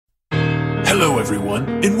Hello everyone,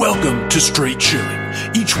 and welcome to Straight Chilling.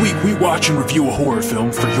 Each week we watch and review a horror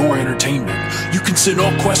film for your entertainment. You can send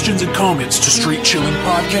all questions and comments to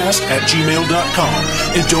straightchillingpodcast@gmail.com.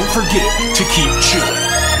 And don't forget to keep chilling.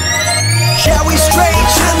 Yeah, we straight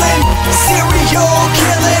chillin', serial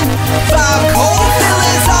killing. 5 cold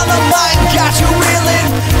feelings on the mic, got you reeling.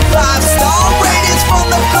 5-star ratings from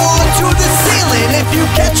the floor to the ceiling. If you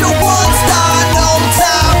get your 1 star, no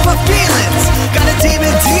time for feelings. Got a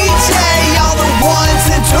demon DJ, all the 1s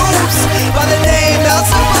and 2s. By the name of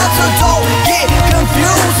someone, so don't get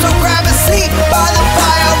confused. So grab a seat by the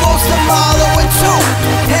fire, roast them all in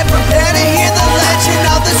 2. And prepare to hear the legend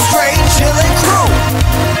of the Straight Chillin' crew.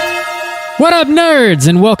 What up, nerds,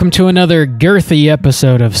 and welcome to another girthy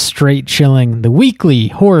episode of Straight Chilling, the weekly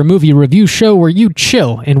horror movie review show where you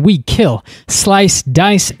chill and we kill, slice,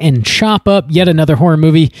 dice, and chop up yet another horror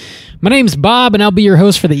movie. My name's Bob, and I'll be your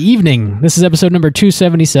host for the evening. This is episode number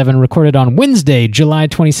 277, recorded on Wednesday, July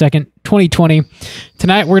 22nd, 2020.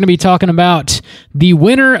 Tonight, we're going to be talking about the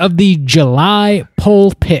winner of the July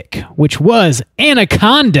poll pick, which was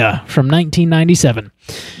Anaconda from 1997.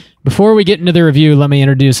 Before we get into the review, let me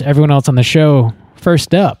introduce everyone else on the show.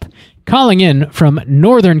 First up, calling in from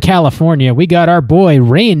Northern California, we got our boy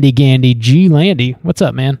Randy Gandy G. Landy. What's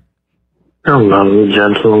up, man? Hello,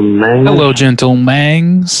 gentlemen. Hello,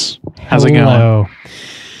 gentlemangs. How's it going?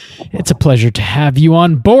 It's a pleasure to have you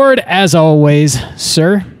on board, as always,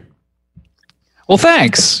 sir. Well,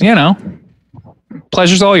 thanks. You know,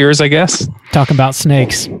 pleasure's all yours, I guess. Talking about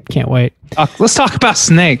snakes. Can't wait. Let's talk about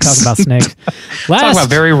snakes. Talk about snakes. Talk about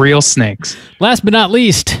very real snakes. Last but not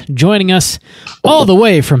least, joining us all the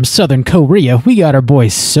way from Southern Korea, we got our boy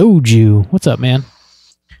Soju. What's up, man?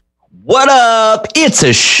 What up? It's a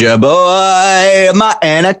shaboy. My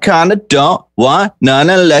anaconda don't want none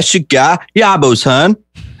unless you got yabos, hun.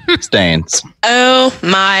 Stains. Oh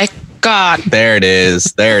my God. There it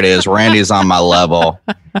is. There it is. Randy's on my level.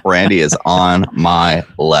 Randy is on my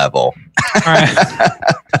level. All right.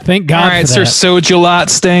 Thank God. All right, for Sir that. Sojulat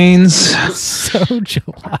Stains.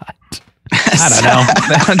 Sojulat. I don't know.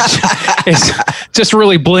 It's just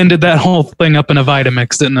really blended that whole thing up in a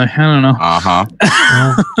Vitamix, didn't I? I don't know. Uh-huh.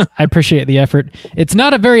 Well, I appreciate the effort. It's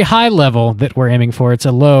not a very high level that we're aiming for. It's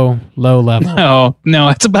a low level. No,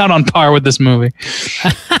 it's about on par with this movie.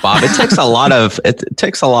 Bob, it takes a lot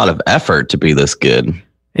of effort to be this good.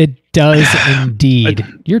 It does indeed.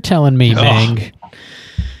 You're telling me, Mang.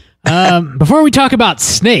 Before we talk about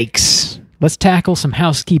snakes, let's tackle some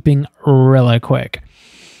housekeeping really quick.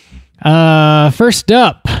 First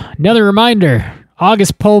up, another reminder.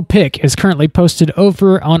 August poll pick is currently posted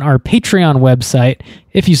over on our Patreon website.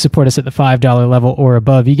 If you support us at the $5 level or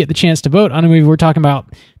above, you get the chance to vote on a movie we're talking about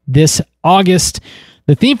this August.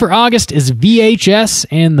 The theme for August is VHS,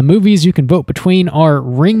 and the movies you can vote between are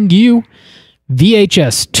Ringu,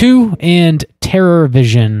 VHS 2, and Terror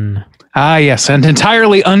Vision. Ah, yes, an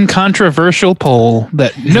entirely uncontroversial poll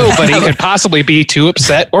that nobody could possibly be too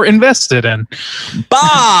upset or invested in.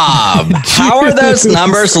 Bob, how are those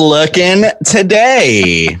numbers looking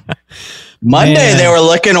today? Monday, they were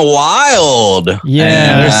looking wild.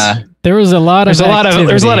 Yeah, there was a lot of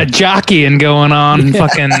there's a lot of jockeying going on,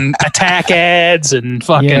 fucking attack ads and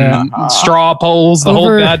fucking straw polls, the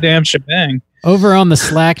whole goddamn shebang. Over on the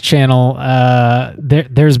Slack channel,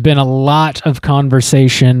 there's been a lot of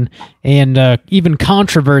conversation and even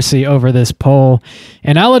controversy over this poll.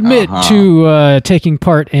 And I'll admit to taking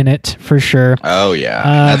part in it for sure. Oh, yeah.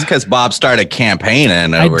 That's because Bob started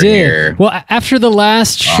campaigning over here. Well, after the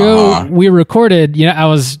last show we recorded, I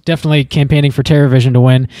was definitely campaigning for Terror Vision to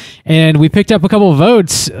win. And we picked up a couple of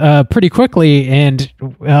votes pretty quickly. And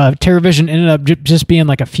Terror Vision ended up just being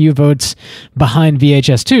like a few votes behind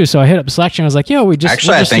VHS 2. So I hit up Slack channel. I was like, yo,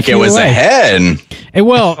 I think it was ahead. It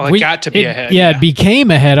got to be ahead. Yeah, it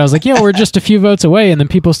became ahead. I was like, we're just a few votes away. And then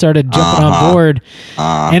people started jumping on board.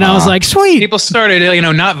 And I was like, sweet. People started,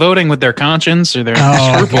 not voting with their conscience or their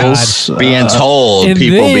scruples. Being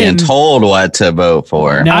told what to vote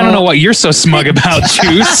for. No. I don't know what you're so smug about,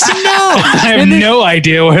 Juice. I have no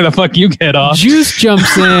idea where the fuck you get off. Juice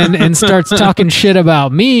jumps in and starts talking shit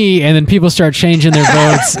about me, and then people start changing their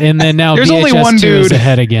votes, and then now there's VHS only one 2 dude is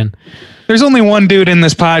ahead again. There's only one dude in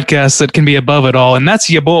this podcast that can be above it all, and that's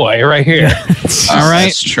your boy right here. All right?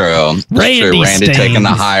 That's true. Randy taking the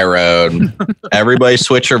high road. Everybody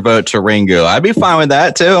switch your vote to Ringu. I'd be fine with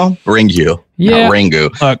that, too. Ringu. Yeah.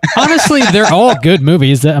 Ringu. Look, Honestly, they're all good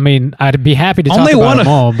movies. I mean, I'd be happy to talk Only about one them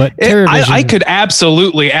of- all, but TerraVision, I could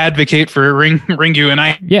absolutely advocate for Ringu, and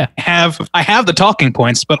I have the talking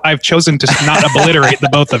points, but I've chosen to not obliterate the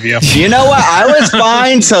both of you. You know what? I was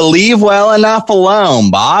fine to leave well enough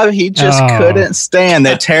alone, Bob. He just couldn't stand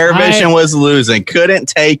that TerraVision was losing. Couldn't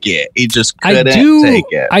take it. He just couldn't take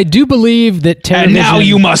it. I do believe that TerraVision... And now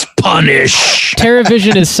you must punish.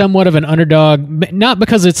 TerraVision is somewhat of an underdog, not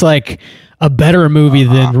because it's like a better movie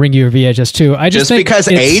than Ringu or VHS2. I just think because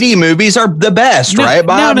 80 movies are the best, right,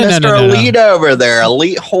 Bob? No, Mr. Elite over there,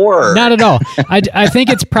 Elite Horror. Not at all. I think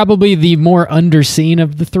it's probably the more underseen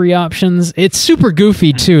of the three options. It's super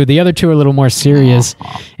goofy too. The other two are a little more serious.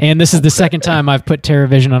 And this is the second time I've put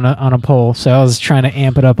TerraVision on a poll, so I was trying to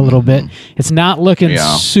amp it up a little bit. It's not looking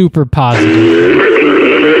super positive.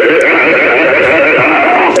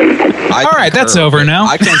 All right, that's over now.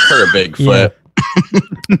 I concur, Bigfoot.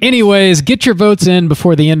 Anyways, get your votes in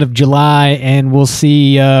before the end of July, and we'll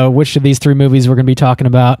see which of these three movies we're going to be talking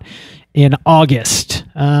about in August.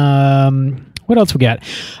 What else we got?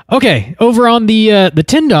 Okay, over on the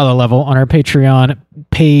 $10 level on our Patreon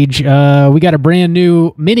page, we got a brand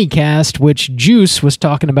new mini cast, which Juice was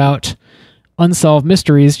talking about. Unsolved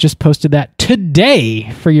Mysteries just posted that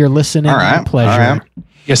today for your listening pleasure. All right.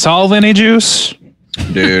 You solve any, Juice?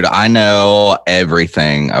 Dude, I know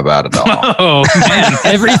everything about it all. Oh, man.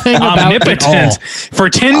 Everything about it all. For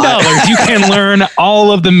 $10, you can learn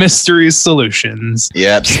all of the mysteries solutions.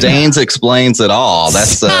 Yep, Staines explains it all.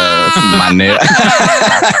 That's my new...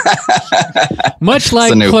 Much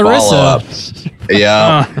like new Clarissa. follow-up.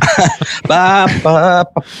 Yeah. I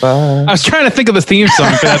was trying to think of the theme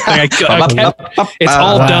song for that thing. It's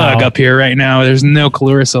all Doug up here right now. There's no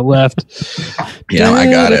Clarissa left. Yeah, I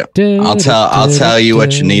got it. I'll tell you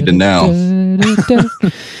what you need to know.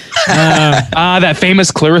 That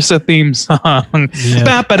famous Clarissa theme song.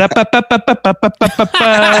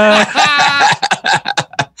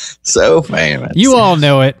 So famous. You all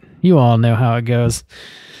know it. You all know how it goes.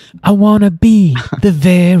 I want to be the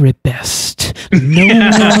very best. No one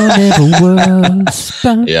ever was.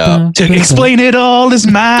 Yeah. To explain it all is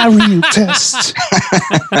my real test.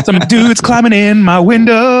 Some dude's climbing in my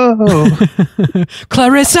window.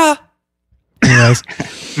 Clarissa. Anyways.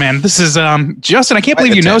 Man, this is Justin. I can't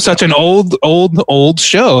believe you know such an old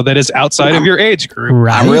show that is outside of your age group.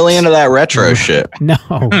 Right? I'm really into that retro shit. No,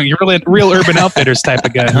 you're really a real Urban Outfitters type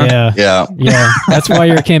of guy. Huh? Yeah. That's why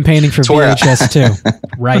you're campaigning for VHS too,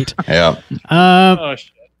 right? Yeah.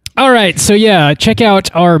 All right. So check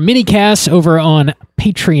out our mini casts over on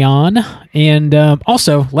Patreon, and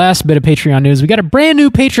also last bit of Patreon news: we got a brand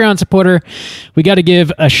new Patreon supporter. We got to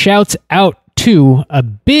give a shout out to a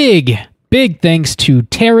big thanks to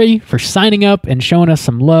Terry for signing up and showing us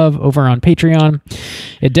some love over on Patreon.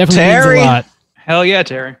 It definitely means a lot. Hell yeah,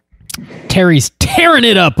 Terry. Terry's tearing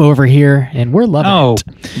it up over here, and we're loving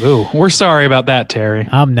it. Ooh, we're sorry about that, Terry.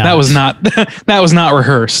 I'm not. That was not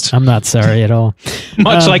rehearsed. I'm not sorry at all.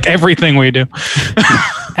 Much like everything we do.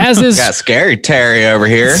 As is got scary Terry over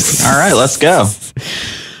here. All right, let's go.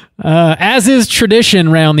 As is tradition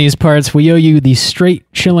around these parts, we owe you the straight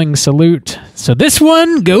chilling salute. So this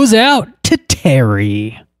one goes out to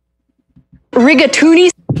Terry.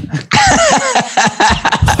 Rigatoni.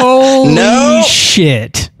 Holy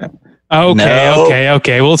shit.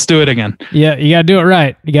 Okay. Well, let's do it again. Yeah, you gotta do it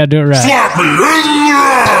right. Of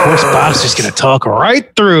course, Bob's just gonna talk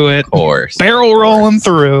right through it. Of course. Barrel rolling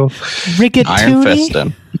through. Rigatoni. Iron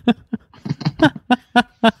fisting.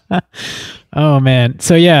 Oh, man.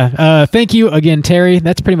 So, thank you again, Terry.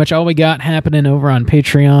 That's pretty much all we got happening over on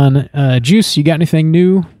Patreon. Juice, you got anything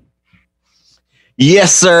new?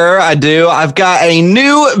 Yes, sir, I do. I've got a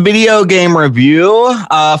new video game review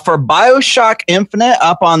for BioShock Infinite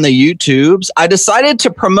up on the YouTubes. I decided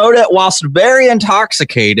to promote it whilst very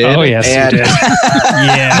intoxicated. Oh, yes, you did.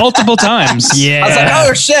 Yeah. Multiple times. Yeah. I was like,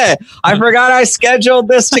 oh, shit. I forgot I scheduled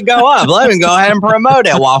this to go up. Let me go ahead and promote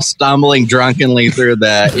it while stumbling drunkenly through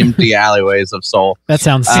the empty alleyways of Seoul. That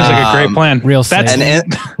sounds like a great plan. Real safe.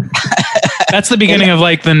 That's the beginning of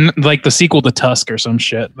like the sequel to Tusk or some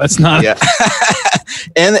shit. That's not. Yeah.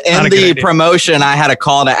 In the promotion, I had a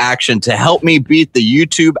call to action to help me beat the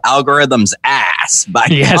YouTube algorithm's ass by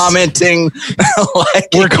commenting.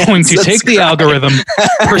 We're going to take the algorithm,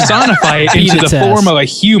 personify it into the form of a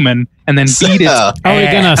human, and then beat it. Are we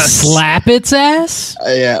gonna slap its ass?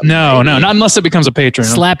 Yeah. No, not unless it becomes a patron.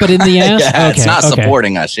 Slap it in the ass. Yeah, it's not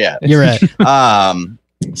supporting us yet. You're right.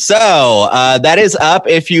 So that is up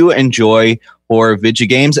if you enjoy for video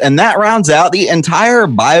games, and that rounds out the entire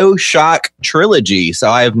BioShock trilogy. So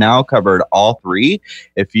I have now covered all 3.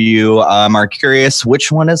 If you are curious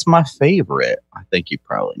which one is my favorite, I think you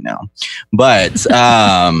probably know, but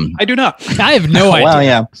I do not. I have no idea. Well,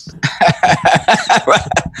 yeah.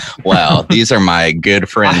 Well, these are my good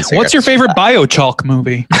friends. What's your favorite BioChalk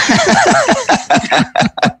movie?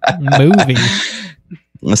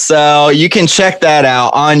 So you can check that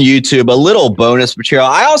out on YouTube. A little bonus material.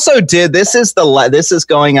 I also did. This is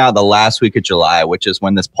going out the last week of July, which is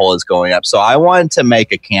when this poll is going up. So I wanted to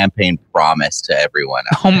make a campaign promise to everyone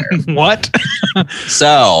out there. What?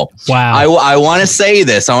 So wow. I want to say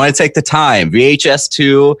this. I want to take the time. VHS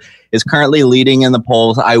 2 is currently leading in the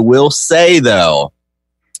polls. I will say though,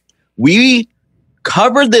 we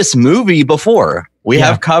covered this movie before. We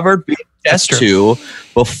have covered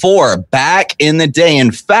VHS2 before, back in the day.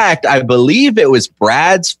 In fact, I believe it was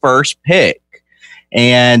Brad's first pick,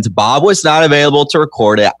 and Bob was not available to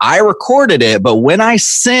record it. I recorded it, but when I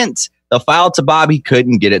sent the file to Bob, he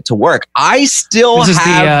couldn't get it to work. I still have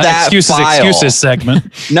that file. Excuses segment.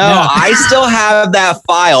 No, I still have that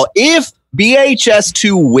file. If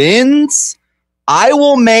VHS2 wins, I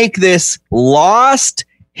will make this lost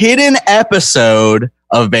hidden episode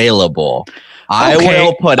available. I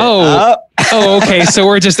will put it up. Okay. So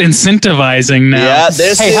we're just incentivizing now. Yeah,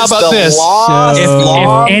 this hey, how about this?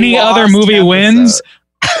 If any other movie wins,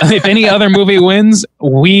 if any other movie wins,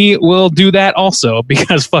 we will do that also,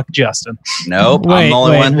 because fuck Justin. Nope, I'm the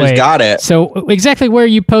only one who's got it. So exactly where are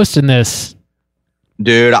you posting this?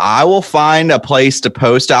 Dude, I will find a place to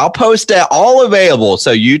post. I'll post it all available.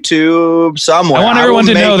 So YouTube, somewhere. I want everyone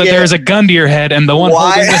to know that there's a gun to your head, and the one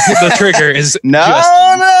holding the trigger is No.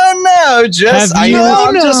 Just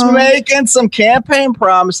I'm just making some campaign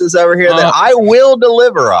promises over here that I will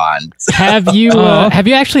deliver on. Have you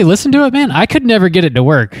actually listened to it, man? I could never get it to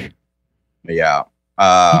work. Yeah.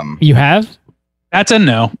 You have? That's a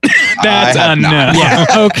no. That's a no. Yeah.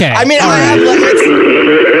 Okay. I mean,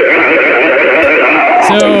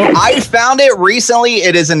 So I found it recently.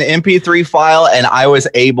 It is an MP3 file, and I was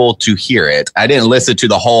able to hear it. I didn't listen to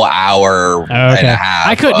the whole hour and a half.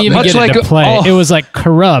 I couldn't even get it to play. It was like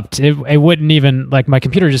corrupt. It wouldn't even, like, my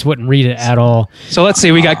computer just wouldn't read it at all. So let's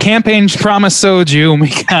see. We got Campaign Promise Soju, and we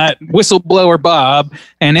got Whistleblower Bob,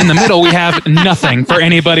 and in the middle we have nothing for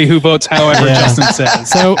anybody who votes however Justin says.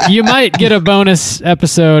 So you might get a bonus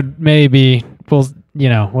episode, maybe. We'll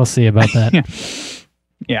see about that.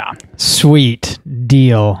 Yeah. Sweet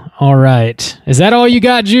deal. All right. Is that all you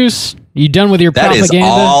got, Juice? You done with your propaganda? That is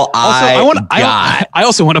all I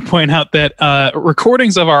also want to point out that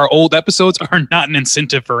recordings of our old episodes are not an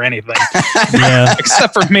incentive for anything. Yeah.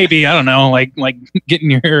 Except for maybe, I don't know, like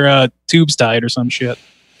getting your tubes tied or some shit.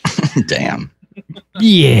 Damn.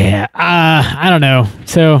 Yeah. I don't know.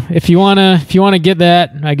 So if you wanna get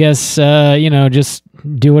that, I guess just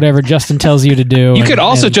do whatever Justin tells you to do. You could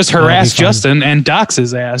also just harass Justin and dox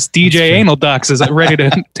his ass. DJ Anal Dox is ready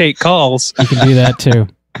to take calls. You can do that too,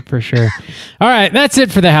 for sure. All right, that's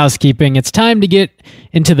it for the housekeeping. It's time to get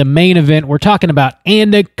into the main event. We're talking about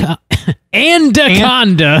Anaconda.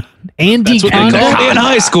 Anaconda. That's what they called in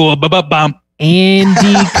high school.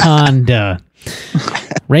 Anaconda.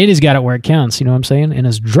 Randy's got it where it counts, you know what I'm saying? In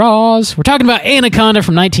his draws. We're talking about Anaconda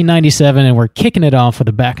from 1997, and we're kicking it off with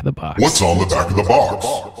the back of the box. What's on the back of the box?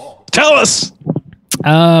 Tell us!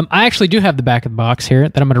 I actually do have the back of the box here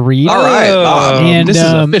that I'm going to read. All right. And this is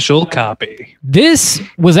an official copy. This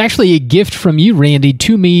was actually a gift from you, Randy,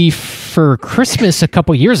 to me for Christmas a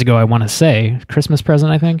couple years ago, I want to say. Christmas present,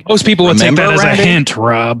 I think. Most people would take that as a hint,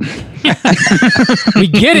 Rob. We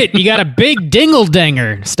get it. You got a big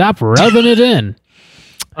dingle-danger. Stop rubbing it in.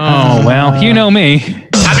 Oh, well, you know me.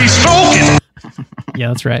 I be smoking. Yeah,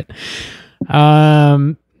 that's right.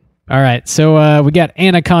 All right, so we got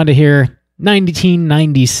Anaconda here,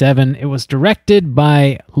 1997. It was directed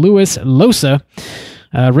by Louis Losa,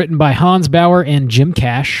 written by Hans Bauer and Jim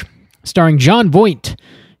Cash, starring John Voight,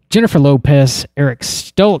 Jennifer Lopez, Eric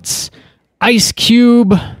Stoltz, Ice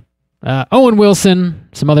Cube, Owen Wilson,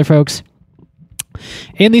 some other folks.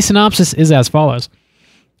 And the synopsis is as follows.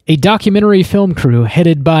 A documentary film crew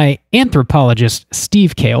headed by anthropologist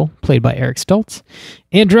Steve Cale, played by Eric Stoltz,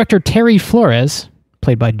 and director Terry Flores,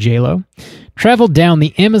 played by J-Lo, traveled down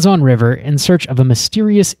the Amazon River in search of a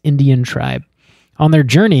mysterious Indian tribe. On their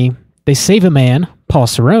journey, they save a man, Paul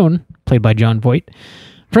Cerrone, played by John Voight,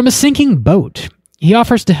 from a sinking boat. He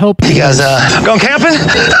offers to help... You guys going camping?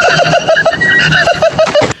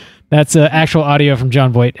 That's actual audio from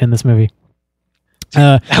John Voight in this movie.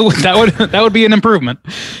 That would be an improvement.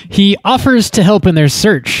 He offers to help in their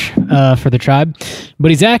search for the tribe,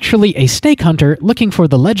 but he's actually a snake hunter looking for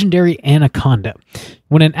the legendary Anaconda.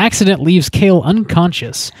 When an accident leaves Kale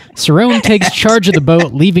unconscious, Cerrone takes charge of the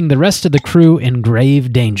boat, leaving the rest of the crew in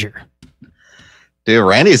grave danger. Dude,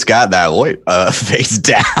 Randy's got that face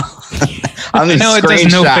down. I'm in no,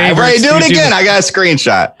 screenshot. Right, do it again. I got a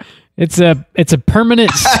screenshot. It's a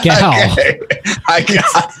permanent scowl. Okay. I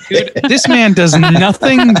got Dude, this man does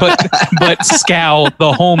nothing but scowl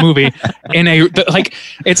the whole movie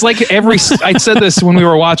it's like I said this when we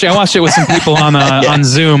were watching. I watched it with some people on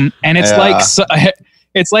Zoom, and it's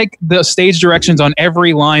it's like the stage directions on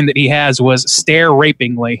every line that he has was stare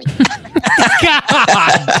rapingly.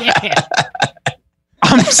 God damn.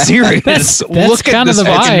 I'm serious. That's Look at this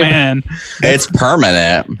fucking man. It's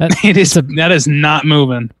permanent. That is not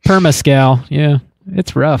moving. Permascal. Yeah,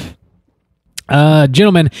 it's rough.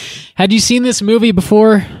 Gentlemen, had you seen this movie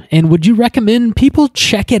before, and would you recommend people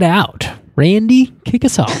check it out? Randy, kick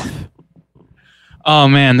us off. Oh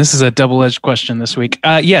man, this is a double-edged question this week.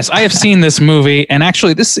 Yes, I have seen this movie, and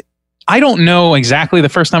actually I don't know exactly the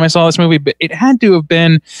first time I saw this movie, but it had to have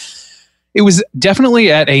been, it was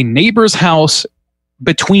definitely at a neighbor's house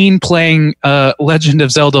between playing Legend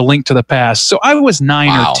of Zelda Link to the Past. So I was 9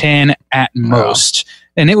 or 10 at most.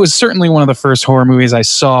 And it was certainly one of the first horror movies I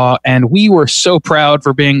saw. And we were so proud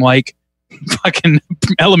for being like fucking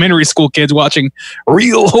elementary school kids watching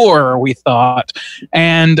real horror, we thought.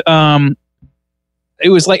 And it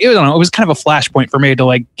was like, I don't know, it was kind of a flashpoint for me to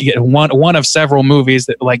like get one of several movies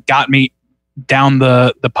that like got me down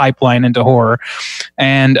the pipeline into horror.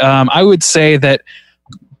 And I would say that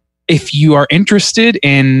if you are interested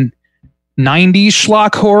in 90s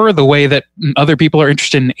schlock horror, the way that other people are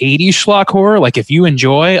interested in 80s schlock horror, like if you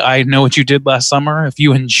enjoy I Know What You Did Last Summer, if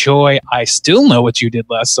you enjoy I Still Know What You Did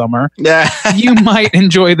Last Summer, you might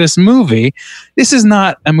enjoy this movie. This is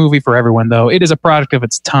not a movie for everyone, though. It is a product of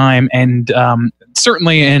its time, and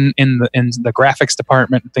certainly in the graphics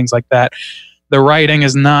department and things like that, the writing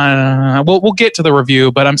is not. We'll get to the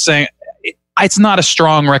review, but I'm saying it's not a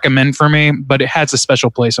strong recommend for me, but it has a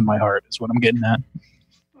special place in my heart, is what I'm getting at.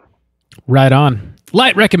 Right on.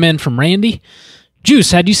 Light recommend from Randy.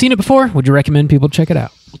 Juice, had you seen it before? Would you recommend people check it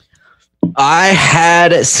out? I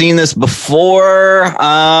had seen this before,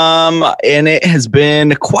 and it has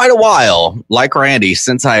been quite a while, like Randy,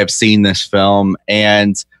 since I have seen this film,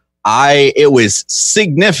 and it was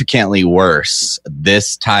significantly worse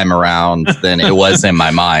this time around than it was in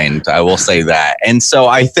my mind. I will say that. And so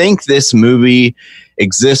I think this movie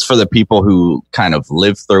exists for the people who kind of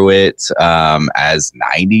lived through it as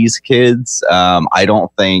 90s kids. I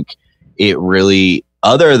don't think it really,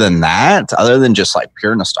 other than just like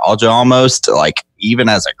pure nostalgia almost, like even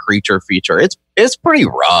as a creature feature, it's pretty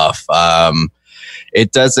rough.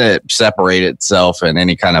 It doesn't separate itself in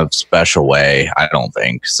any kind of special way, I don't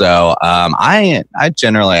think. So I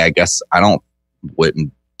generally, I guess,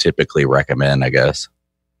 wouldn't typically recommend, I guess.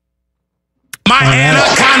 My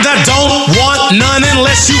Anaconda don't want none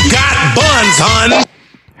unless you got buns, hon.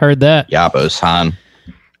 Heard that. Yabos, hon.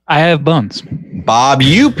 I have buns. Bob,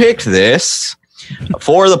 you picked this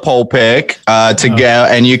for the poll pick to go,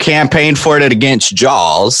 and you campaigned for it against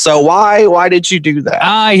Jaws. So why did you do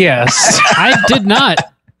that? Yes. I did not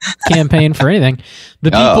campaign for anything. The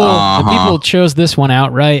people chose this one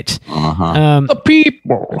outright. The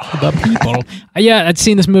people. Yeah, I'd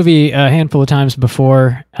seen this movie a handful of times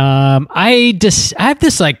before. I have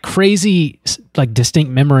this like crazy, like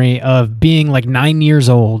distinct memory of being like 9 years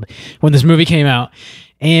old when this movie came out,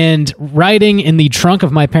 and riding in the trunk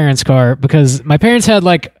of my parents' car, because my parents had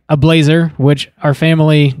like a Blazer, which our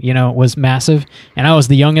family, was massive, and I was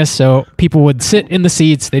the youngest, so people would sit in the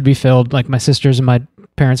seats. They'd be filled, like my sisters and my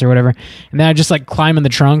parents or whatever, and then I just like climb in the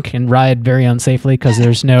trunk and ride very unsafely because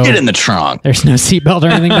there's no get in the trunk. There's no seatbelt or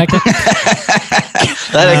anything back there.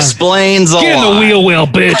 That explains a lot. Get in the wheel well,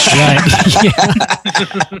 bitch. Right. Yeah.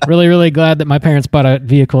 Really, really glad that my parents bought a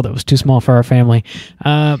vehicle that was too small for our family.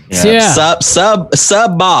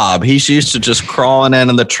 Sub Bob. He's used to just crawling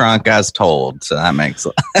in the trunk as told, so that makes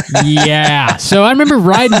yeah. So I remember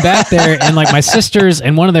riding back there, and like my sisters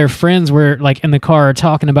and one of their friends were like in the car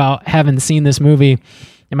talking about having seen this movie.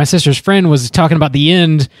 And my sister's friend was talking about the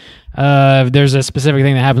end. There's a specific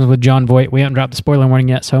thing that happens with John Voight. We haven't dropped the spoiler warning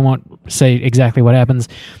yet, so I won't say exactly what happens.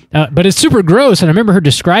 But it's super gross, and I remember her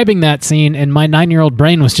describing that scene, and my 9-year-old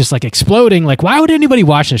brain was just like exploding. Like, why would anybody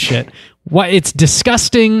watch this shit? Why? It's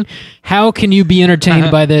disgusting. How can you be entertained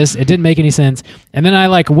by this? It didn't make any sense. And then I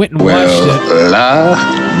like went and watched it.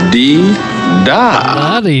 La-dee-da.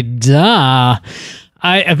 La-dee-da.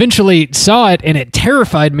 I eventually saw it, and it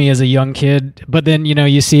terrified me as a young kid. But then,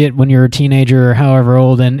 you see it when you're a teenager or however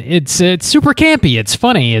old, and it's super campy. It's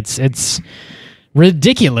funny. It's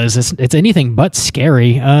ridiculous. It's anything but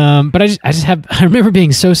scary. But I remember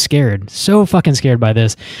being so fucking scared by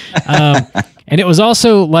this. And it was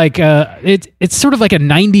also like it's sort of like a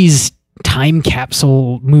 90s time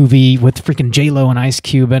capsule movie with freaking J-Lo and Ice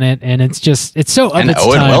Cube in it, and it's so of its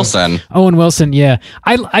Owen time. Wilson. Owen Wilson, yeah.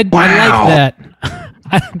 I like that.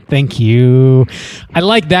 Thank you. I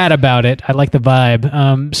like that about it. I like the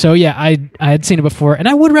vibe. So yeah, I had seen it before, and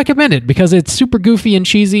I would recommend it because it's super goofy and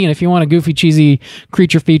cheesy. And if you want a goofy, cheesy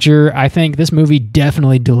creature feature, I think this movie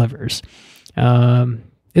definitely delivers.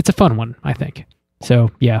 It's a fun one, I think.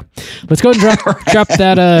 So yeah, let's go and drop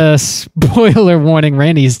that spoiler warning.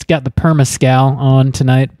 Randy's got the perma-scowl on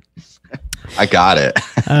tonight. I got it.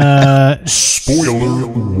 Spoiler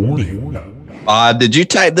warning. Did you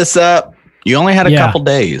type this up? You only had a couple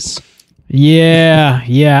days. Yeah.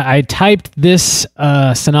 I typed this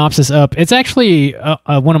synopsis up. It's actually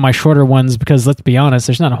one of my shorter ones because let's be honest,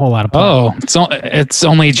 there's not a whole lot of plot. Oh, it's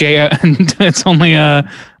only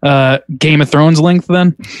Game of Thrones length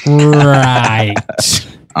then. Right.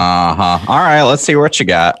 All right, let's see what you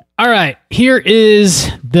got. All right, here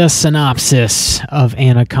is the synopsis of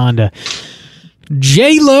Anaconda.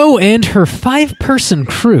 J-Lo and her 5-person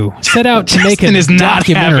crew set out to make a Justin is not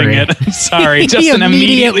documentary. having it. Sorry, Justin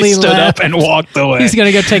immediately stood up and walked away. He's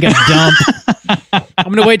going to go take a dump.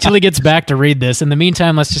 I'm going to wait till he gets back to read this. In the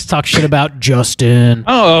meantime, let's just talk shit about Justin.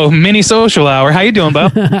 Oh, mini social hour. How you doing, Bo?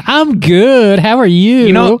 I'm good. How are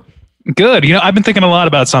you? Good. I've been thinking a lot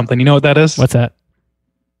about something. You know what that is? What's that?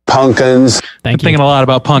 Pumpkins. Thank you. Thinking a lot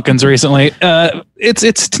about pumpkins recently.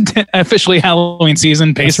 It's officially Halloween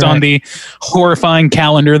season based on the horrifying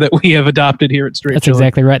calendar that we have adopted here at Straight That's Chilling.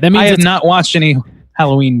 exactly right. That means I have not watched any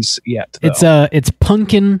Halloweens yet, though. It's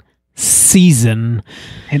pumpkin season.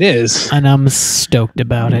 It is, and I'm stoked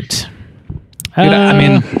about it. I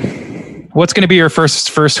mean, what's going to be your first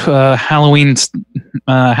Halloween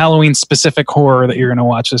specific horror that you're going to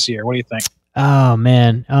watch this year? What do you think? Oh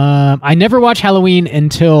man, I never watch Halloween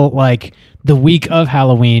until like the week of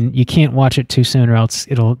Halloween. You can't watch it too soon, or else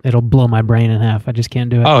it'll blow my brain in half. I just can't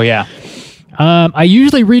do it. Oh yeah. I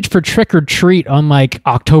usually reach for Trick or Treat on like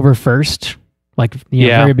October 1st, like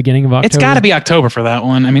very beginning of October. It's got to be October for that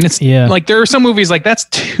one. I mean, it's like there are some movies like that's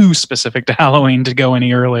too specific to Halloween to go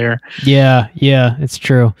any earlier. Yeah, it's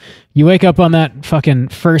true. You wake up on that fucking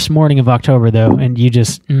first morning of October though, and you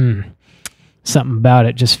just something about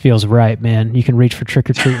it just feels right, man. You can reach for Trick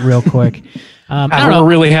or Treat real quick. I don't know. We're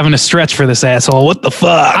really having to stretch for this asshole. What the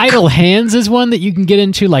fuck? Idle Hands is one that you can get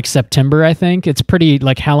into like September, I think. It's pretty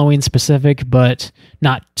like Halloween specific, but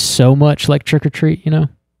not so much like Trick or Treat,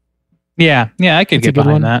 Yeah, I could get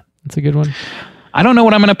behind that. It's a good one. I don't know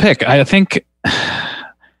what I'm going to pick. I think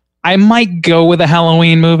I might go with a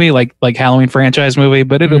Halloween movie, like Halloween franchise movie,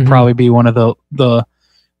 but it'll probably be one of the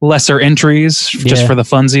lesser entries just for the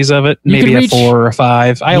funsies of it. Maybe a 4 or a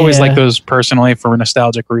 5. I always like those personally for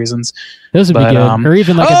nostalgic reasons. Those would be good. Or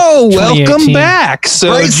even like welcome back.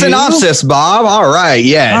 So great synopsis, Bob. All right.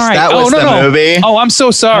 Yes, that was the movie. Oh, I'm so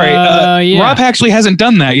sorry. Rob actually hasn't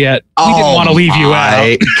done that yet. We didn't want to leave you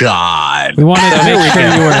out. God. We wanted to make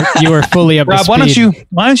sure you were fully up to Rob, speed.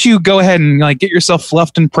 why don't you go ahead and like get yourself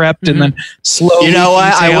fluffed and prepped and then slowly detail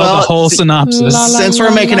the whole synopsis. Since we're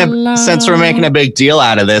making a big deal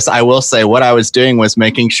out of this, I will say what I was doing was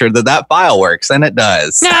making sure that file works, and it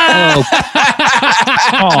does.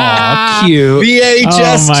 Aw, cute.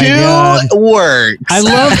 VHS 2 works. I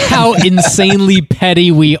love how insanely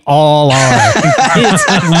petty we all are. It's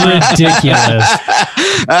ridiculous.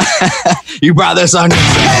 You brought this on your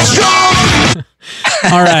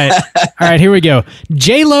All right, here we go.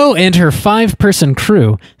 J-Lo and her 5-person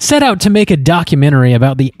crew set out to make a documentary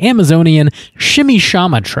about the Amazonian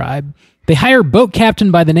Shimishama tribe. They hire a boat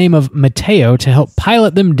captain by the name of Mateo to help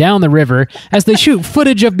pilot them down the river as they shoot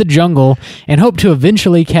footage of the jungle and hope to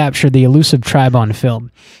eventually capture the elusive tribe on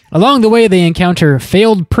film. Along the way, they encounter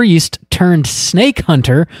failed priest turned snake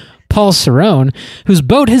hunter Paul Cerrone, whose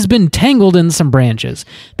boat has been tangled in some branches.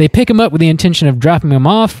 They pick him up with the intention of dropping him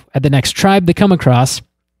off at the next tribe they come across,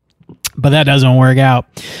 but that doesn't work out.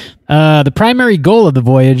 The primary goal of the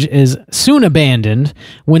voyage is soon abandoned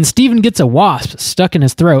when Steven gets a wasp stuck in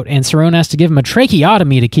his throat and Cerrone has to give him a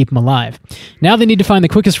tracheotomy to keep him alive. Now they need to find the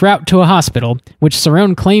quickest route to a hospital, which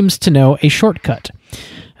Cerrone claims to know a shortcut.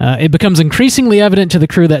 It becomes increasingly evident to the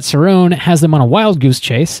crew that Cerrone has them on a wild goose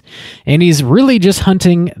chase, and he's really just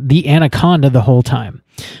hunting the Anaconda the whole time.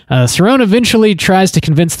 Cerrone eventually tries to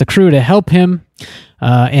convince the crew to help him,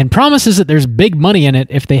 and promises that there's big money in it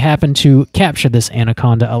if they happen to capture this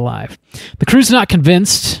anaconda alive. The crew's not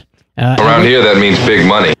convinced. Around here, that means big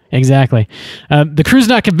money. Exactly. The crew's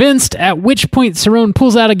not convinced, at which point Cerrone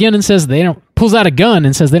pulls out a gun and says they don't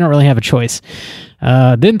really have a choice.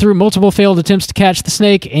 Then through multiple failed attempts to catch the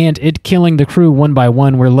snake and it killing the crew one by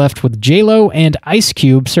one, we're left with J-Lo and Ice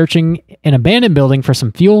Cube searching an abandoned building for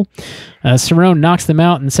some fuel. Cerrone knocks them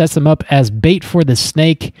out and sets them up as bait for the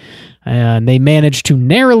snake. They manage to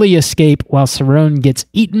narrowly escape while Cerrone gets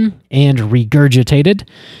eaten and regurgitated.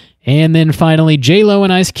 And then finally, J-Lo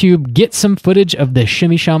and Ice Cube get some footage of the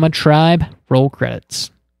Shimishama tribe. Roll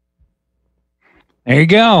credits. There you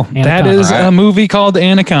go. Anaconda. That is a movie called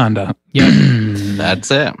Anaconda. Yep.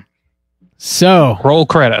 That's it. So, roll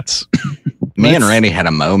credits. Me and Randy had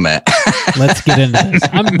a moment. Let's get into this.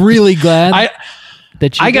 I'm really glad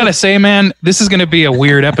I gotta say, man, this is gonna be a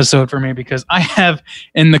weird episode for me because I have,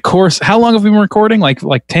 in the course, how long have we been recording? Like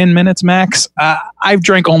 10 minutes max. I've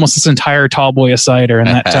drank almost this entire tall boy of cider in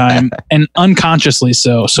that time, and unconsciously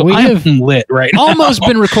so. So We I'm have lit right now. almost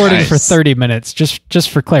been recording for 30 minutes, just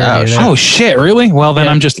for clarity. Oh shit, really? Well, then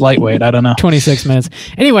I'm just lightweight. I don't know. 26 minutes.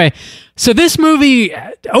 Anyway, so this movie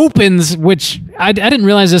opens, which I didn't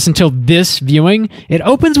realize this until this viewing. It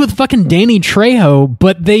opens with fucking Danny Trejo,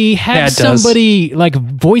 but they have somebody like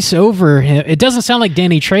voice over him. It doesn't sound like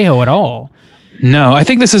Danny Trejo at all. No, I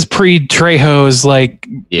think this is pre Trejo's like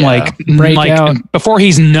before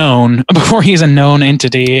he's a known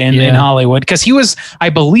entity in Hollywood. Because he was, I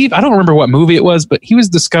believe, I don't remember what movie it was, but he was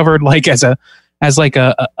discovered like as a I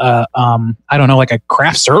don't know, like a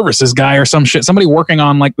craft services guy or some shit. Somebody working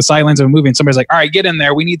on like the sidelines of a movie, and somebody's like, "All right, get in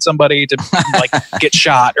there. We need somebody to like get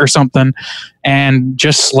shot or something," and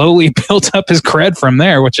just slowly built up his cred from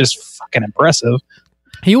there, which is fucking impressive.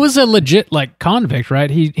 He was a legit like convict, right?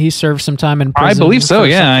 He served some time in prison. I believe so.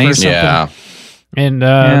 Yeah, And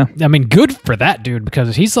I mean, good for that dude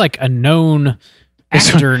because he's like a known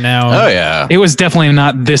actor now. Oh yeah, it was definitely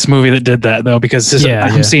not this movie that did that though, because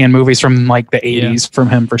I'm seeing movies from like the 80s from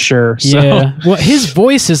him for sure. So. Yeah, well, his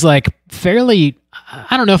voice is like fairly.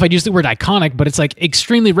 I don't know if I'd use the word iconic, but it's like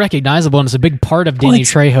extremely recognizable, and it's a big part of Danny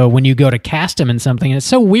Trejo when you go to cast him in something. And it's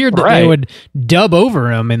so weird that they would dub over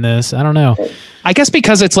him in this. I don't know. I guess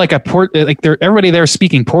because it's like everybody there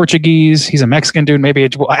speaking Portuguese. He's a Mexican dude. Maybe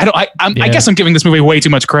I guess I'm giving this movie way too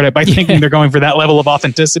much credit by thinking they're going for that level of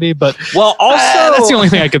authenticity. But also that's the only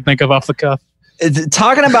thing I could think of off the cuff.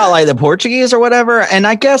 Talking about like the Portuguese or whatever, and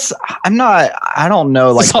I guess I don't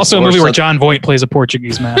know. Like, it's also a movie where John Voight plays a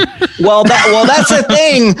Portuguese man. well, that's the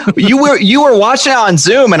thing. You were watching it on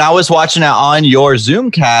Zoom, and I was watching it on your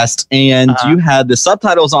Zoomcast, and you had the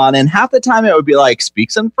subtitles on, and half the time it would be like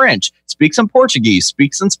speaks in French, speaks in Portuguese,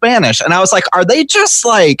 speaks in Spanish, and I was like, are they just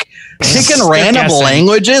like picking random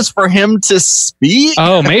languages for him to speak?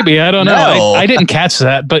 Oh, maybe, I don't know. I didn't catch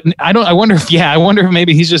that, but I wonder if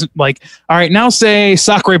maybe he's just like, all right, now say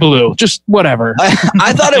Sacre Bleu, just whatever.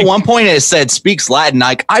 I thought at one point it said speaks Latin.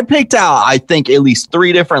 Like I picked out, I think at least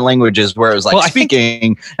 3 different languages where it was like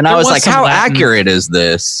speaking, and I was like, how Latin. Accurate is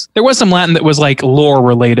this? There was some Latin that was like lore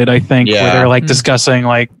related, I think, where they're like discussing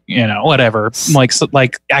like, whatever,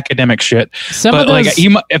 like academic shit. But like,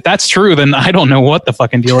 if that's true, then I don't know what the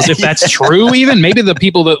fucking deal is. If that's true, even maybe the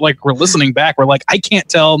people that like were listening back were like, I can't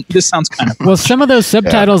tell. This sounds kind of well. Some of those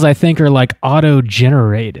subtitles I think are like auto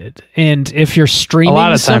generated, and if you're streaming, a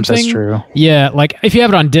lot of times that's true. Yeah, like if you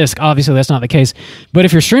have it on disc, obviously that's not the case. But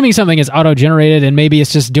if you're streaming something, it's auto generated, and maybe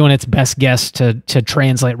it's just doing its best guess to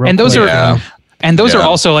translate. And those are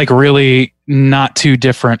also like really not two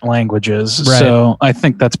different languages. Right. So I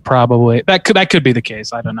think that's probably that could be the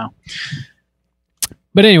case. I don't know.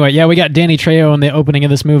 But anyway, we got Danny Trejo in the opening of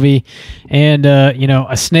this movie, and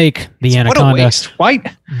a snake, the anaconda,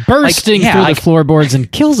 bursting through the floorboards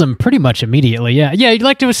and kills him pretty much immediately. Yeah, you'd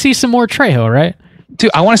like to see some more Trejo, right?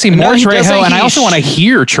 Dude, I want to see more Trejo, and I also want to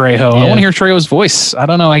hear Trejo. Yeah. I want to hear Trejo's voice. I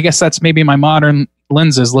don't know. I guess that's maybe my modern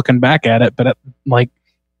lenses looking back at it, but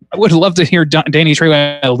I would love to hear Danny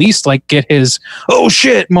Trejo at least like get his "oh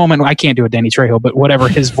shit" moment. I can't do a Danny Trejo, but whatever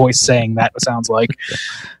his voice saying that sounds like.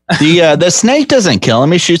 The snake doesn't kill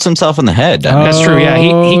him; he shoots himself in the head. That's true. Yeah,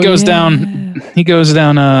 he goes down. He goes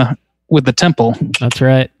down with the temple. That's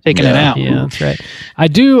right, taking it out. Yeah, that's right.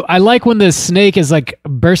 I like when the snake is like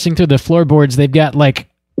bursting through the floorboards. They've got like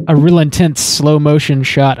a real intense slow motion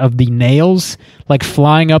shot of the nails like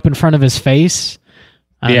flying up in front of his face.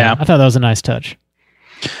 I thought that was a nice touch.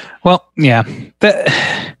 Well, yeah,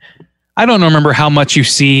 I don't remember how much you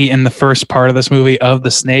see in the first part of this movie of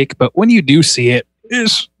the snake, but when you do see it,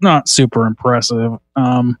 it's not super impressive.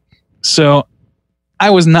 So I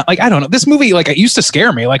was not like, I don't know. This movie, like, it used to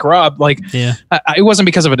scare me, like Rob, like, Yeah. It wasn't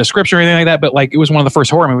because of a description or anything like that, but like, it was one of the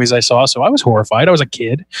first horror movies I saw. So I was horrified. I was a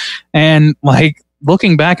kid. And like,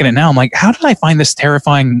 looking back at it now, I'm like, how did I find this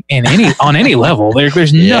terrifying on any level?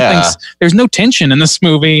 There's nothing, there's no tension in this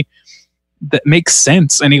movie that makes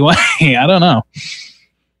sense anyway. I don't know.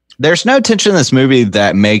 There's no tension in this movie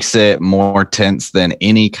that makes it more tense than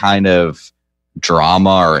any kind of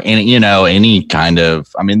drama or any kind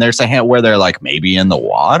of, I mean, there's a hint where they're like maybe in the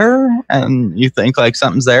water and you think like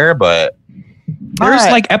something's there, but there's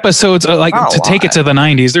like episodes of, like, to take it to the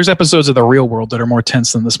 90s, there's episodes of The Real World that are more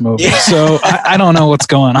tense than this movie. Yeah. So I don't know what's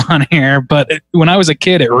going on here, but when I was a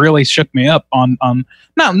kid, it really shook me up on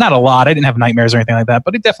not a lot. I didn't have nightmares or anything like that,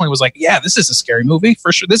 but it definitely was like, yeah, this is a scary movie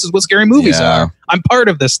for sure. This is what scary movies are. I'm part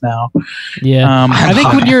of this now. Yeah. I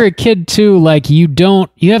think when you're a kid too, like you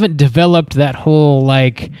haven't developed that whole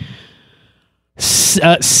like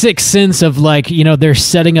sixth sense of like, they're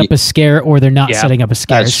setting up a scare or they're not setting up a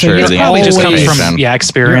scare. That's so true. It probably just comes from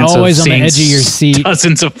experience. You're always of on the seeing edge of your seat.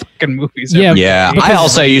 Dozens of fucking movies. Yeah. I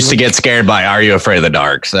also used to get scared by Are You Afraid of the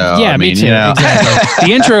Dark? So yeah, I mean, me too. Exactly.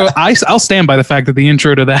 The intro, I'll stand by the fact that the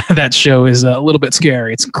intro to that show is a little bit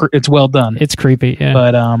scary. It's well done. It's creepy. Yeah.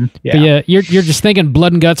 But you're just thinking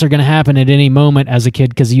blood and guts are going to happen at any moment as a kid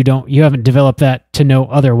because you haven't developed that to know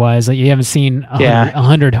otherwise. Like you haven't seen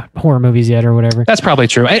 100 horror movies yet or whatever. That's probably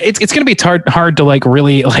true. It's going to be hard to like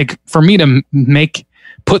really like for me to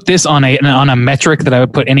put this on a metric that I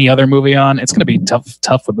would put any other movie on. It's going to be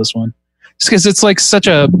tough with this one, just because it's like such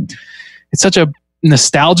a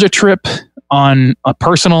nostalgia trip on a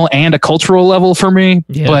personal and a cultural level for me.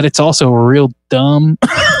 Yeah. But it's also real dumb.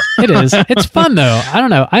 It is. It's fun though. I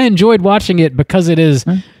don't know. I enjoyed watching it because it is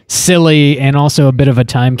silly and also a bit of a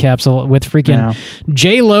time capsule with freaking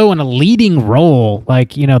J-Lo in a leading role.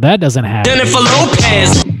 Like, that doesn't happen. Jennifer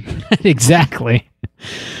Lopez. Exactly.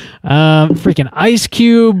 Freaking Ice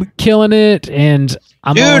Cube killing it, and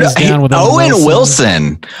I'm always down with Owen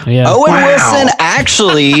Wilson. Yeah. Owen Wilson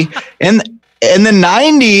actually in the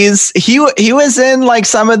 90s, he was in like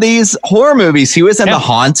some of these horror movies. He was in The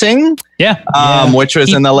Haunting. Which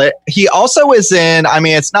was in the he also was in, I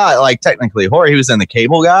mean, it's not like technically horror. He was in The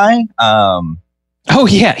Cable Guy. Oh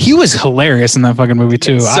yeah, he was hilarious in that fucking movie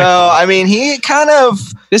too. So I mean, he kind of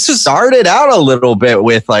started out a little bit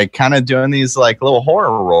with like kind of doing these like little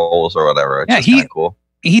horror roles or whatever. Which is cool.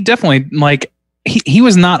 He definitely like he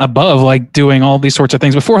was not above like doing all these sorts of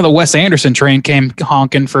things before the Wes Anderson train came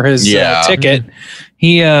honking for his ticket.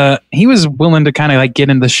 He was willing to kind of like get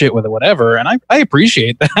into shit with it, whatever, and I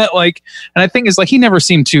appreciate that. Like, and I think it's like he never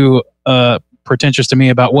seemed too pretentious to me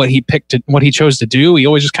about what he what he chose to do. He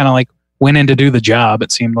always just kind of like went in to do the job,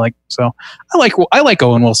 it seemed like. So I like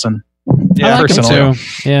Owen Wilson. Yeah, I like him too.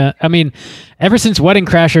 Yeah, I mean, ever since Wedding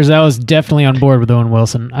Crashers, I was definitely on board with Owen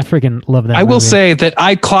Wilson. I freaking love that. I will say that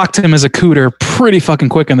I clocked him as a cooter pretty fucking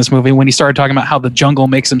quick in this movie when he started talking about how the jungle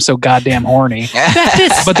makes him so goddamn horny.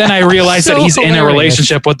 But then I realized that he's in a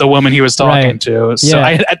relationship with the woman he was talking to. So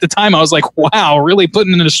at the time, I was like, wow, really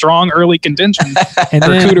putting in a strong early contention for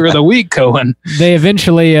Cooter of the Week, Cohen. They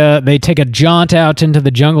eventually they take a jaunt out into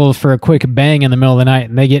the jungle for a quick bang in the middle of the night,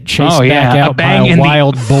 and they get chased back out by a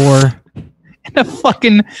wild boar. In a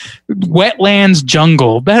fucking wetlands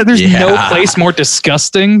jungle. There's no place more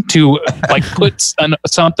disgusting to like put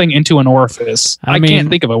something into an orifice. I mean, can't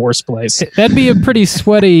think of a worse place. That'd be a pretty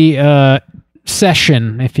sweaty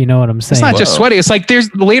session, if you know what I'm saying. It's not just sweaty. It's like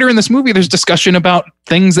there's later in this movie, there's discussion about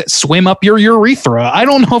things that swim up your urethra. I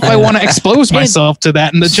don't know if I want to expose myself to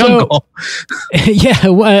that in the jungle. Yeah,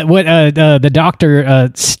 what the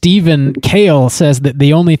doctor Stephen Kale says that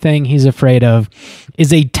the only thing he's afraid of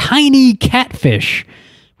is a tiny catfish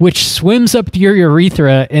which swims up your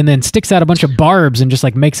urethra and then sticks out a bunch of barbs and just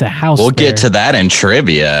like makes a house. We'll get to that in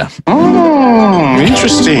trivia.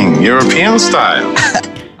 Interesting. European style.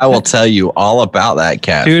 I will tell you all about that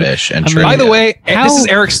catfish. And by the way, this is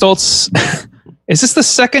Eric Stoltz. Is this the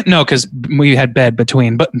second? No, because we had bed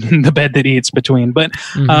between, but the bed that eats between. But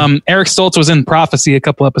Eric Stoltz was in Prophecy a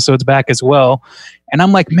couple episodes back as well. And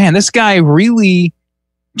I'm like, man, this guy really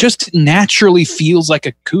just naturally feels like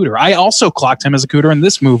a cooter. I also clocked him as a cooter in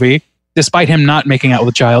this movie, despite him not making out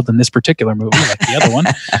with a child in this particular movie, like the other one.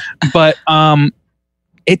 But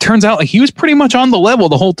it turns out like he was pretty much on the level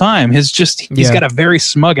the whole time. He's got a very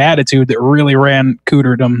smug attitude that really ran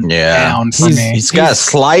Cooterdom down for me. He's got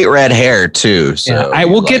slight red hair too. So I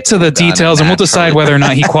will get to the details and we'll decide whether or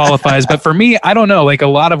not he qualifies. But for me, I don't know. Like a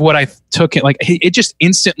lot of what I took it, like it just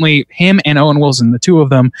instantly, him and Owen Wilson, the two of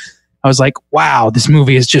them, I was like, wow, this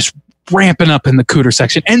movie is just ramping up in the Cooter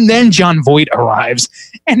section, and then John Voight arrives,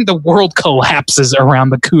 and the world collapses around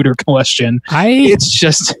the Cooter question. I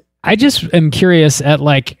just am curious at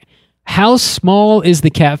like, how small is the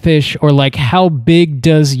catfish, or like how big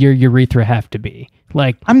does your urethra have to be?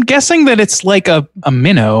 Like, I'm guessing that it's like a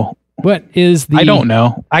minnow. What is the? I don't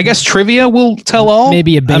know. I guess trivia will tell all.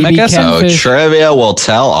 Maybe a baby catfish. Trivia will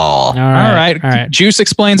tell all. All right. Juice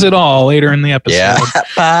explains it all later in the episode.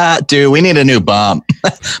 Yeah, dude, we need a new bump.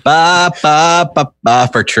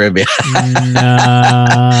 For trivia. No.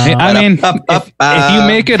 I mean, if you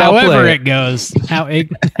make it, however it goes,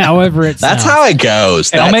 however it sounds. That's how it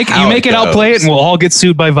goes. I'll make it. I'll play it, and we'll all get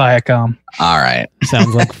sued by Viacom. All right.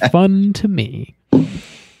 Sounds like fun to me.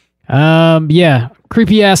 Yeah.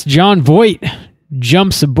 Creepy ass John Voight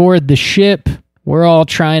jumps aboard the ship. We're all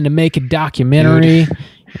trying to make a documentary.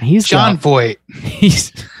 He's John Voight.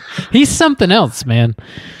 He's something else, man.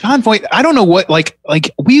 John Voight. I don't know what like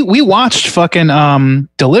we watched fucking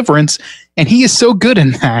Deliverance, and he is so good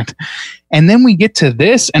in that. And then we get to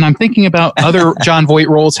this, and I'm thinking about other John Voight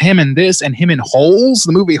roles, him in this, and him in Holes,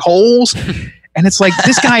 the movie Holes. And it's like,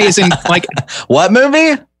 this guy is in like what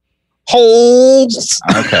movie? Holes.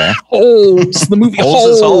 Okay. Holes. The movie Holes.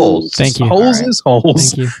 Is Holes. Thank you. Holes is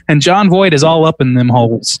Holes. Thank you. And John Voight is all up in them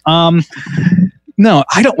holes. No,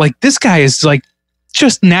 I don't like, this guy is like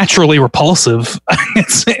just naturally repulsive.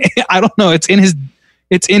 I don't know. It's in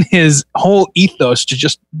his whole ethos to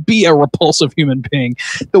just be a repulsive human being.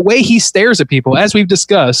 The way he stares at people, as we've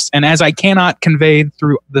discussed, and as I cannot convey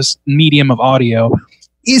through this medium of audio,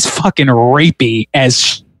 is fucking rapey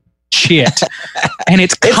as shit. And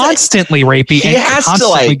it's constantly rapey and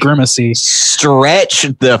constantly grimacy. Stretch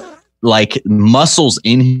the muscles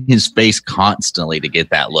in his face constantly to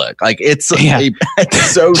get that look. Like it's so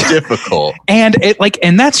difficult. And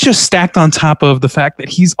and that's just stacked on top of the fact that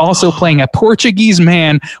he's also playing a Portuguese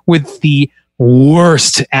man with the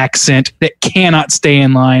worst accent that cannot stay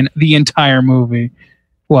in line the entire movie.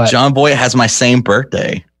 What? John Voight has my same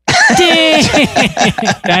birthday.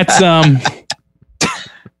 That's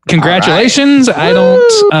congratulations. Right. I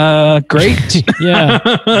don't great. Yeah.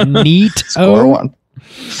 Neat. Score one.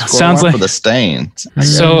 Sounds like for the stains.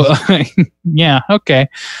 So yeah, okay.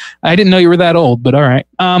 I didn't know you were that old, but all right.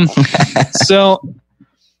 So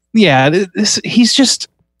yeah, he's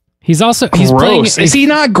gross. Is he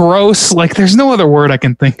not gross? Like, there's no other word I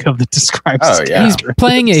can think of that describes his character. He's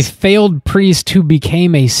playing a failed priest who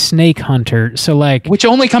became a snake hunter. So like, which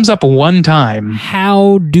only comes up one time.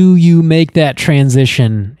 How do you make that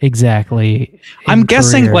transition exactly? I'm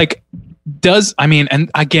guessing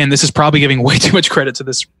and again, this is probably giving way too much credit to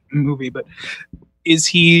this movie, but was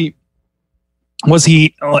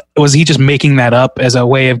he just making that up as a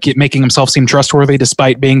way of making himself seem trustworthy,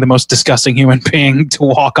 despite being the most disgusting human being to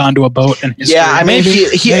walk onto a boat in history? Yeah, I mean,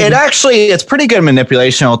 it's pretty good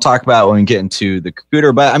manipulation. We'll talk about when we get into the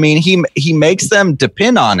Cooter, but I mean, he makes them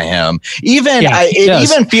depend on him. It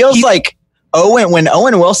even feels like when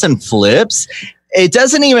Owen Wilson flips, it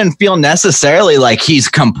doesn't even feel necessarily like he's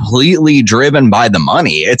completely driven by the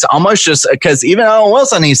money. It's almost just because even Owen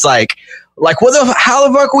Wilson, he's like, how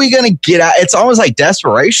the fuck are we gonna get out? It's almost like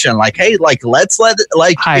desperation. Like, hey, let's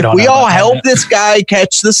if we all help this guy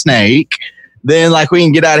catch the snake, then we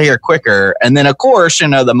can get out of here quicker. And then of course,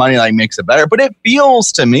 the money makes it better. But it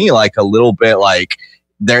feels to me like a little bit like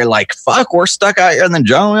they're like, fuck, we're stuck out here. And then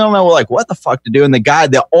John, we don't know what the fuck to do. And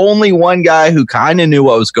the only one guy who kind of knew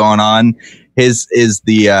what was going on is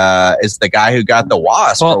the guy who got the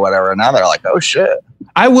wasp or whatever. And now they're like, oh shit.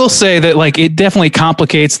 I will say that it definitely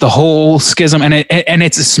complicates the whole schism, and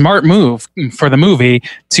it's a smart move for the movie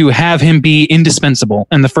to have him be indispensable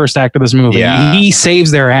in the first act of this movie. Yeah. He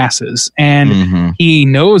saves their asses, and he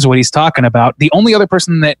knows what he's talking about. The only other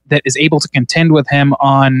person that is able to contend with him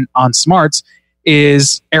on smarts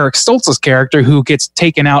is Eric Stoltz's character, who gets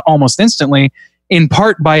taken out almost instantly, in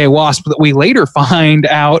part by a wasp that we later find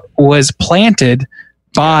out was planted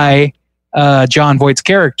by John Voight's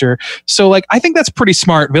character. So I think that's pretty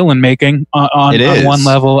smart villain making on one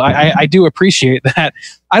level. I do appreciate that.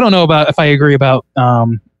 I don't know if I agree about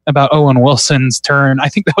Owen Wilson's turn. I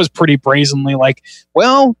think that was pretty brazenly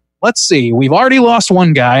let's see. We've already lost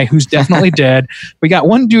one guy who's definitely dead. We got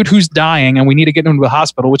one dude who's dying, and we need to get him to the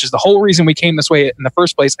hospital, which is the whole reason we came this way in the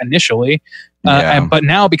first place initially. But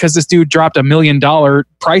now, because this dude dropped $1 million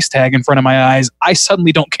price tag in front of my eyes, I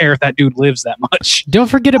suddenly don't care if that dude lives that much. Don't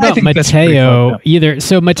forget about Mateo either.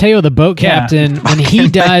 So Mateo, the boat captain, when he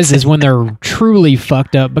dies is when they're truly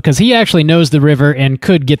fucked up, because he actually knows the river and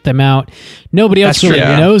could get them out. Nobody else really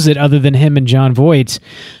knows it other than him and John Voight.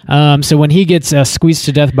 So when he gets squeezed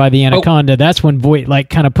to death by the Anaconda, that's when Voight like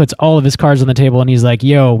kind of puts all of his cards on the table and he's like,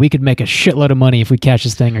 yo, we could make a shitload of money if we catch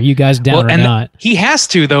this thing. Are you guys down or not? He has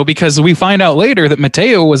to, though, because we find out later that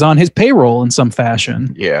Mateo was on his payroll in some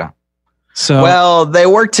fashion. Yeah. So well, they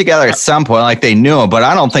worked together at some point, like they knew him, but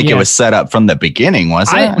I don't think it was set up from the beginning, was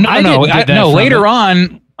it? No. Later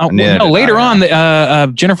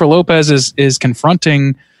on, Jennifer Lopez is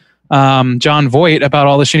confronting John Voight about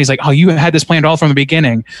all this shit. He's like, "Oh, you had this planned all from the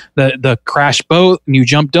beginning. The crash boat, and you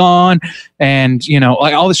jumped on, and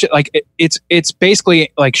like all this shit. Like it's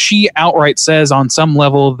basically like she outright says on some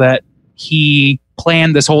level that he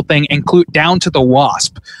planned this whole thing, include down to the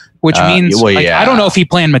wasp." Which means, I don't know if he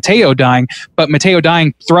planned Mateo dying, but Mateo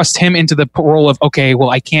dying thrust him into the role of, okay,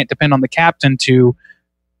 well, I can't depend on the captain to,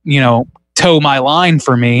 toe my line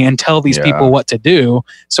for me and tell these people what to do.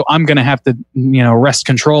 So I'm going to have to, wrest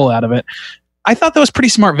control out of it. I thought that was pretty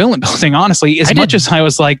smart villain building, honestly, as much as I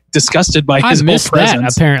was like disgusted by his whole presence.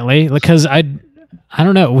 That, apparently, because I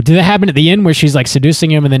don't know. Did that happen at the end where she's like seducing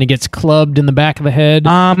him and then he gets clubbed in the back of the head?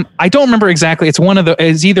 I don't remember exactly. It's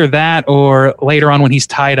it's either that or later on when he's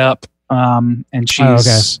tied up, and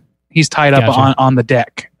he's tied up on the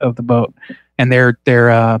deck of the boat, and they're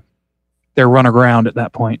run aground at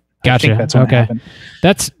that point. Gotcha. I think that's what happened.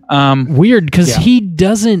 That's weird because he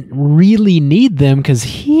doesn't really need them because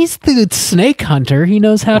he's the snake hunter. He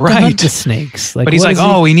knows how to hunt the snakes. But he's like,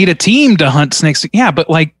 we need a team to hunt snakes. Yeah, but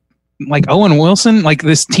like Owen Wilson, like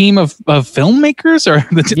this team of filmmakers, or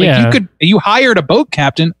you hired a boat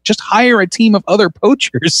captain, just hire a team of other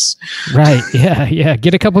poachers. Right. Yeah.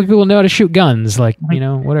 Get a couple of people who know how to shoot guns,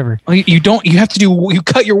 whatever. You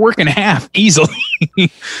cut your work in half easily.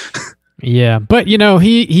 Yeah, but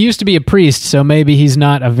he used to be a priest, so maybe he's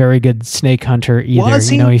not a very good snake hunter either. Was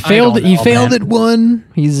he? He failed. He failed at one.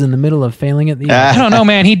 He's in the middle of failing at the other. I don't know,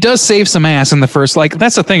 man. He does save some ass in the first. Like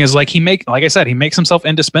that's the thing is like like I said, he makes himself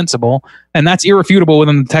indispensable, and that's irrefutable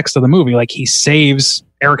within the text of the movie. Like he saves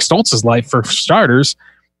Eric Stoltz's life for starters,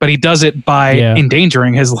 but he does it by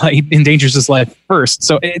endangering his life. He endangers his life first.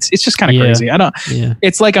 So it's just kind of crazy.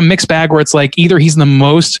 It's like a mixed bag where it's like either he's the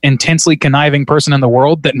most intensely conniving person in the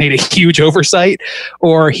world that made a huge oversight,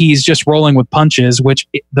 or he's just rolling with punches, which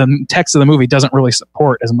the text of the movie doesn't really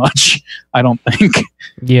support as much, I don't think.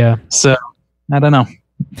 Yeah. So I don't know.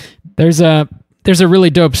 There's a really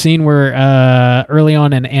dope scene where early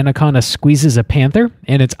on an anaconda squeezes a panther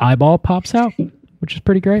and its eyeball pops out, which is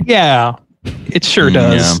pretty great. Yeah. It sure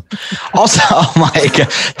does. Yeah. Also,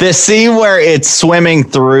 the scene where it's swimming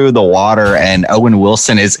through the water and Owen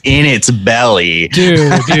Wilson is in its belly.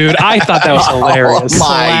 Dude, I thought that was hilarious. Oh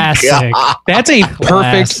my God. That's a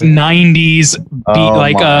perfect 90s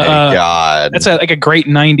beat. God. That's a great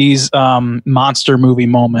 90s monster movie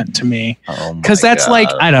moment to me. Because that's God. Like,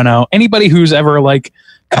 I don't know, anybody who's ever like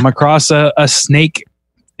come across a snake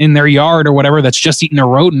in their yard or whatever that's just eating a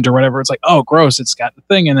rodent or whatever, it's like, oh gross, it's got the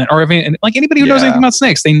thing in it. Or like anybody who knows anything about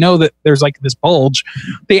snakes, they know that there's like this bulge.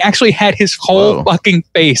 They actually had his whole fucking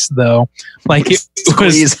face though, like it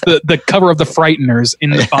was the cover of the Frighteners in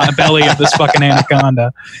the belly of this fucking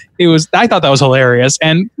anaconda. I thought that was hilarious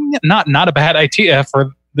and not a bad idea for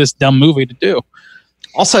this dumb movie to do.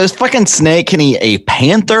 Also, this fucking snake can eat a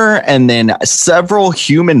panther and then several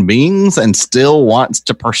human beings and still wants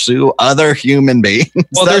to pursue other human beings.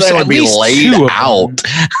 Well, there's would be laid out.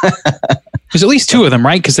 There's at least two of them,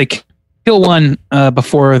 right? Because they kill one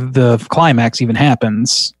before the climax even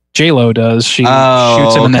happens. J-Lo does. She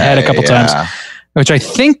shoots him in the head a couple times, which I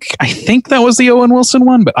think that was the Owen Wilson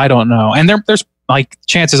one, but I don't know. And there's like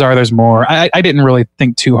chances are there's more. I didn't really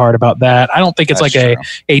think too hard about that. I don't think it's like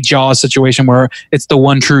a Jaws situation where it's the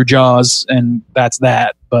one true Jaws and that's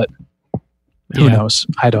that. But who knows?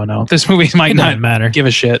 I don't know. This movie might not matter. Give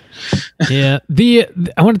a shit. Yeah.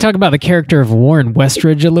 I want to talk about the character of Warren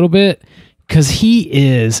Westridge a little bit because he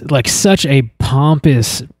is like such a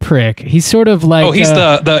pompous prick. He's sort of like he's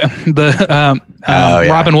Robin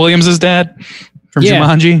Williams' dad. From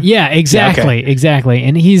Jumanji? Yeah, exactly. Exactly.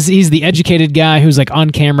 And he's the educated guy who's like on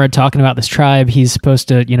camera talking about this tribe. He's supposed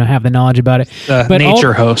to, have the knowledge about it. But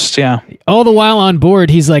nature host, yeah. All the while on board,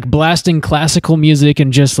 he's like blasting classical music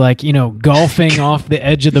and just like, golfing off the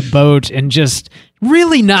edge of the boat and just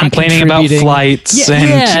really not complaining about flights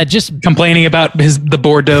just complaining about the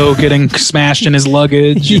Bordeaux getting smashed in his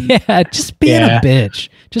luggage. Just being a bitch.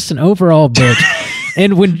 Just an overall bitch.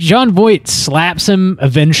 And when John Voight slaps him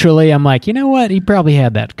eventually, I'm like, you know what? He probably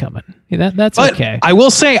had that coming. That's okay. I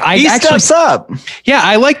will say, he steps up. Yeah,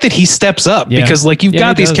 I like that he steps up because like you've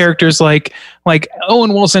got these characters like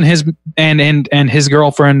Owen Wilson, and his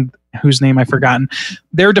girlfriend, whose name I've forgotten.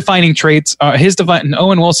 Their defining traits,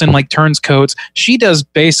 Owen Wilson like turns coats. She does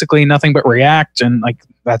basically nothing but react and like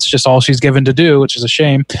that's just all she's given to do, which is a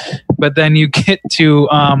shame. But then you get to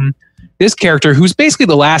this character who's basically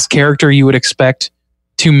the last character you would expect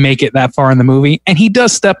to make it that far in the movie, and he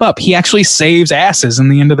does step up. He actually saves asses at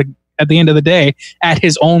the end of the day at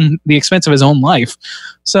the expense of his own life.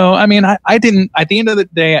 So I mean, I didn't. At the end of the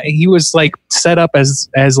day, he was like set up as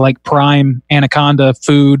like prime Anaconda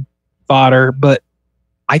food fodder, but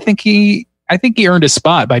I think he earned his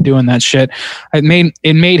spot by doing that shit. It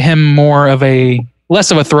made him less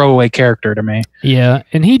of a throwaway character to me. Yeah,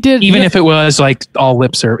 and he did, even if it was like all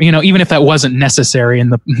lip service, even if that wasn't necessary in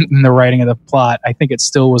the writing of the plot. I think it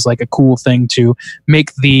still was like a cool thing to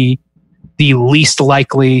make the least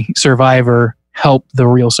likely survivor help the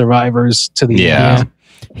real survivors to the end. Yeah.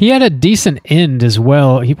 He had a decent end as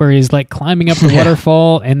well, where he's like climbing up the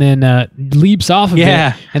waterfall and then leaps off of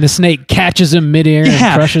it, and the snake catches him midair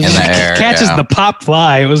and crushes him. Catches the pop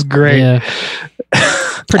fly. It was great. Yeah.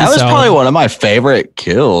 That was probably one of my favorite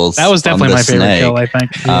kills. That was definitely my favorite kill, I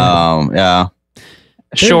think. Yeah.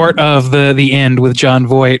 Short of the end with John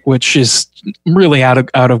Voight, which is really out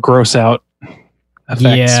of gross out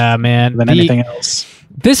effects. Yeah, man. Than anything else.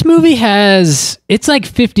 This movie it's like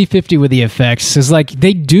 50-50 with the effects. It's like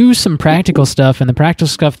they do some practical stuff, and the practical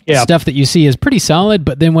stuff that you see is pretty solid,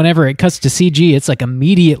 but then whenever it cuts to CG, it's like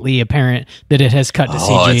immediately apparent that it has cut to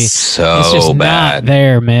CG. It's just bad. Not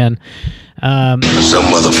there, man. Some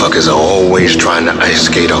motherfuckers are always trying to ice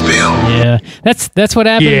skate uphill. Yeah, that's what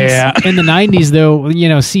happens in the 90s, though.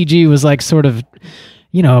 CG was like sort of,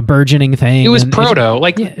 a burgeoning thing. It was proto.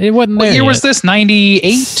 It wasn't there. What year was this?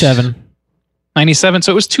 98? 97.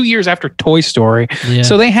 So it was 2 years after Toy Story. Yeah.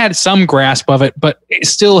 So they had some grasp of it, but it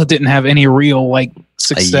still didn't have any real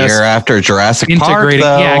success. A year after Jurassic Park,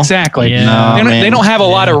 though. Yeah, exactly. Yeah. They don't have a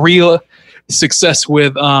lot of real success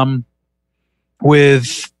with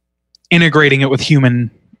integrating it with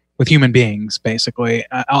human beings, basically,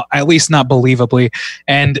 at least not believably.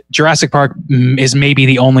 And Jurassic Park is maybe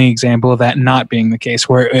the only example of that not being the case,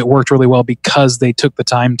 where it worked really well because they took the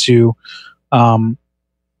time to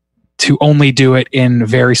only do it in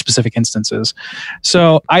very specific instances.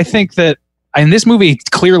 So I think that, and this movie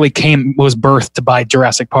clearly was birthed by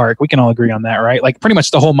Jurassic Park. We can all agree on that, right? Like pretty much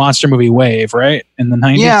the whole monster movie wave, right? In the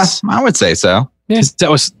 90s. Yeah, I would say so. Yeah. That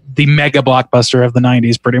was the mega blockbuster of the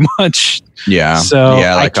 90s, pretty much. Yeah. So like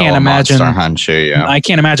I can't imagine. I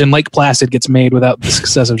can't imagine Lake Placid gets made without the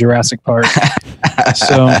success of Jurassic Park.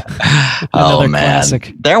 So another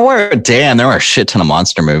classic. There were a shit ton of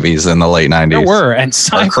monster movies in the late 90s. There were, and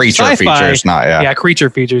creature features, not yeah, creature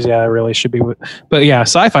features. Yeah, it really should be. But yeah,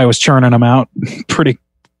 sci-fi was churning them out pretty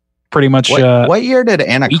much. What year did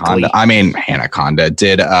Anaconda? Weekly. I mean, Anaconda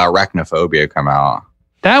did Arachnophobia come out?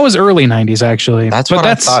 That was early 90s, actually. That's what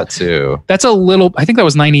I thought too. That's a little, I think that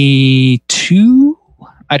was 92.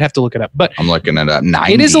 I'd have to look it up, but I'm looking it up.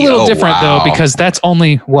 90. It is a little different though, because that's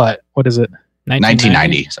only what is it?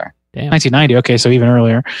 1990. Sorry. Damn. 1990. Okay. So even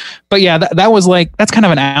earlier, but yeah, that was that's kind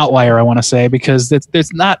of an outlier, I want to say, because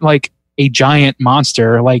there's not like a giant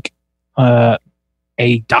monster, like,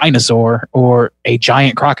 a dinosaur or a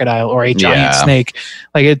giant crocodile or a giant snake.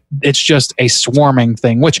 Like it's just a swarming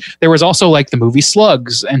thing, which there was also like the movie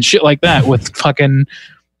Slugs and shit like that with fucking,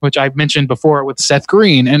 which I mentioned before with Seth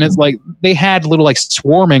Green. And it's like, they had little like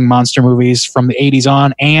swarming monster movies from the 80s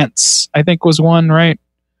on. Ants, I think was one, right?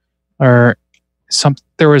 Or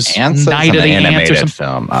there was Ants, Night of the Ants or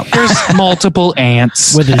something. Film. There's multiple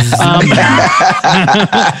ants. With a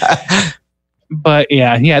but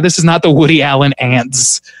yeah, this is not the Woody Allen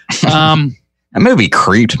Ants. That movie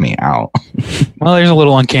creeped me out. Well, there's a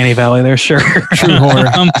little uncanny valley there, sure. True horror.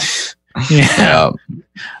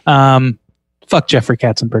 Fuck Jeffrey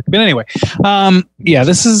Katzenberg. But anyway,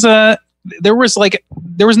 this is there was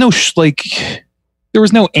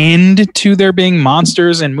no end to there being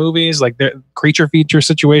monsters in movies, like the creature feature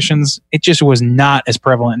situations. It just was not as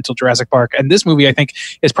prevalent until Jurassic Park. And this movie, I think,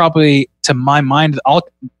 is probably, to my mind,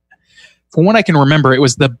 from what I can remember, it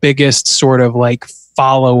was the biggest sort of like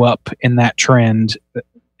follow up in that trend,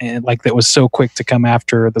 and like that was so quick to come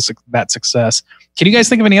after that success. Can you guys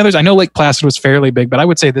think of any others? I know Lake Placid was fairly big, but I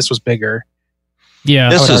would say this was bigger. Yeah,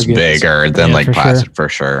 this was bigger than Lake Placid for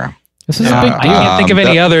sure. This is a big I can't think of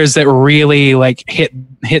any others that really like hit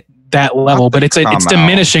that level, but it's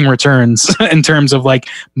diminishing returns in terms of like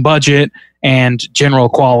budget and general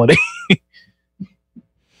quality.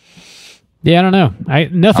 Yeah, I don't know.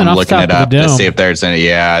 Nothing I'm off the looking top it of up the to dome. see if there's any.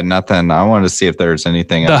 Yeah, nothing. I wanted to see if there's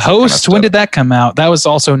anything. The Host, when did that come out? That was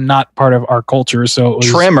also not part of our culture. So it was,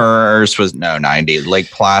 Tremors was 90. Lake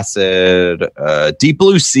Placid, Deep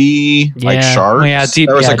Blue Sea, like sharks.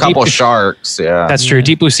 There was a couple sharks. Yeah, that's true.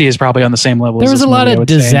 Deep Blue Sea is probably on the same level. There as was this a lot movie, I of would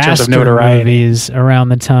say, in terms of disaster notoriety. movies around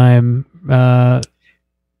the time.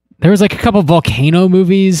 There was like a couple volcano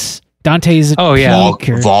movies. Dante's Peak. Volcano.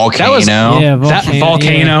 That was, Volcano.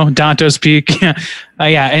 Volcano, Dante's Peak.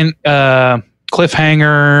 And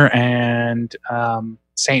Cliffhanger and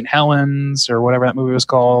St. Helens or whatever that movie was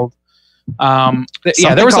called.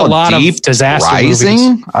 There was a lot of disaster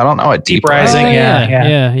movies. I don't know what Deep Rising.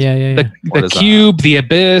 Yeah. The Cube, The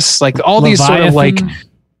Abyss, like all these sort of like.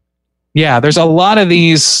 Yeah, there's a lot of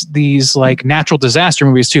these like natural disaster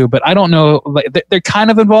movies too, but I don't know. Like, they're kind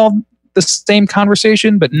of involved the same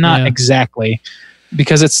conversation, but not exactly,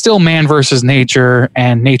 because it's still man versus nature,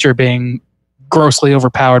 and nature being grossly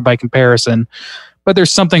overpowered by comparison. But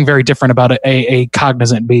there's something very different about a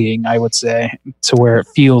cognizant being, I would say, to where it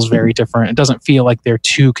feels very different. It doesn't feel like they're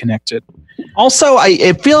too connected. Also,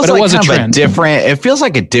 it feels But it like was a kind of a trend. different. It feels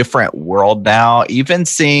like a different world now. Even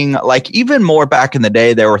seeing even more back in the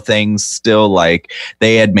day, there were things still like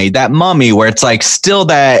they had made that Mummy, where it's like still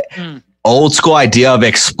that old school idea of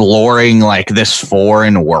exploring like this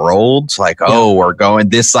foreign world. Like, we're going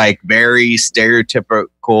this like very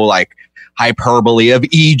stereotypical like hyperbole of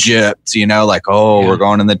Egypt, like, we're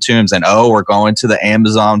going in the tombs, and we're going to the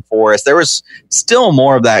Amazon forest. There was still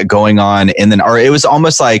more of that going on or it was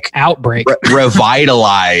almost like Outbreak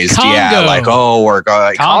revitalized. Congo. Like, we're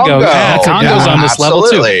going Congo. Yeah, Congo's on this level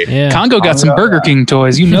too. Yeah. Congo got some Burger King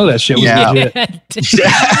toys. You know that shit was legit.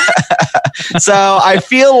 So I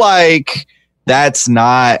feel like that's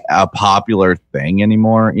not a popular thing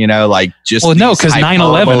anymore, like just because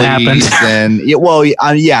 9/11 happened.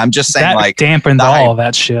 I'm just saying that like dampened all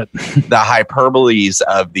that shit. The hyperboles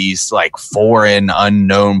of these like foreign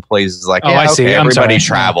unknown places, like I see. Everybody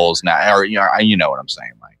travels now, or you know what I'm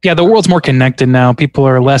saying. Like, yeah, the world's more connected now. People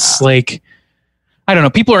are less like, I don't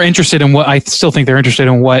know. People are interested in what I still think they're interested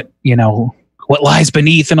in what what lies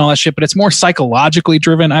beneath and all that shit, but it's more psychologically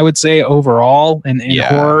driven, I would say, overall in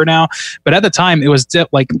horror now. But at the time, it was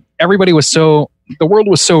like everybody was the world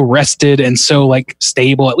was so rested and so like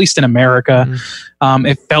stable, at least in America.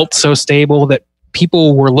 It felt so stable that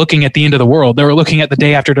people were looking at the end of the world. They were looking at the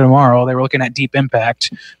day after tomorrow. They were looking at Deep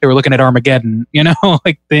Impact. They were looking at Armageddon,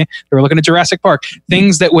 like they were looking at Jurassic Park,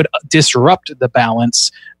 things that would disrupt the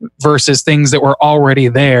balance versus things that were already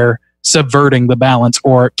there, subverting the balance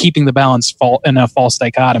or keeping the balance in a false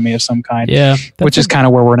dichotomy of some kind. Yeah, which is kind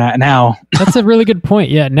of where we're at now. That's a really good point.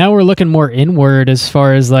 Yeah, now we're looking more inward as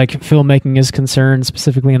far as like filmmaking is concerned,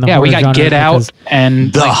 specifically in the horror we got genre, Get Out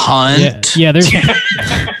and The Hunt. Yeah, there's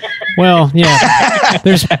well, yeah,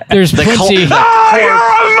 there's plenty. You're a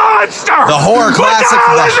monster! The horror classic,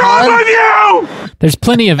 The Hunt. There's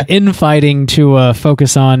plenty of infighting to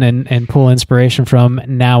focus on and pull inspiration from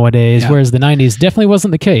nowadays, whereas the 90s definitely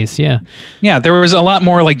wasn't the case. Yeah, there was a lot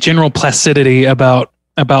more like general placidity about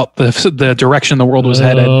the direction the world was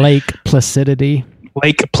headed. Lake placidity.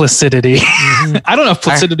 Mm-hmm. I don't know if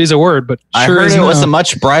placidity is a word, but I sure heard it was a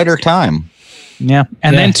much brighter time. Yeah,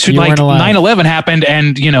 and then to like 9/11 happened,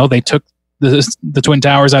 and they took the Twin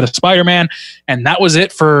Towers out of Spider-Man, and that was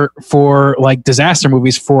it for like disaster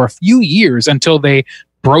movies for a few years until they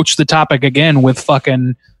broached the topic again with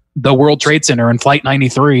fucking the World Trade Center and Flight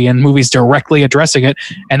 93 and movies directly addressing it,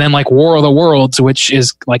 and then like War of the Worlds, which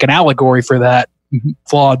is like an allegory for that,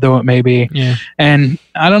 flawed though it may be. Yeah. And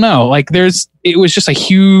I don't know, like it was just a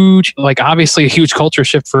huge, like obviously a huge culture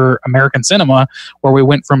shift for American cinema, where we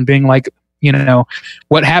went from being like,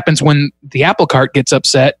 what happens when the apple cart gets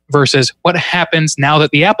upset versus what happens now that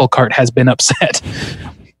the apple cart has been upset.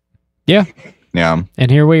 Yeah. And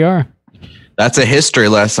here we are. That's a history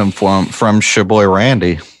lesson from Shaboy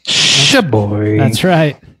Randy. Shaboy. That's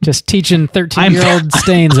right. Just teaching 13-year-old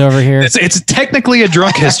Stains over here. It's technically a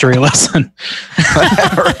drunk history lesson.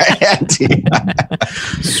 Randy.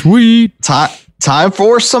 Sweet. Time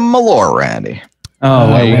for some Malort, Randy.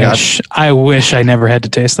 Oh, I wish I never had to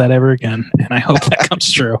taste that ever again, and I hope that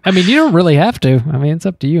comes true. I mean, you don't really have to. I mean, it's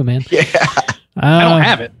up to you, man. Yeah, I don't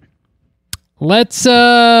have it. Let's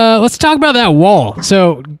talk about that wall.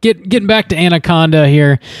 So getting back to Anaconda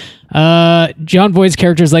here. John Voight's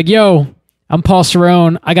character is like, "Yo, I'm Paul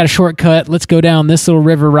Cerrone. I got a shortcut. Let's go down this little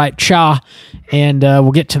river right and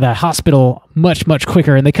we'll get to the hospital much, much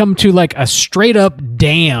quicker." And they come to like a straight up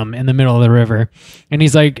dam in the middle of the river. And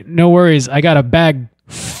he's like, "No worries. I got a bag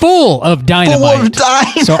full of dynamite.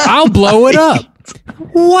 So I'll blow it up."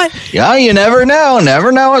 What? Yeah, you never know.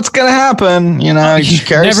 Never know what's gonna happen. You know, you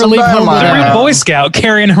carry never some leave home dynamite without- Every around. Boy Scout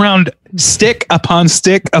carrying around stick upon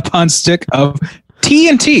stick upon stick of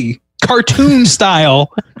TNT, cartoon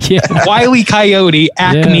style, Wile E. Coyote,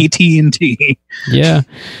 Acme TNT. Yeah.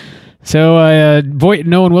 So Voight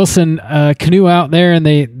and Owen Wilson canoe out there, and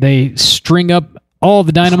they string up all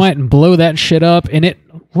the dynamite and blow that shit up, and it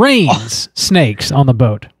rains snakes on the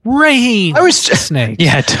boat. Snakes.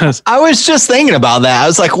 Yeah, it does. I was just thinking about that. I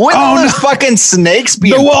was like, wouldn't all those fucking snakes be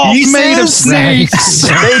The in wall's pieces? made of snakes.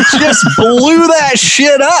 They just blew that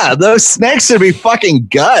shit up. Those snakes would be fucking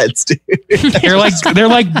guts, dude. They're like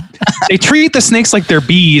they treat the snakes like they're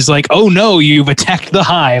bees. Like, oh no, you've attacked the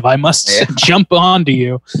hive. I must jump onto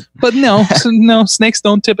you. But no, snakes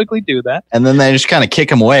don't typically do that. And then they just kind of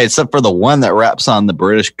kick him away, except for the one that wraps on the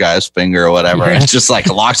British guy's finger or whatever. Yeah. It's just like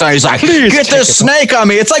locks on. He's like, Please get this snake on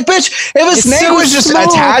me. It's like, bitch, if a snake so was just small.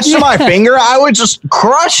 attached to my finger, I would just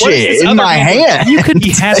crush What is it his in other my hand. You could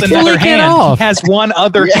He has another flick it hand. off. He has one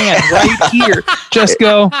other hand right here. Just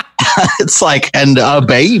go. It's like, and a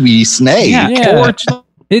baby snake. Yeah. Or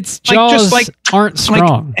Its Like, jaws just like- aren't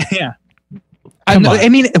strong. yeah. Come on. I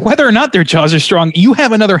mean, whether or not their jaws are strong, you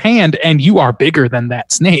have another hand and you are bigger than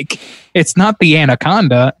that snake. It's not the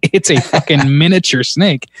anaconda. It's a fucking miniature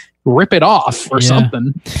snake. Rip it off or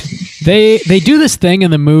something. They do this thing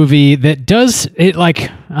in the movie that does it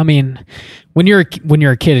like, I mean, when you're a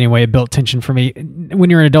kid anyway, it built tension for me.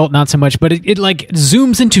 When you're an adult, not so much, but it like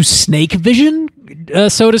zooms into snake vision,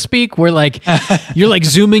 so to speak, where like you're like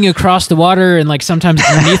zooming across the water and like sometimes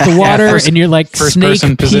underneath the water and you're like snake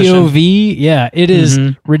person position. POV. Yeah, it is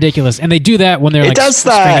ridiculous. And they do that when they're like does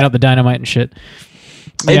that. stringing out the dynamite and shit.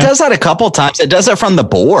 It does that a couple times. It does it from the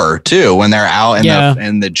boar too, when they're out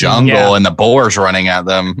in the jungle and the boar's running at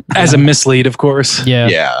them. As a mislead, of course.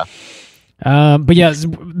 Yeah. But yeah,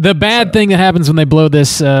 the bad thing that happens when they blow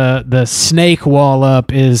this the snake wall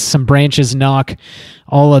up is some branches knock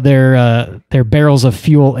all of their barrels of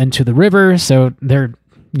fuel into the river, so they're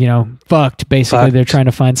fucked. Basically, they're trying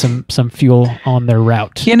to find some fuel on their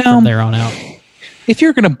route. From there on out. If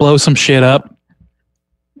you're gonna blow some shit up,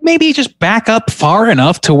 maybe just back up far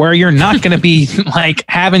enough to where you're not going to be like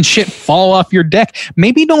having shit fall off your deck.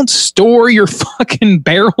 Maybe don't store your fucking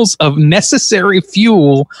barrels of necessary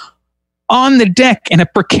fuel on the deck in a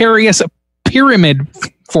precarious pyramid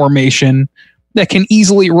formation that can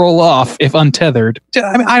easily roll off if untethered.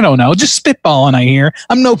 I mean, I don't know. Just spitballing, I hear.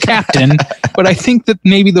 I'm no captain, but I think that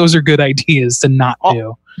maybe those are good ideas to not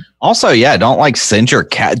do. Also, yeah, don't like send your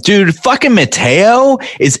cat. Dude, fucking Mateo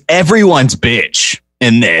is everyone's bitch.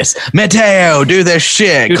 In this, Mateo, do this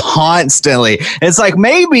shit constantly. It's like,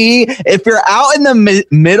 maybe if you're out in the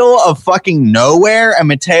middle of fucking nowhere and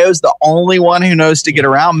Mateo's the only one who knows to get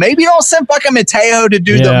around, maybe don't send fucking Mateo to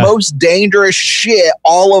do the most dangerous shit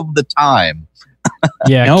all of the time.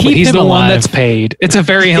 Yeah, no, but keep he's him the one alive. that's paid. It's a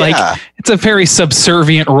very it's a very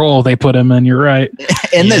subservient role they put him in. You're right.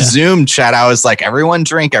 In the Zoom chat, I was like, everyone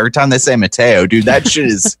drink every time they say Mateo, dude. That shit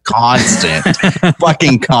is constant,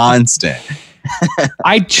 fucking constant.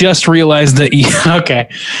 I just realized that you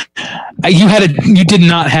did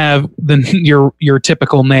not have your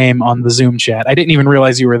typical name on the Zoom chat. I didn't even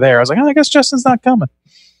realize you were there. I was like, I guess Justin's not coming.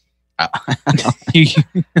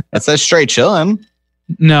 It says straight chilling.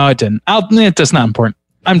 No, it didn't. That's not important.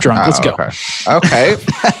 I'm drunk. Let's go. Okay.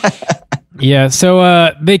 Yeah,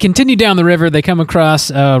 so they continue down the river. They come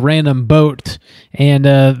across a random boat, and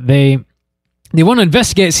they want to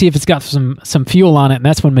investigate, see if it's got some fuel on it, and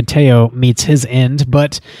that's when Mateo meets his end.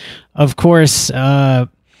 But, of course, our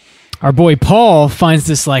boy Paul finds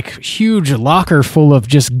this, like, huge locker full of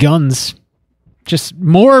just guns. Just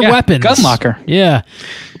more weapons. Gun locker. Yeah.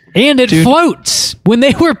 And it floats. When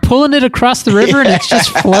they were pulling it across the river and it's just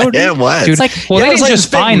floating. It was. It's like, well, they didn't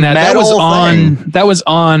just find that. That was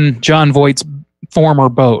on John Voight's former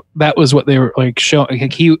boat. That was what they were, like, showing.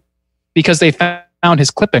 Like, because they found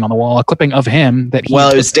his clipping on the wall, a clipping of him that he.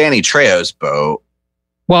 Well, it was Danny Trejo's boat.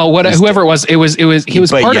 Well, whoever it was, he was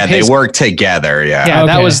part of his. They worked together. Yeah. Yeah,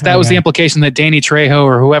 that was the implication that Danny Trejo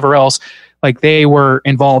or whoever else, like, they were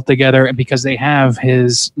involved together, and because they have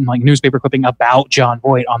his, like, newspaper clipping about John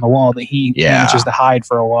Voight on the wall that he manages to hide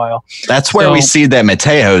for a while. That's where we see that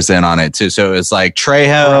Mateo's in on it too. So it's like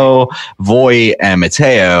Trejo, Voight, and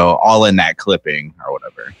Mateo all in that clipping or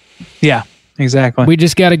whatever. Yeah. Exactly. We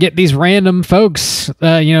just got to get these random folks,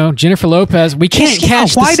 Jennifer Lopez. We can't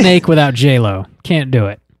catch the snake without J-Lo. Can't do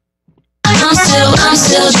it. I'm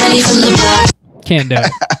still Jenny from the block. Can't do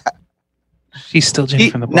it. She's still Jenny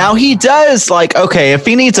from the block. Now he does, like, okay, if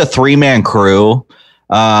he needs a 3-man crew,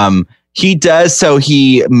 He does. So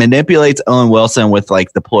he manipulates Owen Wilson with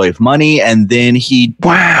like the ploy of money, and then he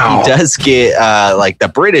does get like the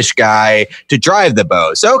British guy to drive the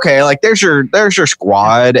boat. So okay, like there's your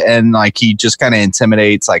squad, and like he just kind of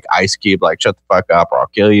intimidates like Ice Cube, like shut the fuck up or I'll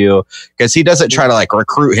kill you, because he doesn't try to like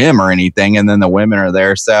recruit him or anything. And then the women are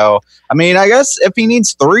there. So I mean, I guess if he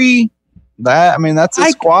needs 3, that's a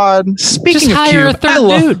squad. Speaking just of hire Cube, a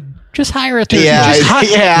third dude. Just hire a third dude.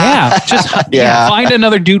 Find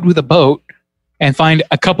another dude with a boat and find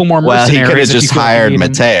a couple more mercenaries. Well, he could have just hired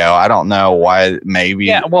Mateo. I don't know why. Maybe.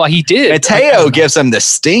 Yeah, well, he did. Mateo gives him the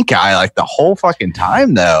stink eye like the whole fucking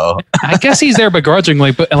time, though. I guess he's there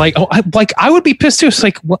begrudgingly, but I would be pissed too. It's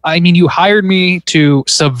like, well, I mean, you hired me to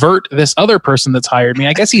subvert this other person that's hired me.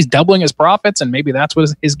 I guess he's doubling his profits, and maybe that's what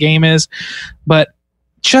his game is. But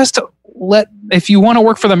just if you want to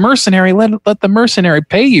work for the mercenary, let the mercenary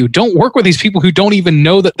pay you. Don't work with these people who don't even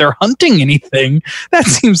know that they're hunting anything. That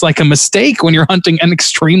seems like a mistake when you're hunting an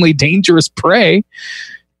extremely dangerous prey.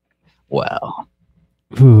 Well,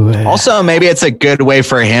 also maybe it's a good way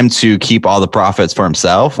for him to keep all the profits for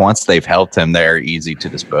himself. Once they've helped him, they're easy to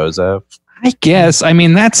dispose of. I guess. I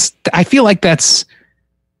mean, I feel like that's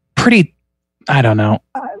pretty, I don't know.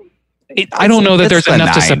 I don't know that there's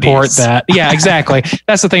enough to support that. Yeah, exactly.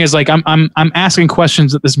 That's the thing is like I'm asking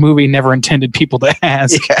questions that this movie never intended people to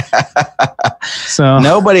ask. Yeah. So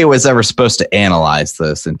nobody was ever supposed to analyze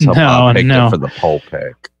this until Bob picked it for the poll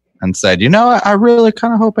pick and said, I really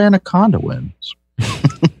kind of hope Anaconda wins.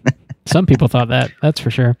 Some people thought that. That's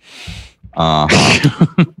for sure.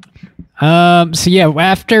 So yeah,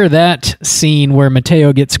 after that scene where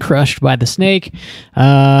Mateo gets crushed by the snake,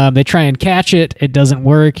 they try and catch it. It doesn't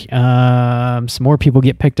work. Some more people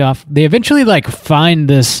get picked off. They eventually find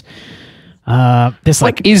this silo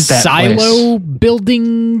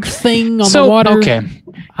building thing on the water. Okay.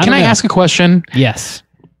 Can I ask a question? Yes.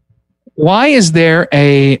 Why is there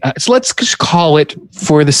so let's just call it,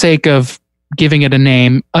 for the sake of giving it a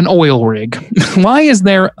name, an oil rig? Why is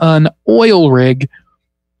there an oil rig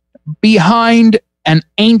behind an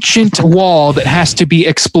ancient wall that has to be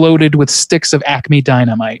exploded with sticks of Acme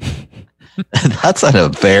dynamite? That's a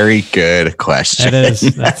very good question. That is.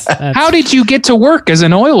 That's How did you get to work as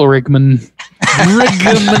an oil rigman?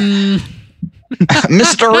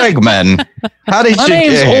 Mr. Rigman, how did My you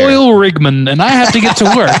name's get here? Oil Rigman, and I have to get to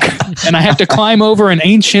work, and I have to climb over an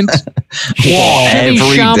ancient wall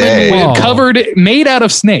every day, made out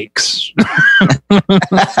of snakes.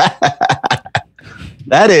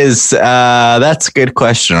 That's a good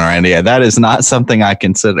question, Randy. That is not something I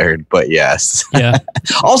considered, but yes. Yeah.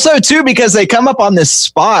 Also, too, because they come up on this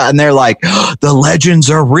spot and they're like, oh, the legends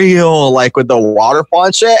are real, like with the waterfall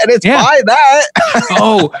and shit, and it's by that.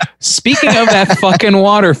 Oh, speaking of that fucking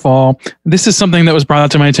waterfall, this is something that was brought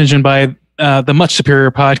out to my attention by the much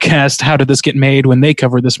superior podcast, How Did This Get Made, when they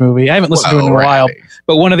covered this movie. I haven't listened to it in a while,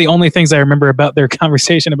 but one of the only things I remember about their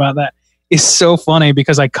conversation about that is so funny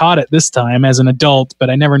because I caught it this time as an adult, but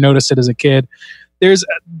I never noticed it as a kid.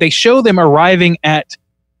 They show them arriving at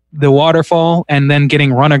the waterfall and then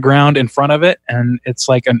getting run aground in front of it, and it's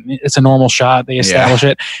like it's a normal shot. They establish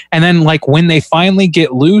it, and then like when they finally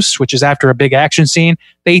get loose, which is after a big action scene,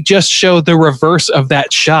 they just show the reverse of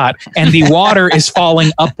that shot, and the water is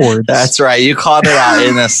falling upwards. That's right. You called it out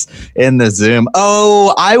in the Zoom.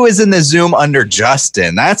 Oh, I was in the Zoom under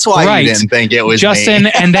Justin. That's why you didn't think it was Justin,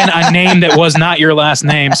 me. And then a name that was not your last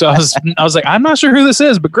name. So I was like, I'm not sure who this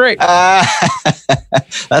is, but great.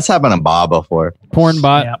 That's happened to Bob before. Porn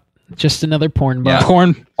bot. Yeah. Just another porn bot. Yeah.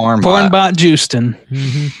 Porn bot Justin.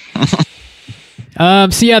 Mm-hmm.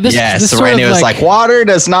 So yeah, this Randy was like, water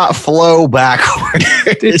does not flow backward.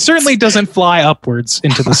 It certainly doesn't fly upwards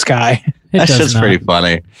into the sky. That's just pretty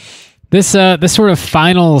funny. This sort of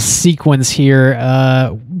final sequence here,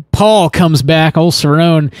 Paul comes back, old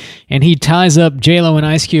Cerrone, and he ties up J-Lo and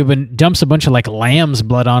Ice Cube and dumps a bunch of lamb's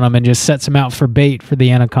blood on them and just sets them out for bait for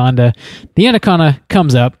the Anaconda. The Anaconda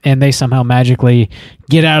comes up and they somehow magically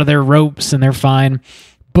get out of their ropes and they're fine.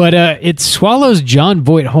 But it swallows John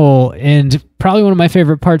Voight whole, and probably one of my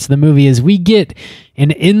favorite parts of the movie is we get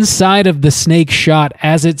an inside of the snake shot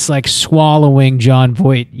as it's swallowing John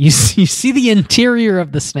Voight. You see the interior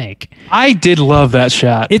of the snake. I did love that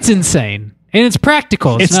shot. It's insane. And it's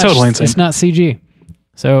practical. It's totally insane. It's not CG.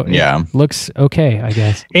 So it looks okay, I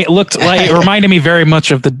guess. It looked like it reminded me very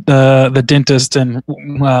much of the dentist and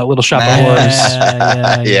Little Shop of Horrors.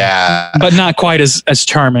 Yeah. But not quite as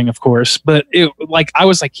charming, of course. But I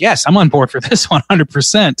was like, yes, I'm on board for this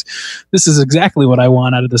 100%. This is exactly what I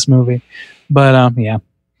want out of this movie. But yeah.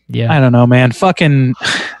 I don't know, man. Fucking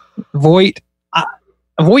Voight.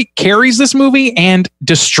 Voight carries this movie and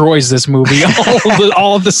destroys this movie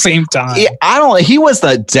all at the same time. He was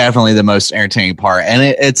definitely the most entertaining part, and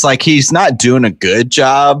it's like he's not doing a good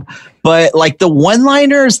job, but like the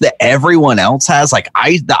one-liners that everyone else has, like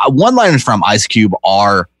the one-liners from Ice Cube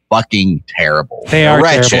are fucking terrible. They are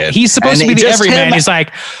wretched. Terrible. He's supposed to be the everyman. He's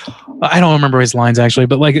like, I don't remember his lines actually,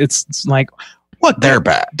 but like it's like, what? They're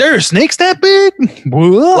bad. There are snakes that big?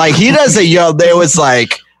 Like he doesn't there was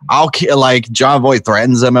like, I'll kill, like John Voight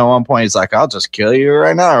threatens him at one point. He's like, I'll just kill you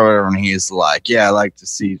right now or whatever. And he's like, yeah, I like to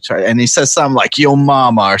see you try. And he says something like yo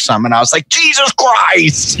mama or something. And I was like, Jesus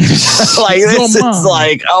Christ. Like this is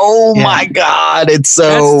like, oh my God. It's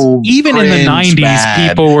so even in the 90s, bad.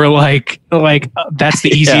 People were like that's the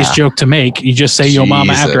easiest joke to make. You just say yo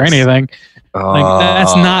mama after anything. Like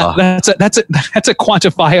that's a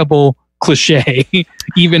quantifiable cliche,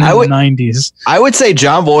 even in the 90s. I would say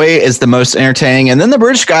John Voight is the most entertaining, and then the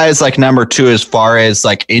British guy is like number 2 as far as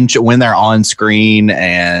like when they're on screen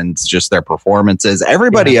and just their performances.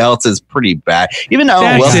 Everybody else is pretty bad. Even though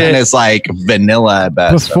Wilson is like vanilla at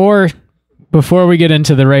best. Before we get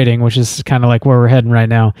into the rating, which is kind of like where we're heading right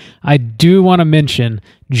now, I do want to mention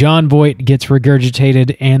John Voight gets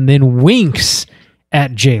regurgitated and then winks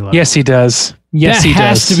at J-Lo. Yes, he does. Yes, he does. That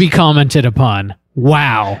has to be commented upon.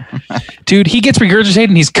 Wow. Dude, he gets regurgitated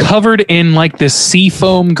and he's covered in like this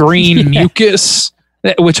seafoam green mucus,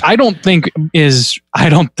 which I don't think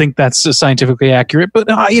that's scientifically accurate,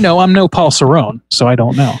 but I'm no Paul Cerrone, so I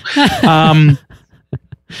don't know.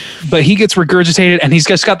 But he gets regurgitated and he's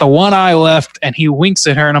just got the one eye left and he winks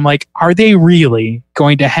at her and I'm like, are they really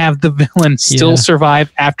going to have the villain still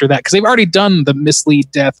survive after that? Because they've already done the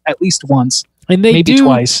mislead death at least once. And maybe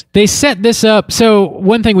twice. They set this up. So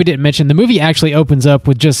one thing we didn't mention, the movie actually opens up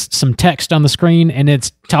with just some text on the screen, and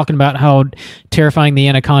it's talking about how terrifying the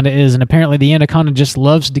anaconda is. And apparently the anaconda just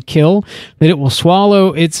loves to kill, that it will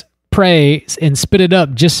swallow its prey and spit it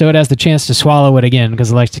up just so it has the chance to swallow it again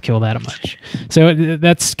because it likes to kill that much. So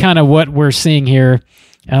that's kind of what we're seeing here.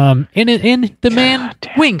 And the man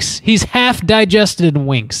winks. He's half digested and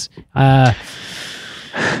winks.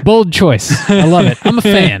 Bold choice. I love it. I'm a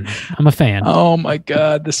fan. Oh my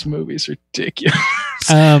God, this movie's ridiculous.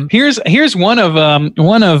 Here's one of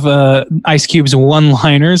Ice Cube's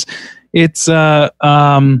one-liners. It's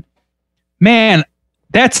man,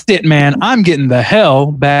 that's it, man. I'm getting the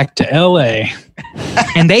hell back to LA.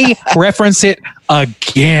 And they reference it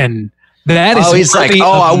again. That is he's like,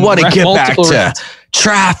 I want to get back to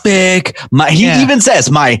traffic. He even says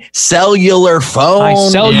my cellular phone. My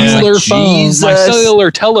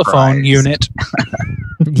cellular telephone unit.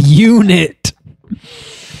 The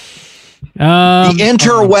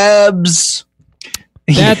interwebs.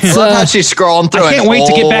 That's how she's scrolling through. I can't wait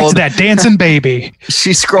to get back to that dancing baby.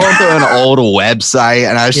 She's scrolling through an old website,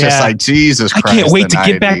 and I was just like, Jesus Christ! I can't wait to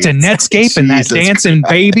get back to Netscape and that dancing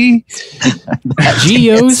baby.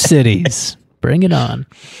 GeoCities, bring it on.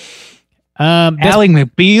 Ally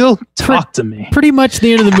McBeal, talk to me. Pretty much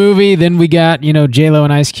the end of the movie. Then we got J-Lo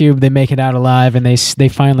and Ice Cube. They make it out alive, and they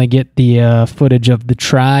finally get the footage of the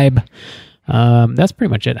tribe. That's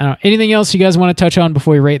pretty much it. I don't know. Anything else you guys want to touch on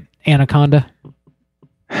before we rate Anaconda?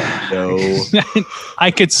 No. I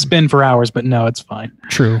could spin for hours, but no, it's fine.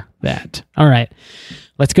 True that. All right.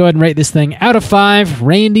 Let's go ahead and rate this thing out of 5.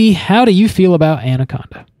 Randy, how do you feel about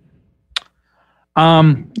Anaconda?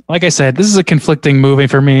 Like I said, this is a conflicting movie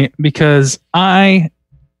for me because I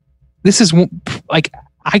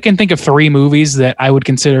can think of 3 movies that I would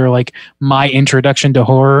consider like my introduction to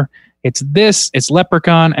horror. It's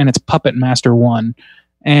Leprechaun, and it's Puppet Master 1.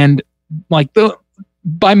 And like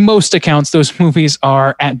by most accounts, those movies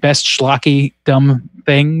are at best schlocky, dumb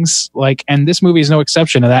things. And this movie is no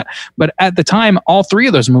exception to that. But at the time, all 3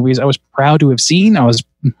 of those movies I was proud to have seen. I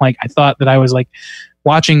thought that I was like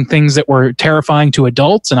watching things that were terrifying to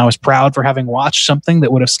adults, and I was proud for having watched something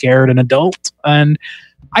that would have scared an adult. And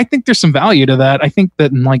I think there's some value to that. I think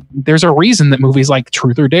that there's a reason that movies like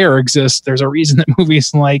Truth or Dare exist. There's a reason that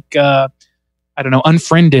movies like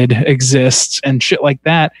Unfriended exist and shit like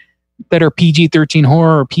that are PG-13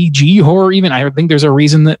 horror or PG horror even. I think there's a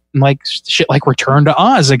reason that shit like Return to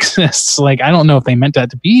Oz exists. I don't know if they meant that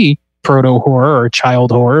to be proto horror or child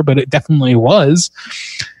horror, but it definitely was.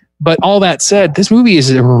 But all that said, this movie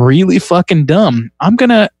is really fucking dumb. I'm going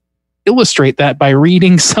to illustrate that by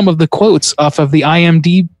reading some of the quotes off of the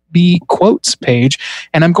IMDb quotes page.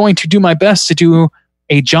 And I'm going to do my best to do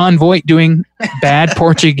a John Voight doing bad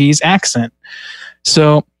Portuguese accent.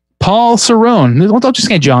 So Paul Cerrone, I'll just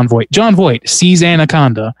get John Voight. John Voight sees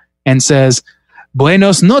Anaconda and says,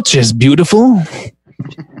 "Buenos noches, beautiful."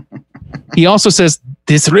 He also says,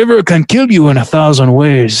 "This river can kill you in 1,000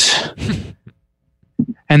 ways."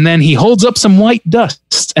 And then he holds up some white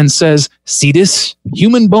dust and says, "See this?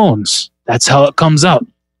 Human bones. That's how it comes out.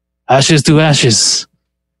 Ashes to ashes."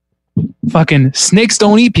 Fucking snakes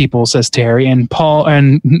don't eat people, says Terry. And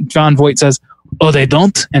John Voight says, "Oh, they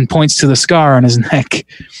don't?" and points to the scar on his neck.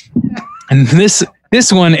 And this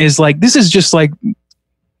one is like, this is just like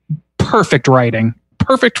perfect writing.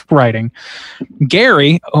 Perfect writing.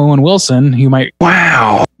 Gary Owen Wilson, you might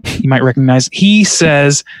recognize, he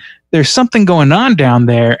says, "There's something going on down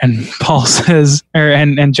there." And Paul says,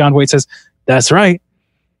 and John Voight says, "That's right."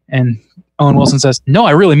 And Owen Wilson says, "No,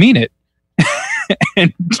 I really mean it."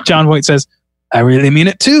 And John Voight says, "I really mean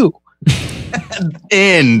it too."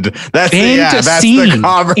 End. That's scene. the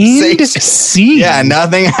conversation. End scene. Yeah,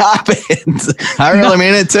 nothing happens. I really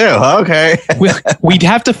mean it too. Okay. We'd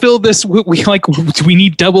have to fill this. We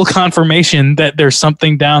need double confirmation that there's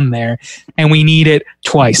something down there, and we need it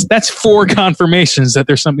twice. That's 4 confirmations that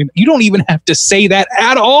there's something. You don't even have to say that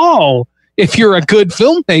at all if you're a good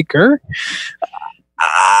filmmaker.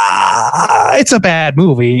 It's a bad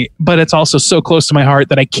movie, but it's also so close to my heart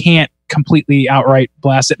that I can't completely outright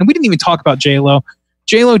blast it. And we didn't even talk about J-Lo.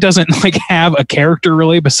 J-Lo doesn't have a character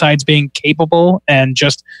really besides being capable and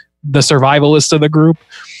just the survivalist of the group.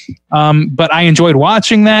 But I enjoyed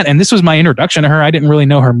watching that, and this was my introduction to her. I didn't really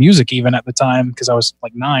know her music even at the time because I was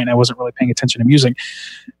like 9. I wasn't really paying attention to music.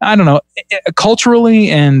 I don't know.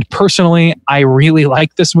 Culturally and personally, I really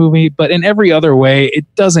like this movie, but in every other way, it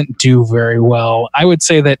doesn't do very well. I would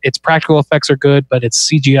say that its practical effects are good, but its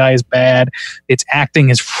CGI is bad. Its acting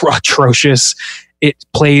is atrocious. It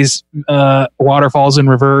plays waterfalls in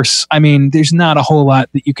reverse. I mean, there's not a whole lot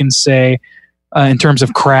that you can say in terms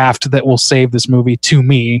of craft that will save this movie to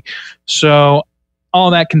me. So all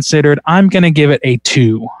that considered, I'm going to give it a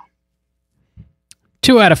 2.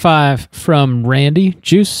 2 out of 5 from Randy.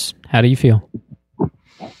 Juice, how do you feel?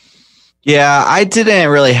 Yeah, I didn't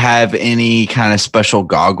really have any kind of special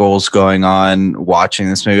goggles going on watching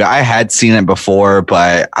this movie. I had seen it before,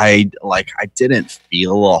 but I didn't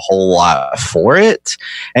feel a whole lot for it.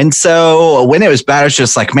 And so when it was bad, it's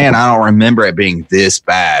just like, man, I don't remember it being this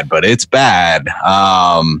bad, but it's bad.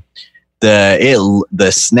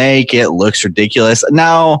 The snake, it looks ridiculous.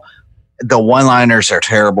 Now, the one-liners are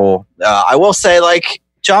terrible. I will say,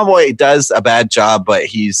 John Voight does a bad job, but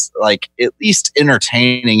he's at least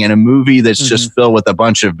entertaining in a movie that's just filled with a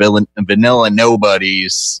bunch of vanilla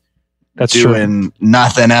nobodies that's doing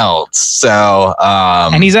nothing else. So,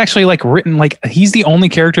 and he's actually written he's the only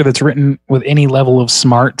character that's written with any level of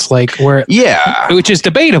smarts, which is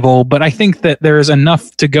debatable, but I think that there's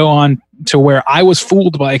enough to go on to where I was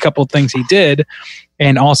fooled by a couple of things he did.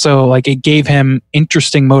 And also, it gave him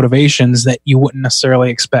interesting motivations that you wouldn't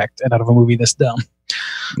necessarily expect out of a movie this dumb.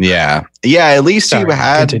 Yeah. At least he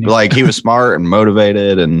had he was smart and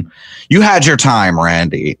motivated, and you had your time,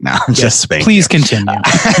 Randy. No, please continue.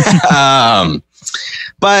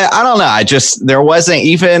 But I don't know. There wasn't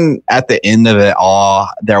even at the end of it all,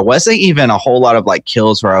 there wasn't even a whole lot of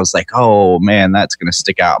kills where I was like, oh man, that's going to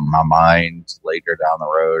stick out in my mind later down the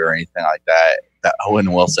road or anything like that. That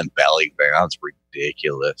Owen Wilson belly thing, that's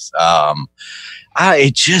ridiculous.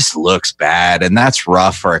 It just looks bad, and that's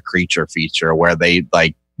rough for a creature feature where they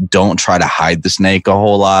don't try to hide the snake a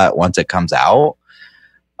whole lot once it comes out.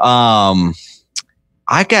 I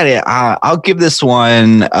got it. I'll give this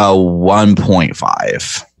one a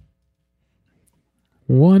 1.5.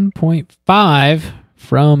 1.5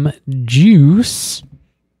 from Juice.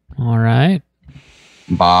 All right.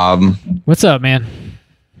 Bob. What's up, man?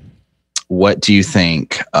 What do you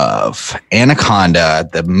think of Anaconda,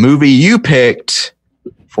 the movie you picked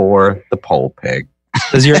for the poll pig?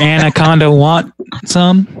 Does your Anaconda want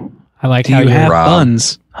some? I like how you have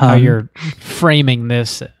buns. How you're framing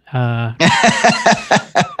this. Right.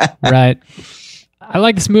 I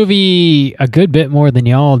like this movie a good bit more than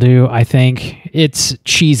y'all do, I think. It's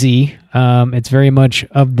cheesy. It's very much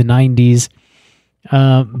of the 90s.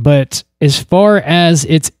 But as far as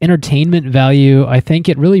its entertainment value, I think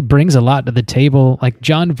it really brings a lot to the table.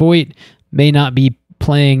 John Voight may not be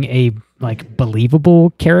playing a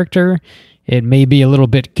believable character. It may be a little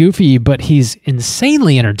bit goofy, but he's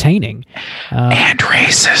insanely entertaining. And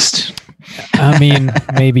racist. I mean,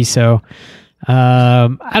 maybe so.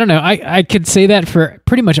 I don't know. I could say that for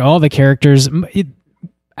pretty much all the characters.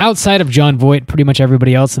 Outside of John Voight, pretty much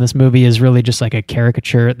everybody else in this movie is really just a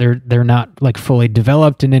caricature. They're not fully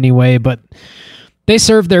developed in any way, but they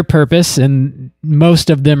serve their purpose, and most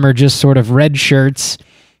of them are just sort of red shirts,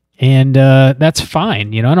 and that's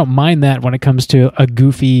fine. I don't mind that when it comes to a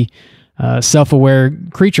goofy, self-aware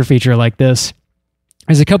creature feature like this.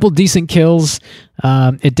 There's a couple decent kills.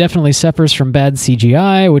 It definitely suffers from bad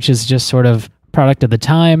CGI, which is just sort of product of the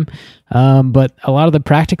time, but a lot of the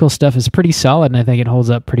practical stuff is pretty solid, and I think it holds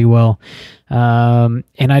up pretty well. And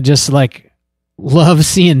I just love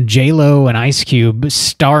seeing J-Lo and Ice Cube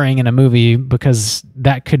starring in a movie, because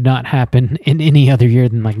that could not happen in any other year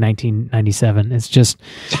than 1997. It's just,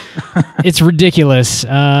 it's ridiculous.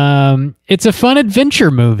 It's a fun adventure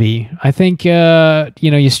movie. I think,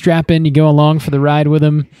 you strap in, you go along for the ride with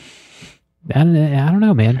them. I don't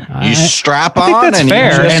know, man. You strap I think on that's and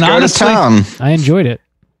fair. you just And go honestly, to town. I enjoyed it.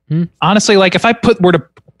 Honestly, if I were to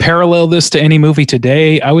parallel this to any movie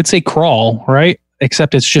today, I would say Crawl, right?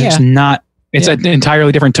 Except it's just not. It's an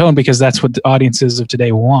entirely different tone, because that's what the audiences of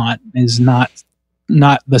today want. Is not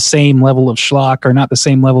the same level of schlock, or not the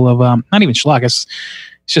same level of not even schlock. It's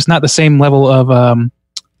just not the same level of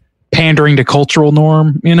pandering to cultural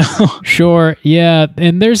norm. Sure, yeah,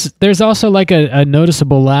 and there's also a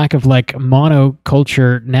noticeable lack of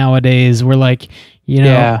monoculture nowadays, where I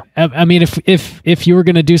mean, if you were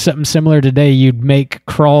going to do something similar today, you'd make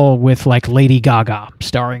Crawl with Lady Gaga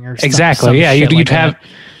starring, or exactly. some Yeah, shit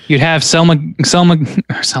you'd have Selena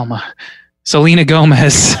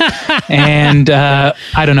Gomez and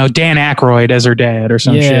I don't know, Dan Aykroyd as her dad or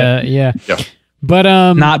some shit. Yeah. But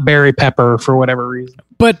not Barry Pepper for whatever reason.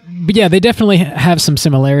 But yeah, they definitely have some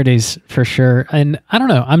similarities for sure. And I don't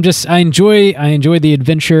know, I enjoy the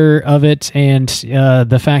adventure of it, and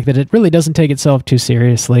the fact that it really doesn't take itself too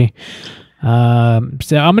seriously. So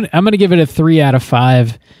I'm gonna give it a 3 out of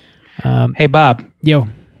 5. Hey Bob. Yo.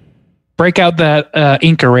 Break out that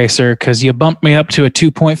ink eraser, because you bumped me up to a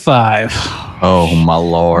 2.5. Oh my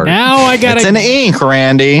Lord! Now I got it's an ink,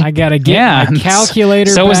 Randy. I gotta get my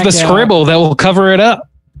calculator. So is the scribble that will cover it up.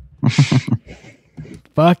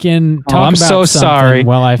 Fucking talk I'm about so sorry.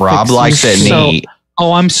 While I Rob likes it neat.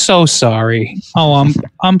 Oh, I'm so sorry. Oh,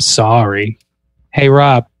 I'm sorry. Hey,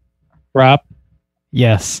 Rob.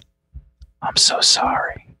 Yes. I'm so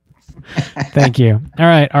sorry. Thank you. All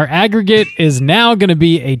right. Our aggregate is now going to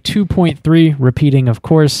be a 2.3, repeating, of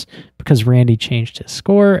course, because Randy changed his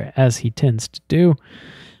score, as he tends to do.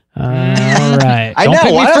 All right. I Don't know.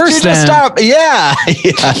 pick Why me don't first, you just then. stop? Yeah.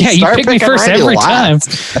 You pick me first every time.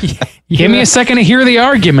 Give me a second to hear the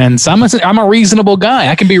arguments. I'm a reasonable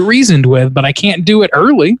guy. I can be reasoned with, but I can't do it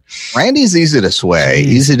early. Randy's easy to sway,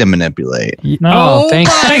 easy to manipulate. No,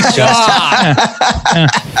 thanks, Justin.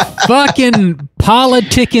 Fucking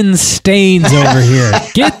politicking stains over here.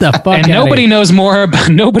 Get the fuck out And of nobody here. knows more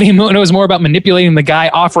about manipulating the guy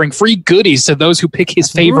offering free goodies to those who pick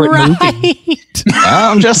his favorite movie.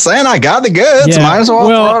 I'm just saying, I got the goods. Yeah. Might as well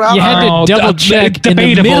throw it out. You had to double check in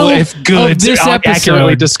the Debatable middle if goods of this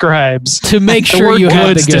accurately episode describes. to make The sure word you had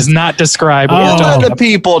the goods goods. does not describe what Oh. you're Let talking the about.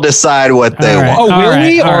 people decide what they All right. want. Oh, will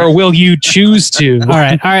we, all or right. will you choose to? All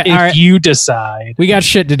right. If you decide. We got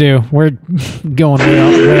shit to do. We're going way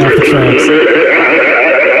off the tracks.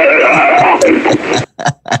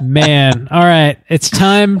 Man. All right. It's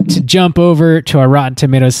time to jump over to our Rotten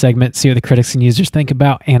Tomatoes segment, see what the critics and users think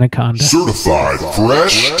about Anaconda. Certified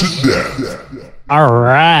fresh to death. All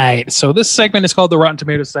right. So this segment is called the Rotten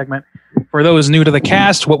Tomatoes segment. For those new to the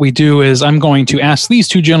cast, what we do is I'm going to ask these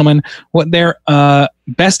two gentlemen what their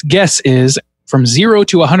best guess is from 0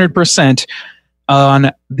 to 100%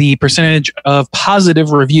 on the percentage of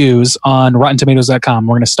positive reviews on RottenTomatoes.com.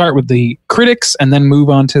 We're going to start with the critics and then move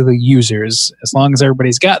on to the users. As long as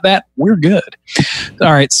everybody's got that, we're good.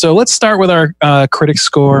 All right, so let's start with our critic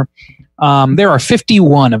score. There are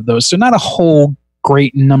 51 of those, so not a whole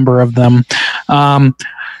great number of them.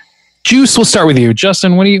 Juice, we'll start with you.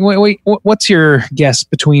 Justin, what's your guess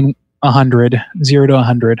between 0 to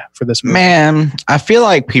 100 for this movie? Man, I feel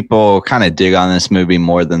like people kind of dig on this movie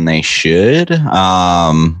more than they should.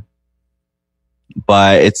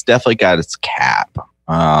 But it's definitely got its cap.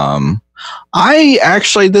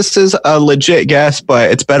 This is a legit guess, but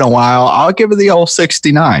it's been a while. I'll give it the old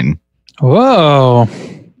 69. Whoa.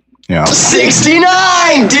 Yeah.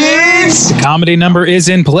 69, dudes! The comedy number is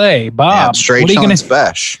in play. Bob, Straight Chilling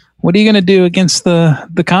Special. What are you going to do against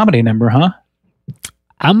the comedy number, huh?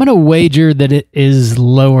 I'm going to wager that it is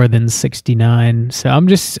lower than 69. So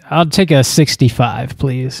I'll take a 65,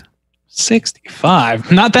 please.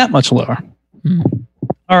 65. Not that much lower.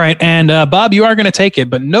 All right. And Bob, you are going to take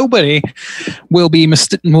it, but nobody will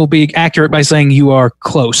be accurate by saying you are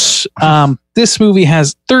close. This movie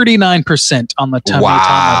has 39% on the tummy.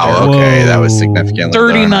 Wow. Okay. That was significantly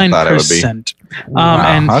 39%.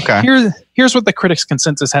 And here's what the critics'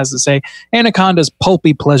 consensus has to say. Anaconda's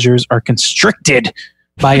pulpy pleasures are constricted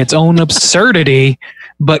by its own absurdity,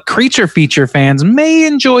 but creature feature fans may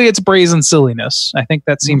enjoy its brazen silliness. I think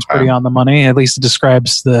that seems pretty on the money. At least it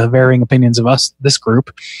describes the varying opinions of us, this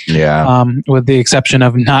group. Yeah. With the exception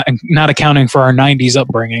of not accounting for our 90s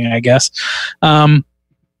upbringing, I guess. All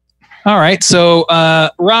right, so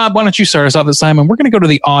Rob, why don't you start us off this time? And we're going to go to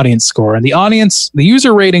the audience score. And the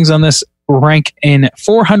user ratings on this rank in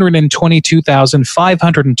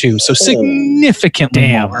 422,502. So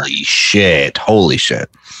significantly more. Holy shit.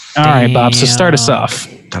 All right, Bob. So start us off.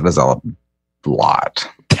 That is a lot.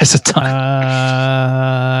 That's a ton.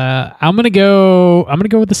 I'm gonna go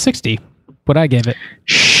with the 60. What I gave it.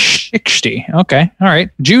 60. Okay. All right.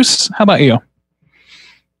 Juice, how about you?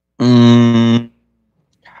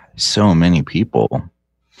 So many people.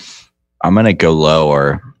 I'm gonna go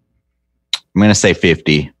lower. I'm gonna say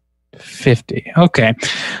 50. 50. Okay.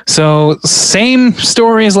 So same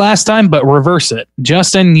story as last time, but reverse it.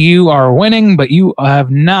 Justin, you are winning, but you have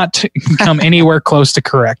not come anywhere close to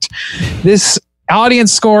correct. This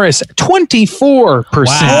audience score is 24%.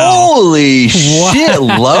 Wow. Holy shit.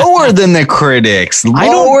 Lower than the critics.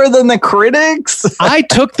 Lower than the critics. I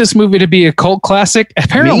took this movie to be a cult classic.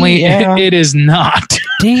 Apparently it is not.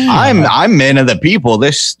 Damn. I'm men of the people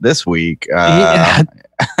this week. Yeah,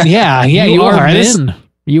 you are men.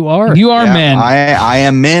 You are men. I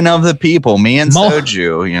am men of the people. Me and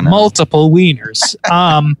Soju, you know. Multiple wieners.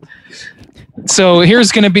 So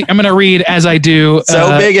here's I'm gonna read as I do.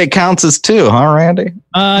 So big it counts as two, huh, Randy?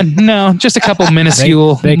 No, just a couple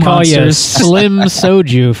minuscule. They call monsters. you Slim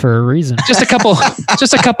Soju for a reason. Just a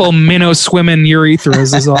couple minnow swimming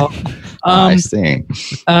urethras is all. I see.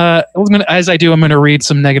 As I do, I'm going to read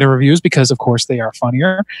some negative reviews because, of course, they are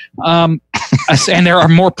funnier, and there are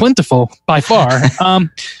more plentiful by far.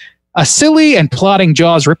 A silly and plotting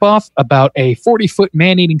Jaws ripoff about a 40-foot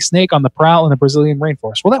man-eating snake on the prowl in the Brazilian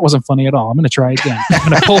rainforest. Well, that wasn't funny at all. I'm going to try again. I'm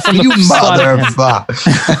going to pull from the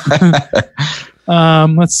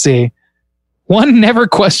motherfucker. Let's see. One never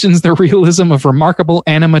questions the realism of remarkable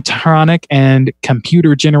animatronic and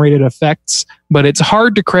computer-generated effects, but it's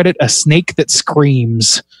hard to credit a snake that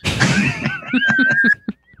screams.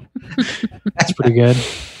 That's pretty good.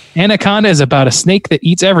 Anaconda is about a snake that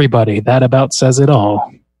eats everybody. That about says it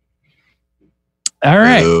all. All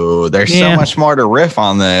right. Ooh, there's so much more to riff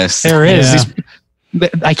on this. There is. Yeah.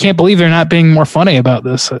 I can't believe they're not being more funny about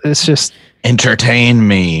this. It's just... Entertain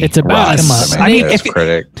me. It's about a snake. It's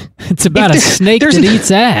about a snake that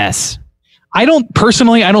eats ass. I don't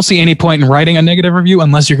see any point in writing a negative review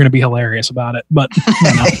unless you're going to be hilarious about it. But you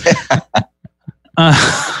know.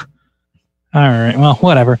 All right. Well,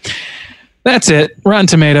 whatever. That's it. Rotten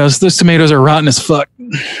Tomatoes. Those tomatoes are rotten as fuck.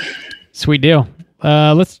 Sweet deal.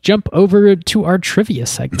 Let's jump over to our trivia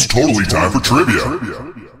segment. It's totally time for trivia.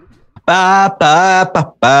 Ba, ba,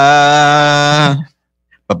 ba, ba.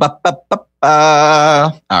 Ba, ba, ba, ba.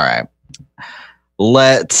 All right.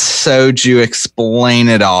 Let Soju explain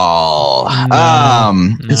it all.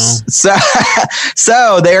 No.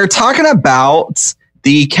 So they're talking about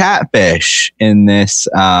the catfish in this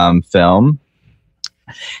film,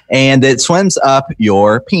 and it swims up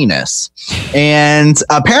your penis. And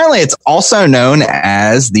apparently it's also known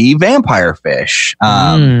as the vampire fish,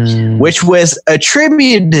 which was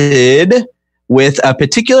attributed with a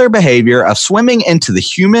particular behavior of swimming into the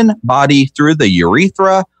human body through the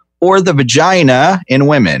urethra or the vagina in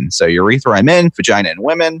women. So urethra in men, vagina in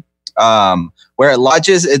women, where it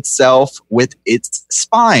lodges itself with its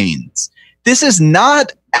spines. This is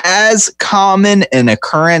not as common an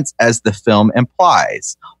occurrence as the film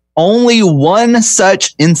implies. Only one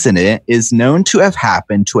such incident is known to have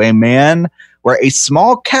happened to a man where a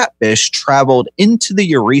small catfish traveled into the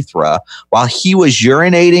urethra while he was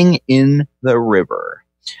urinating in the river.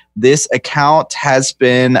 This account has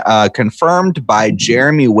been confirmed by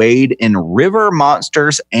Jeremy Wade in River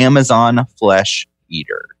Monsters Amazon Flesh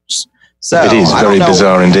Eaters. So it is very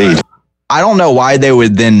bizarre indeed. I don't know why they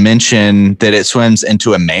would then mention that it swims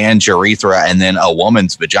into a man's urethra and then a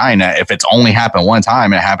woman's vagina if it's only happened one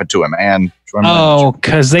time and it happened to a man. Oh,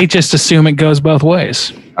 because they just assume it goes both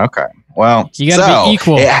ways. Okay. Well, you gotta be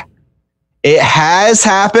equal. It has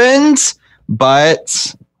happened,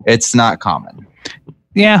 but it's not common.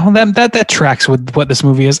 Yeah, well, that tracks with what this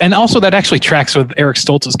movie is, and also that actually tracks with Eric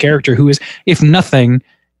Stoltz's character, who is, if nothing,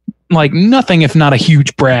 if not a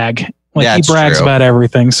huge brag. He brags about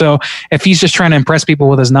everything. So if he's just trying to impress people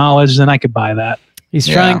with his knowledge, then I could buy that. He's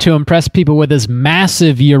trying to impress people with his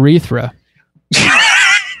massive urethra.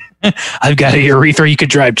 I've got a urethra you could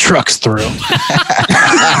drive trucks through.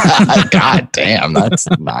 God damn, that's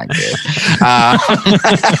not good.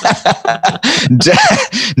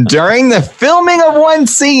 During the filming of one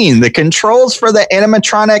scene, the controls for the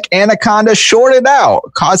animatronic Anaconda shorted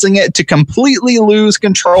out, causing it to completely lose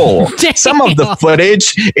control. Some of the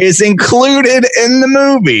footage is included in the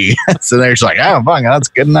movie. So they're just like, oh, fuck, that's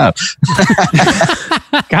good enough.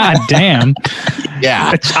 God damn.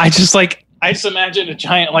 Yeah. I just imagine a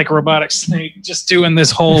giant like robotic snake just doing this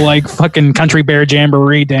whole like fucking country bear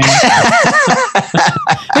jamboree dance.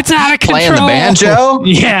 It's out of control. Playing the banjo?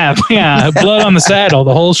 Yeah. Blood on the saddle,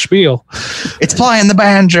 the whole spiel. It's playing the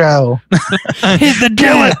banjo. Hit the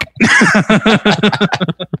deck.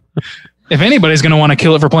 If anybody's going to want to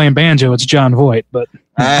kill it for playing banjo, it's John Voight. But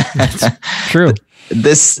true.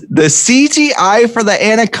 The CGI for the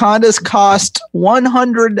Anacondas cost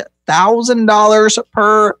 $100,000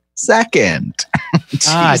 per second.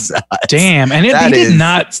 Damn. And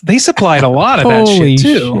they supplied a lot of that shit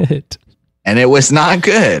too. Shit. And it was not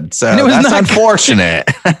good. So that's unfortunate.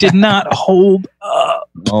 It did not hold up.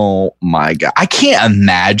 Oh my God. I can't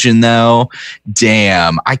imagine though.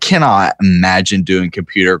 Damn. I cannot imagine doing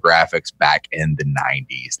computer graphics back in the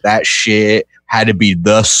 90s. That shit had to be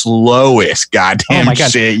the slowest goddamn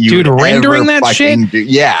shit you dude, rendering ever that shit.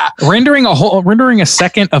 Yeah. Rendering a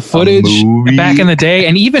second of footage back in the day.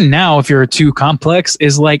 And even now, if you're too complex,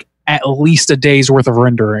 is like at least a day's worth of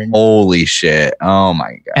rendering. Holy shit. Oh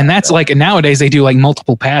my God. And that's like nowadays they do like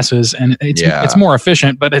multiple passes and it's more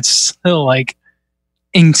efficient, but it's still like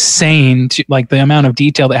insane to like the amount of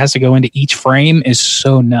detail that has to go into each frame is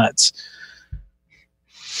so nuts.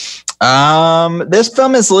 This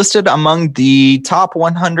film is listed among the top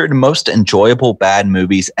 100 most enjoyable bad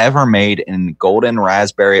movies ever made in Golden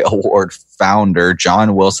Raspberry Award founder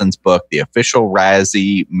John Wilson's book, The Official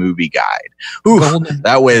Razzie Movie Guide. Oof,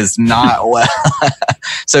 that was not well.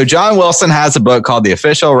 So John Wilson has a book called The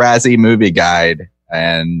Official Razzie Movie Guide,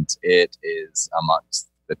 and it is amongst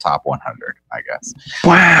the top 100, I guess.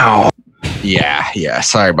 Wow. Yeah.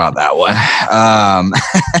 Sorry about that one.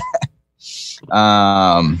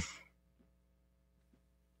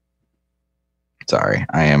 Sorry,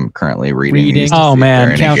 I am currently reading. These oh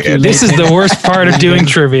man, this is the worst part of doing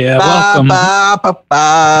trivia. Welcome.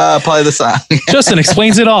 Play the song. Justin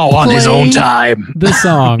explains it all on his own time. The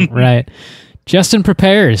song, right? Justin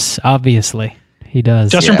prepares. Obviously, he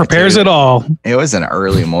does. Justin prepares it all. It was an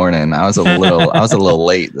early morning. I was a little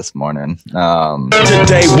late this morning.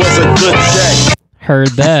 Today was a good day. Heard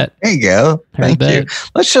that. There you go. Thank you.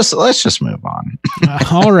 Let's just move on.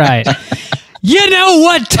 All right. You know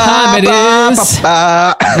what time it is?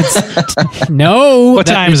 No. What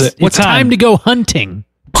time is it? It's time to go hunting.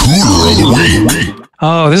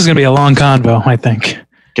 Oh, this is going to be a long convo, I think.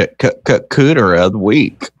 Cooter of the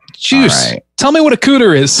week. Juice. Right. Tell me what a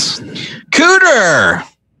cooter is. Cooter.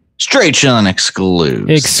 Straight chillin'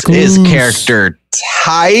 excludes. His character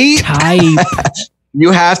type.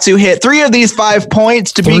 You have to hit 3 of these 5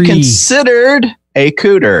 points to be considered a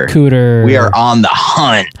cooter. We are on the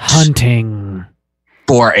hunt. Hunting.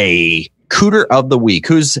 For a cooter of the week.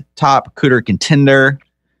 Who's top cooter contender?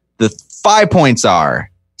 The 5 points are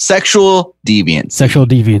sexual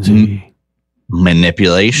deviancy.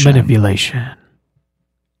 Manipulation.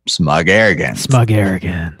 Smug arrogance.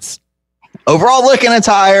 Overall looking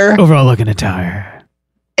attire.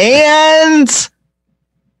 And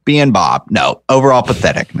being Bob. No, overall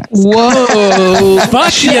patheticness. Whoa.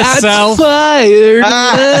 Fuck yourself. Fired.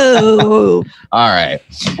 All right.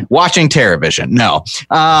 Watching TerraVision. No.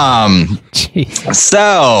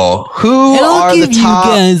 So who are the top? I'll give you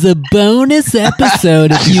guys a bonus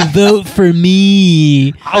episode if you vote for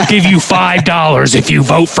me. I'll give you $5 if you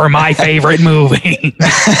vote for my favorite movie.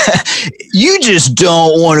 You just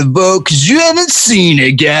don't want to vote because you haven't seen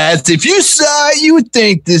it, guys. If you saw it, you would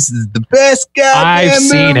think this is the best goddamn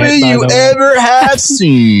movie you ever have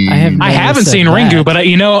seen. I haven't seen Ringu, but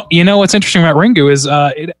you know what's interesting about Ringu is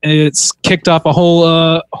it's kicked off a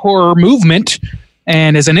whole horror movement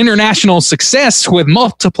and is an international success with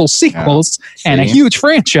multiple sequels and a huge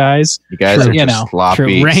franchise. You guys are just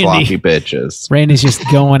sloppy bitches. Randy's just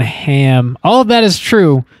going ham. All of that is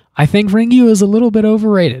true. I think Ringu is a little bit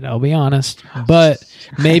overrated, I'll be honest. But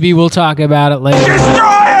maybe we'll talk about it later. Destroyer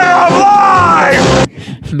of life!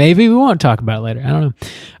 Maybe we won't talk about it later. I don't know.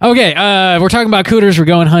 Okay, we're talking about cooters. We're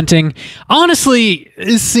going hunting. Honestly,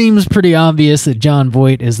 it seems pretty obvious that John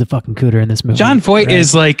Voight is the fucking cooter in this movie. John Voight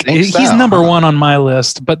is like, he's number one on my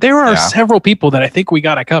list. But there are several people that I think we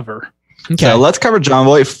got to cover. Okay. So let's cover John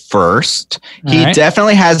Voight first. He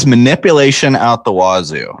definitely has manipulation out the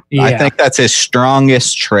wazoo. Yeah. I think that's his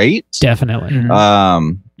strongest trait. Definitely.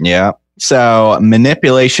 Yeah. So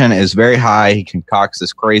manipulation is very high. He concocts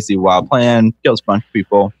this crazy wild plan, kills a bunch of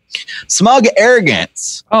people. Smug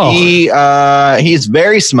arrogance. Oh. He's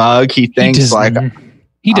very smug. He thinks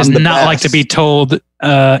he does not like to be told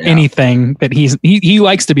anything that he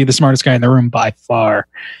likes to be the smartest guy in the room by far.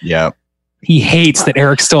 Yep. He hates that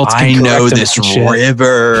Eric Stoltz can I know correct him this and shit.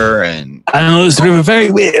 river, and I know this river very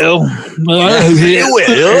well. Very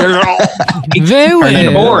well.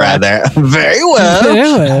 Very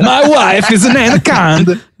well. My wife is an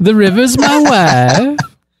anaconda. The river's my wife.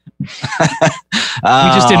 We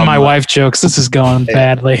just did my wife jokes. This is going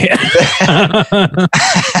badly.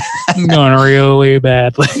 Going really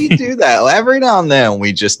badly. We do that every now and then.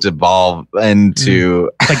 We just evolve into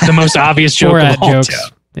like the most obvious joke of all jokes.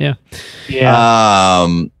 time. Yeah.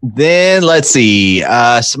 Then let's see.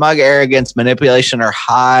 Smug arrogance, manipulation are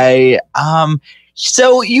high.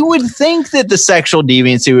 So you would think that the sexual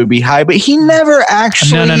deviancy would be high, but he never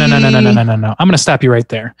actually. No. I'm going to stop you right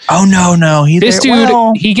there. Oh no. This dude,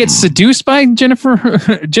 he gets seduced by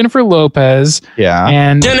Jennifer Lopez. Yeah.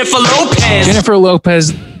 And Jennifer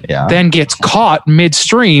Lopez then gets caught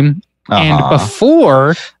midstream, and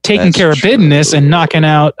before taking care of business and knocking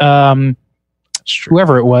out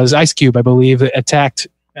whoever it was, Ice Cube, I believe, attacked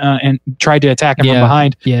and tried to attack him from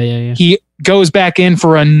behind. Yeah. He goes back in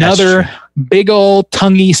for another big old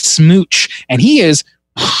tonguey smooch, and he is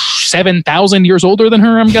 7,000 years older than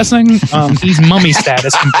her, I'm guessing. He's mummy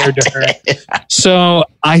status compared to her. So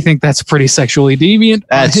I think that's pretty sexually deviant.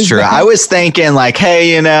 That's true. I was thinking like,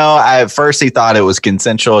 hey, at first he thought it was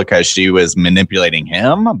consensual because she was manipulating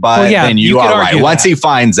him, but then you are right. Once he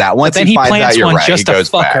finds out, he finds out, you're right. Just he goes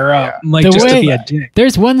to fuck back. her up. Yeah. Like just to be a dick.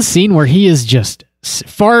 There's one scene where he is just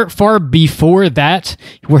far before that,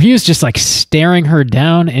 where he was just like staring her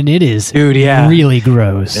down, and it is really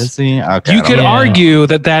gross. Is he? Okay, you could argue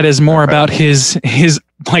that is more about his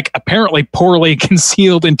like apparently poorly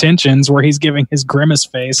concealed intentions, where he's giving his grimace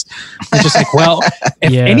face. It's just like, well,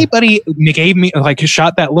 if anybody gave me like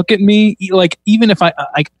shot that look at me, like even if I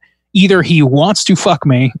like, either he wants to fuck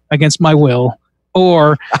me against my will,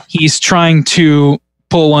 or he's trying to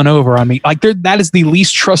pull one over on me. Like that is the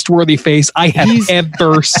least trustworthy face I have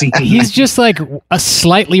ever seen. He's just like a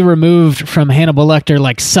slightly removed from Hannibal Lecter,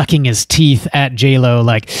 like sucking his teeth at J-Lo.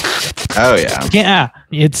 Like, oh yeah,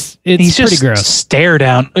 it's he's pretty just gross. Stare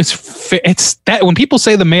down. It's that when people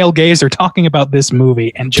say the male gaze, they're talking about this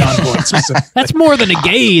movie and John Boyd specifically. That's more than a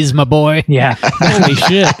gaze, my boy. Yeah, holy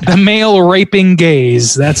shit. The male raping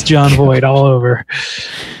gaze. That's John Boyd all over.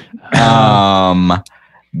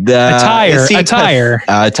 The attire.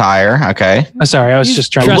 Okay. Sorry, I was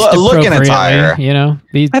just trying to look in attire. I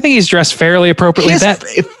think he's dressed fairly appropriately. That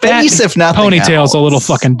face, if nothing, ponytail's a little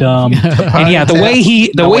fucking dumb. And the way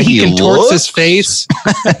he contorts his face,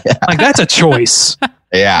 like that's a choice.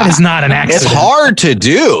 Yeah, that is not an accident. It's hard to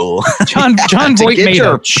do. John Boyd made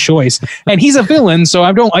a choice, and he's a villain, so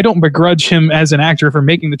I don't begrudge him as an actor for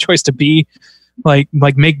making the choice to be. Like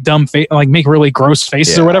make dumb face, like make really gross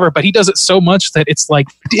faces or whatever, but he does it so much that it's like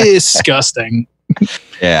disgusting.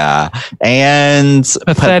 Yeah, and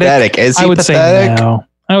pathetic. Is he pathetic?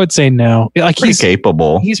 I would say no. Like he's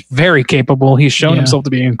capable. He's very capable. He's shown himself to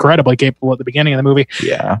be incredibly capable at the beginning of the movie.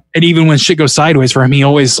 Yeah, and even when shit goes sideways for him, he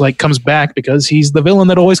always like comes back because he's the villain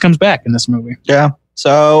that always comes back in this movie. Yeah.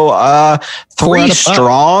 So 3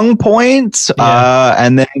 strong points,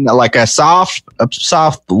 and then like a soft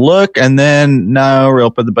look, and then no real,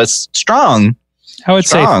 but strong. I would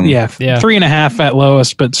say 3.5 at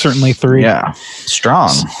lowest, but certainly 3. Yeah, strong.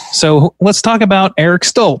 So let's talk about Eric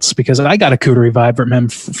Stoltz, because I got a Cooter vibe from him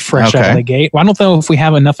fresh out of the gate. Well, I don't know if we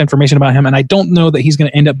have enough information about him, and I don't know that he's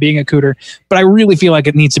going to end up being a Cooter, but I really feel like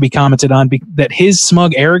it needs to be commented on that his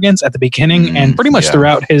smug arrogance at the beginning and pretty much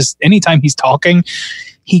throughout anytime he's talking,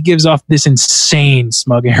 he gives off this insane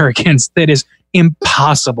smug arrogance that is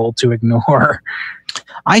impossible to ignore.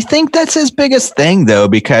 I think that's his biggest thing, though,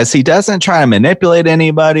 because he doesn't try to manipulate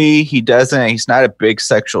anybody. He's not a big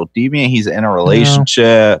sexual deviant. He's in a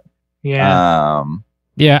relationship. Yeah.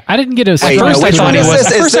 Yeah, I didn't get a. At first,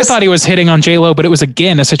 I thought he was hitting on J-Lo, but it was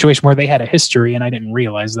again a situation where they had a history, and I didn't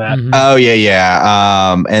realize that. Mm-hmm. Oh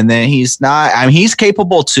yeah. And then he's not. I mean, he's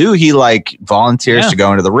capable too. He like volunteers to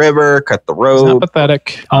go into the river, cut the rope. He's not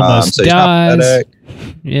pathetic. Almost dies.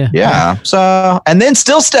 Yeah. So, and then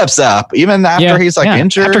still steps up even after he's like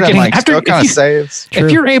injured still kind of saves.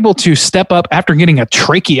 If you're able to step up after getting a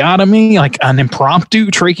tracheotomy, like an impromptu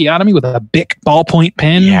tracheotomy with a big ballpoint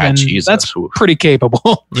pen, then that's pretty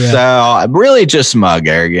capable. So really just smug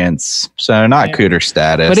arrogance. So not Cooter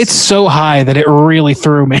status. But it's so high that it really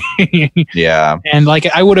threw me. Yeah. And like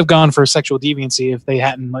I would have gone for sexual deviancy if they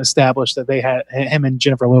hadn't established that they had him and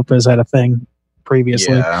Jennifer Lopez had a thing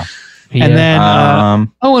previously. Yeah. And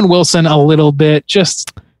then Owen Wilson a little bit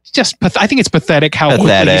just I think it's pathetic how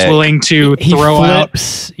quickly he's willing to throw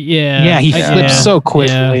flips. out. Yeah, he flips so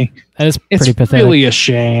quickly. Yeah. That is pretty pathetic. It's really a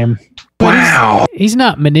shame. Wow. He's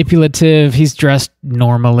not manipulative. He's dressed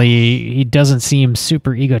normally. He doesn't seem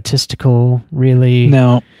super egotistical, really.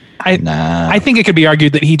 No. I think it could be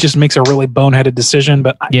argued that he just makes a really boneheaded decision,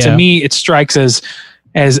 but to me it strikes as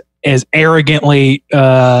arrogantly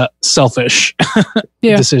selfish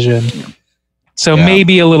decision. So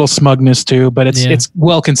maybe a little smugness too, but it's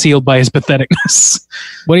well concealed by his patheticness.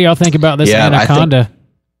 What do y'all think about this Anaconda?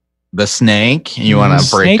 The snake? You want to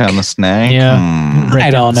break down the snake? Yeah.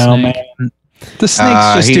 I don't know, man. The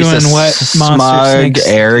snake's just doing what smug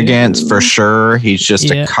arrogance for sure. He's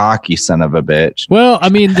just a cocky son of a bitch. Well, I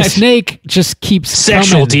mean, the snake just keeps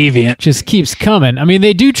sexual deviant. Just keeps coming. I mean,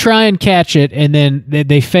 they do try and catch it, and then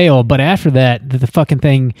they fail. But after that, the fucking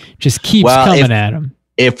thing just keeps coming at him.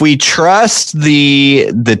 If we trust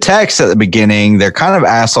the text at the beginning, they're kind of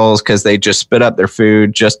assholes because they just spit up their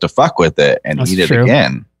food just to fuck with it and eat it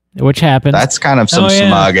again. Which happens. That's kind of some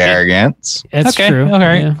smug arrogance. That's true.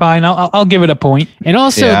 Okay, fine. I'll give it a point. And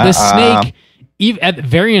also, the snake, even at the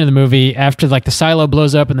very end of the movie, after like the silo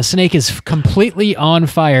blows up and the snake is completely on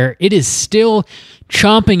fire, it is still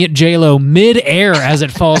chomping at J-Lo mid-air as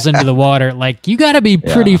it falls into the water. Like, you got to be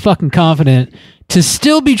pretty fucking confident to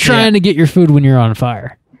still be trying to get your food when you're on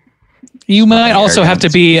fire. You might also have to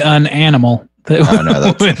be an animal. With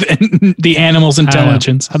the animal's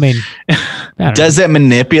intelligence. I mean, does it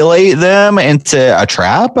manipulate them into a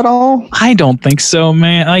trap at all? I don't think so,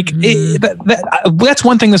 man. Like that's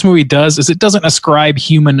one thing this movie does is it doesn't ascribe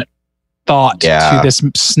human thought to this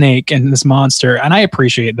snake and this monster, and I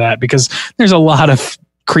appreciate that because there's a lot of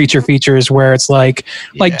creature features where it's like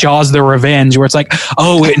Jaws the Revenge, where it's like,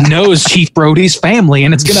 oh, it knows Chief Brody's family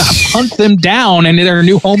and it's gonna hunt them down in their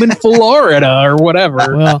new home in Florida or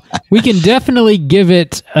whatever. Well, we can definitely give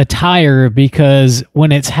it a tire because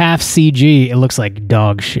when it's half CG, it looks like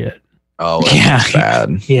dog shit. Oh, that's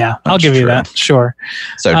bad. Yeah, I'll give you that. Sure.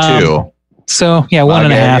 So 2. So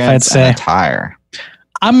 1.5, I'd say. A tire.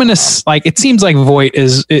 I'm gonna like. It seems like Voight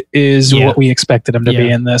is what we expected him to be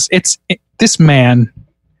in this. This man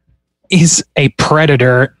is a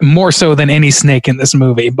predator more so than any snake in this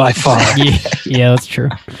movie by far. Yeah, that's true.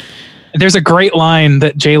 There's a great line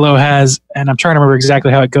that J-Lo has, and I'm trying to remember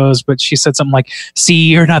exactly how it goes, but she said something like, "See,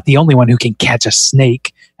 you're not the only one who can catch a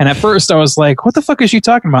snake." And at first I was like, what the fuck is she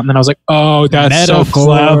talking about? And then I was like, oh, that's so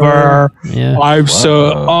clever. Yeah.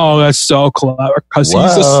 That's so clever because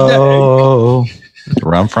he's a snake.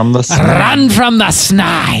 Run from the snake. Run from the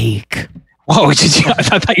snake. Whoa, I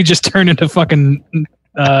thought you just turned into fucking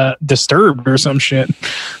Disturbed or some shit.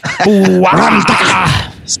 Slipknot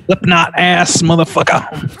ass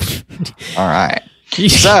motherfucker. All right.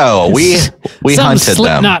 So we hunted them.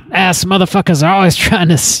 Slipknot ass motherfuckers are always trying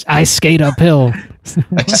to ice skate uphill.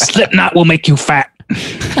 Slipknot will make you fat.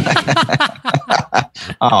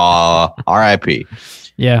 Oh, R.I.P.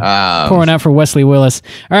 Yeah, pouring out for Wesley Willis.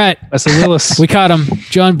 All right, Wesley Willis. We caught him,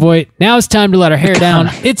 John Voight. Now it's time to let our hair down.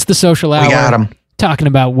 It's the social hour. We got him. Talking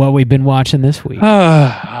about what we've been watching this week. Hey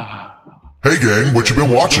gang, what you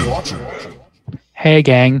been watching? Hey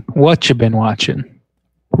gang, what you been watching?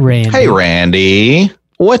 Randy. Hey Randy,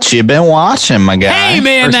 what you been watching, my guy? Hey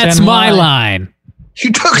man, that's my line.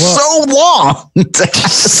 You took so long.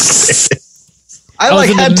 I like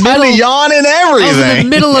had time to yawn and everything. I was in the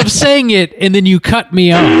middle of saying it, and then you cut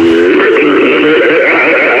me off.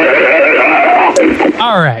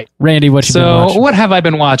 All right, Randy, what you been watching? So what have I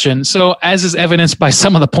been watching? So as is evidenced by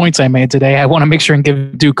some of the points I made today, I want to make sure and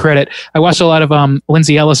give due credit. I watched a lot of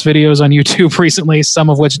Lindsay Ellis videos on YouTube recently, some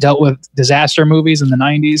of which dealt with disaster movies in the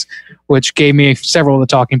 90s, which gave me several of the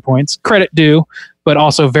talking points. Credit due, but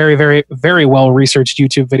also very, very, very well-researched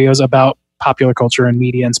YouTube videos about popular culture and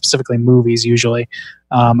media, and specifically movies usually,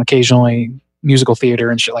 occasionally musical theater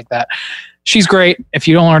and shit like that. She's great. If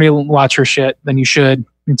you don't already watch her shit, then you should.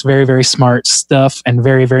 It's very, very smart stuff and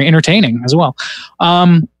very, very entertaining as well.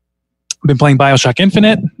 I've been playing BioShock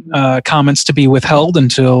Infinite. Comments to be withheld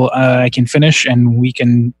until I can finish,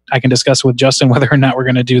 and I can discuss with Justin whether or not we're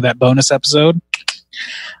going to do that bonus episode.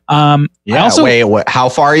 Wait, how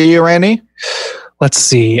far are you, Randy? Let's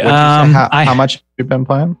see. How much have you been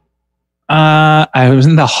playing? I was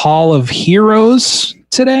in the Hall of Heroes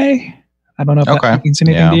today. I don't know if that means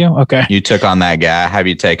anything to you. Okay. You took on that guy. Have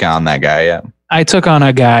you taken on that guy yet? I took on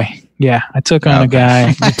a guy. Yeah, I took on a guy.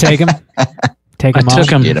 You take him? Take him I took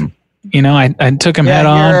him. Get him. You know, I took him head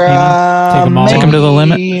on. Take him all. Take him to the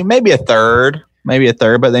limit. Maybe a third,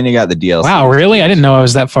 but then you got the DLC. Wow, really? I didn't know I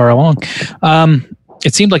was that far along.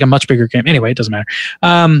 It seemed like a much bigger game. Anyway, it doesn't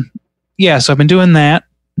matter. Yeah, so I've been doing that.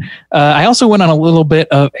 I also went on a little bit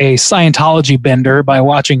of a Scientology bender by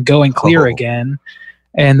watching Going Clear again.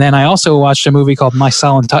 And then I also watched a movie called My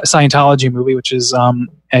Scientology Movie, which is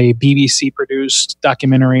a BBC-produced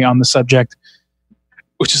documentary on the subject,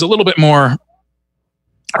 which is a little bit more,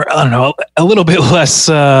 or I don't know, a little bit less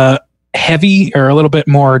heavy or a little bit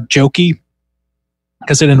more jokey,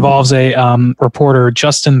 because it involves a reporter,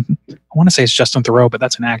 Justin, I want to say it's Justin Theroux, but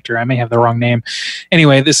that's an actor. I may have the wrong name.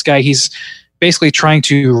 Anyway, this guy, he's basically trying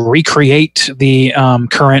to recreate the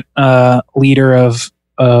current leader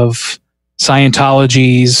of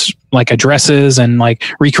Scientology's like addresses and like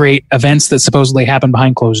recreate events that supposedly happen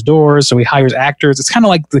behind closed doors. So he hires actors. It's kind of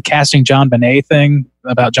like the casting John Bonet thing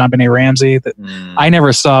about John Benet Ramsey that I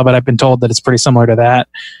never saw, but I've been told that it's pretty similar to that.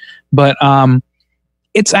 But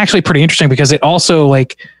it's actually pretty interesting because it also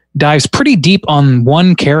like dives pretty deep on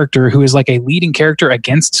one character who is like a leading character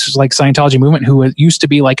against like Scientology movement, who used to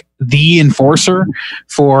be like the enforcer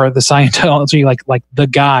for the Scientology, like the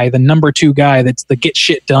guy, the number 2 guy, that's the get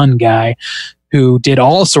shit done guy, who did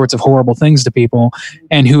all sorts of horrible things to people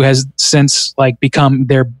and who has since like become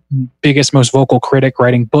their biggest, most vocal critic,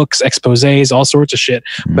 writing books, exposés, all sorts of shit.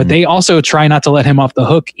 But they also try not to let him off the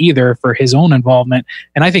hook either for his own involvement.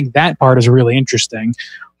 And I think that part is really interesting.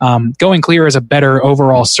 Going Clear is a better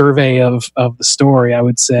overall survey of the story, I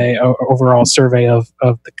would say, overall survey of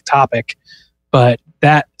the topic. But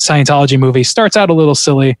that Scientology movie starts out a little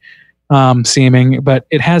silly seeming, but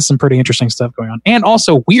it has some pretty interesting stuff going on. And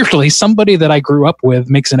also, weirdly, somebody that I grew up with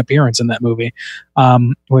makes an appearance in that movie,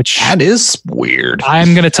 which that is weird.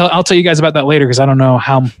 I'll tell you guys about that later because I don't know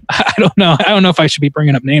if I should be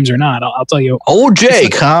bringing up names or not. I'll tell you. Old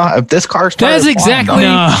Jake, huh? If this car started that's exactly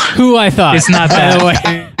who I thought. It's not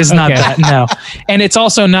that. It's not that. No, and it's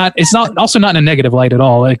also not. It's not also not in a negative light at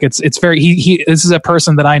all. Like it's very. He this is a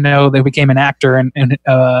person that I know that became an actor and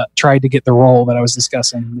tried to get the role that I was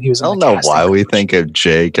discussing. He was. I don't know why we think of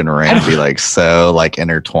Jake and Randy like so like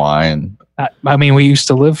intertwined. I mean, we used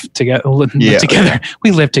to live together. We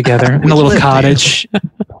lived together in a little cottage.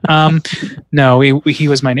 No, he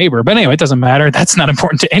was my neighbor. But anyway, it doesn't matter. That's not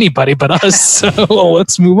important to anybody but us. So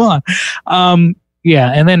let's move on.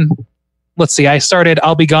 Yeah, and then let's see. I started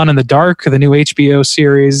I'll Be Gone in the Dark, the new HBO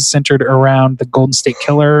series centered around the Golden State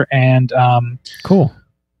Killer and cool.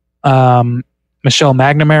 Michelle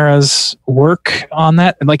McNamara's work on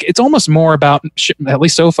that. And like, it's almost more about, at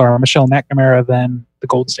least so far, Michelle McNamara than the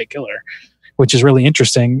Golden State Killer, which is really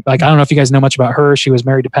interesting. Like, I don't know if you guys know much about her. She was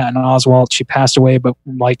married to Patton Oswalt. She passed away, but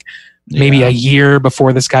like maybe a year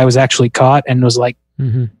before this guy was actually caught, and was like,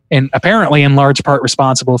 and apparently in large part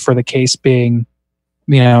responsible for the case being,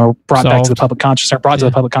 brought back to the public consciousness, or brought to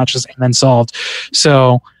the public consciousness and then solved.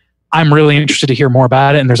 So I'm really interested to hear more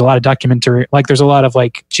about it. And there's a lot of documentary, like there's a lot of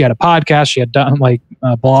like, she had a podcast, she had done like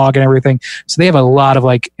a blog and everything. So they have a lot of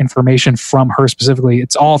like information from her specifically.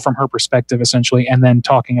 It's all from her perspective essentially. And then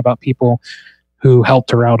talking about people who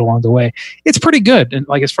helped her out along the way. It's pretty good. And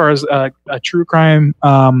like, as far as a true crime,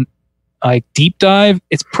 like deep dive,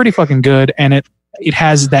 it's pretty fucking good. And it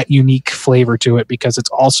has that unique flavor to it because it's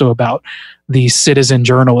also about the citizen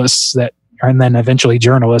journalists and then eventually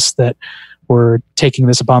journalists that were taking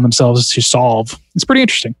this upon themselves to solve. It's pretty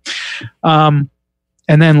interesting. And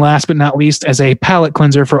then last but not least, as a palate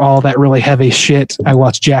cleanser for all that really heavy shit, I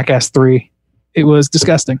watched Jackass 3. It was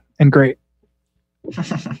disgusting and great.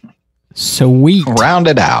 Sweet. Round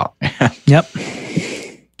it out. Yep.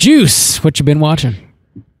 Juice, what you been watching?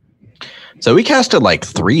 So we casted like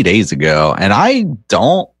 3 days ago, and I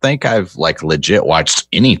don't think I've like legit watched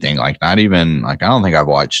anything. Like not even like I don't think I've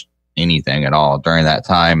watched anything at all during that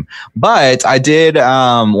time. But I did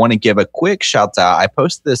want to give a quick shout out. I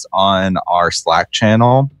posted this on our Slack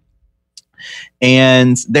channel,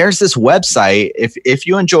 and there's this website. If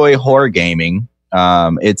you enjoy horror gaming,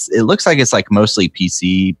 it looks like it's like mostly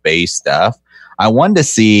PC based stuff. I wanted to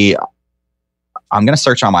see. I'm going to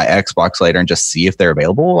search on my Xbox later and just see if they're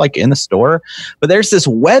available like in the store. But there's this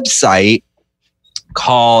website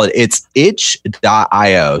called it's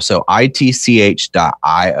itch.io. So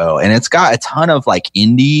itch.io. And it's got a ton of like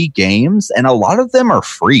indie games, and a lot of them are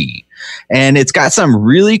free. and it's got some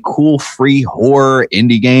really cool free horror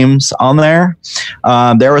indie games on there.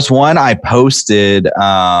 There was one I posted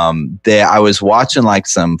that I was watching like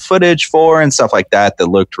some footage for and stuff like that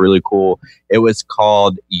looked really cool. It was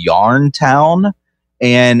called Yarn Town.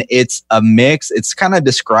 And it's a mix. It's kind of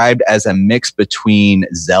described as a mix between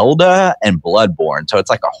Zelda and Bloodborne. So it's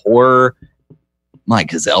like a horror,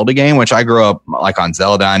 like Zelda game, which I grew up like on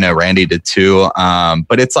Zelda. I know Randy did too.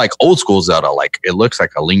 But it's like old school Zelda. Like it looks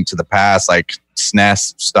like a Link to the Past, like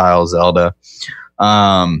SNES style Zelda.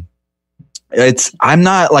 I'm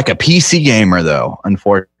not like a PC gamer though,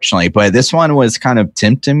 unfortunately, but this one was kind of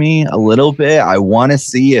tempting me a little bit. I want to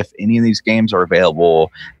see if any of these games are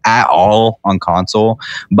available at all on console.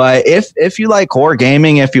 But if you like horror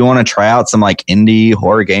gaming, if you want to try out some like indie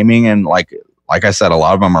horror gaming, and like I said, a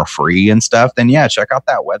lot of them are free and stuff, then yeah, check out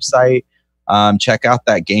that website. Check out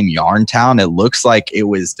that game Yarn Town. It looks like it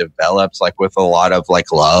was developed like with a lot of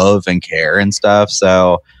like love and care and stuff.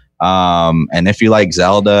 So and if you like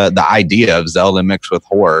Zelda, the idea of Zelda mixed with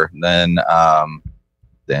horror, then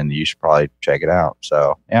you should probably check it out.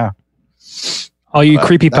 So yeah. All you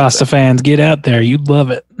creepypasta fans, get out there. You'd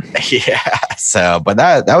love it. Yeah. So, but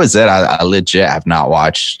that was it. I legit have not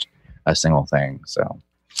watched a single thing. So,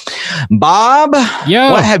 Bob,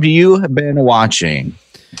 what have you been watching?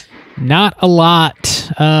 Not a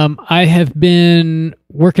lot. I have been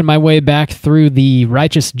working my way back through the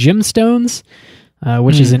Righteous Gemstones.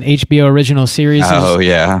 Which is an HBO original series. Oh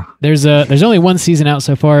yeah. There's only one season out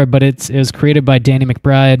so far, but it was created by Danny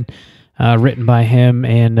McBride, written by him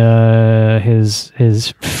and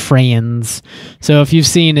his friends. So if you've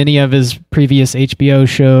seen any of his previous HBO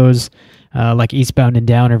shows, like Eastbound and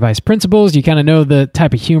Down or Vice Principals, you kind of know the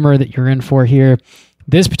type of humor that you're in for here.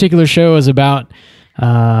 This particular show is about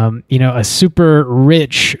a super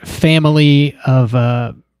rich family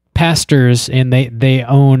of pastors, and they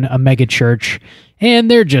own a mega church.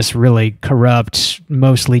 And they're just really corrupt,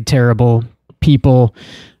 mostly terrible people.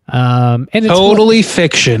 And it's totally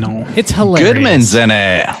fictional. It's hilarious. Goodman's in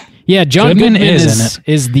it. Yeah, John Goodman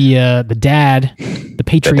is the dad, the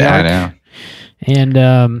patriarch. And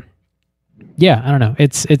I don't know.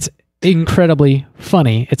 It's incredibly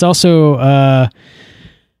funny. It's also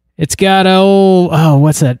it's got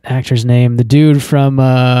what's that actor's name? The dude from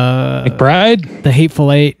McBride? The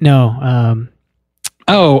Hateful Eight. No.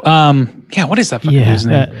 What is that fucking dude's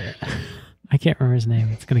name? I can't remember his name.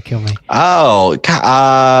 It's gonna kill me. Oh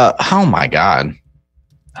my God.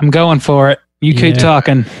 I'm going for it. You keep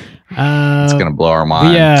talking. It's gonna blow our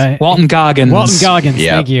minds. Yeah, Walton Goggins. Yep.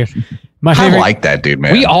 Thank you. I like that dude,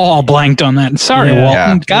 man. We all blanked on that. Sorry,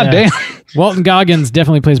 Walton. Goddamn. Walton Goggins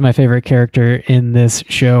definitely plays my favorite character in this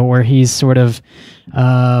show, where he's sort of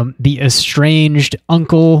the estranged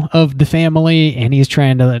uncle of the family, and he's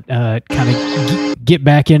trying to kind of get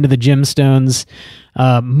back into the Gemstones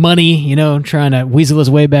money, trying to weasel his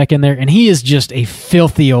way back in there. And he is just a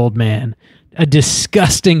filthy old man. A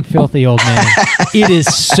disgusting, filthy old man. It is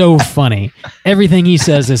so funny. Everything he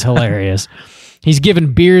says is hilarious. He's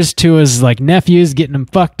giving beers to his nephews, getting them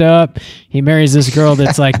fucked up. He marries this girl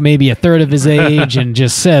that's maybe a third of his age and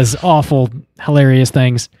just says awful, hilarious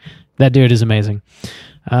things. That dude is amazing.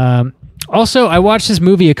 Also, I watched this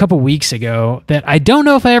movie a couple weeks ago that I don't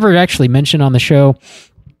know if I ever actually mentioned on the show.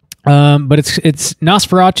 But it's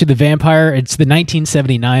Nosferatu the Vampire. It's the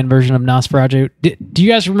 1979 version of Nosferatu. Do you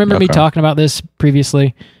guys remember me talking about this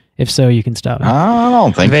previously? If so, you can stop me. I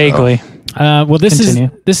don't think vaguely. So. Well, this is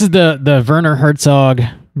the Werner Herzog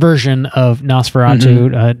version of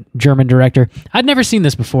Nosferatu, German director. I'd never seen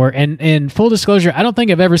this before, and in full disclosure, I don't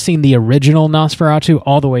think I've ever seen the original Nosferatu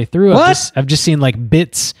all the way through. What? I've just seen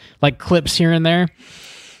bits, clips here and there.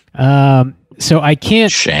 So I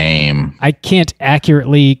can't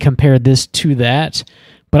accurately compare this to that,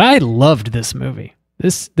 but I loved this movie.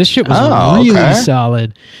 This shit was really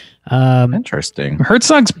solid. Interesting.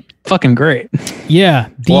 Herzog's fucking great. Yeah.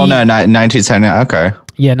 1979. Okay.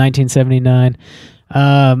 Yeah, 1979.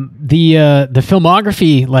 The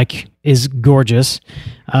filmography is gorgeous.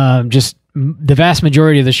 Just the vast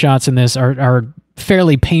majority of the shots in this are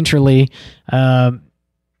fairly painterly. The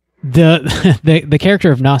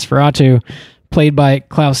character of Nosferatu, played by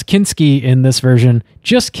Klaus Kinski in this version,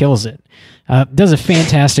 just kills it. Does a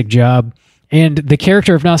fantastic job. And the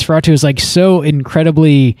character of Nosferatu is so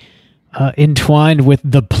incredibly entwined with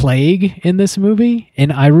the plague in this movie.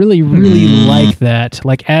 And I really, really like that.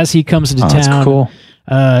 As he comes into town, that's cool.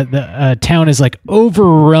 The town is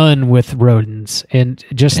overrun with rodents. And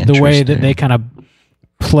just the way that they kind of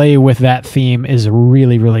play with that theme is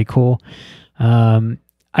really, really cool.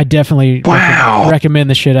 I definitely recommend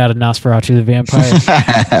the shit out of Nosferatu the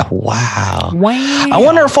Vampire. Wow. I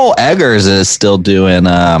wonder if old Eggers is still doing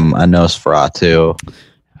a Nosferatu.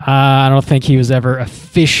 I don't think he was ever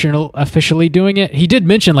officially doing it. He did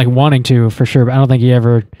mention like wanting to for sure, but I don't think he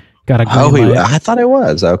ever got a green light. I thought it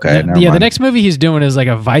was. Okay. Yeah, the next movie he's doing is like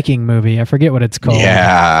a Viking movie. I forget what it's called.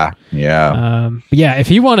 Yeah. But yeah, if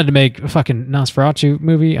he wanted to make a fucking Nosferatu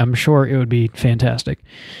movie, I'm sure it would be fantastic.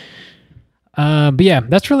 But yeah,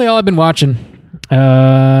 that's really all I've been watching.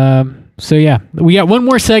 So yeah, we got one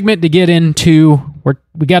more segment to get into.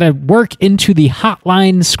 We got to work into the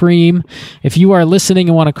Hotline Scream. If you are listening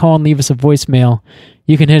and want to call and leave us a voicemail,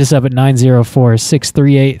 you can hit us up at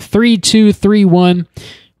 904-638-3231.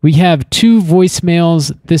 We have 2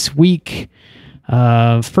 voicemails this week.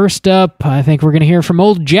 First up, I think we're going to hear from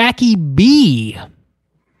old Jackie B.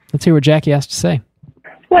 Let's hear what Jackie has to say.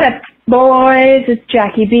 What up, boys? It's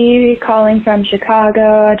Jackie B calling from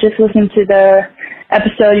Chicago. I just listened to the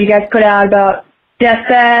episode you guys put out about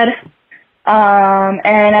Deathbed.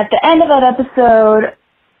 And at the end of that episode,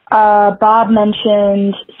 Bob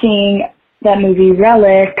mentioned seeing that movie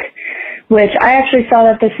Relic, which I actually saw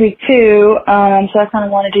that this week too, so I kind of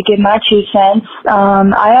wanted to give my 2 cents.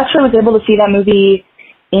 I actually was able to see that movie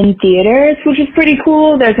in theaters, which is pretty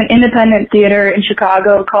cool. There's an independent theater in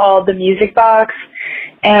Chicago called the Music Box,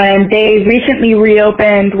 and they recently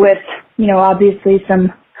reopened with, obviously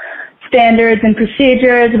some standards and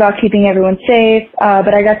procedures about keeping everyone safe,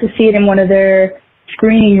 but I got to see it in one of their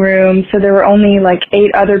screening rooms, so there were only like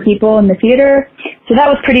 8 other people in the theater, so that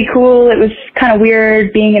was pretty cool. It was kind of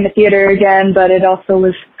weird being in the theater again, but it also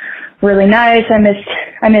was really nice. I missed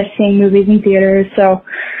seeing movies in theaters, so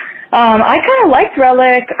I kind of liked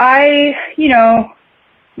Relic. I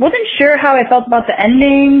wasn't sure how I felt about the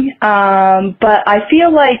ending, but I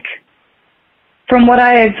feel like from what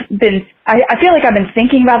I feel like I've been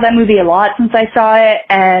thinking about that movie a lot since I saw it,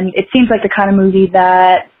 and it seems like the kind of movie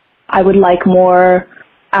that I would like more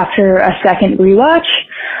after a second rewatch.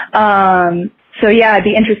 So yeah, I'd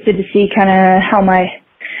be interested to see kind of how my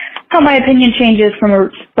opinion changes from a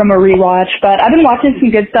rewatch. But I've been watching some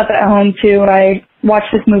good stuff at home too. I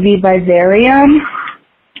watched this movie Vivarium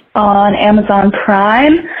on Amazon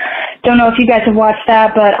Prime. Don't know if you guys have watched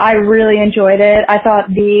that, but I really enjoyed it. I thought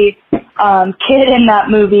the kid in that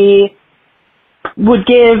movie would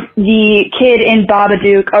give the kid in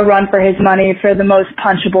Babadook a run for his money for the most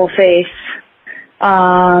punchable face.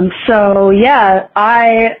 So yeah,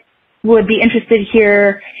 I would be interested to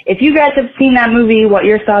hear if you guys have seen that movie, what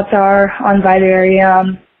your thoughts are on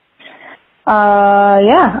Vivarium.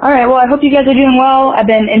 Yeah, all right. Well, I hope you guys are doing well. I've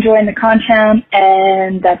been enjoying the content,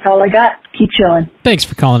 and that's all I got. Keep chilling. Thanks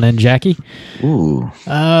for calling in, Jackie. Ooh.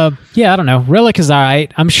 Yeah, I don't know. Relic is all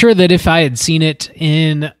right. I'm sure that if I had seen it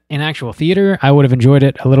in an actual theater, I would have enjoyed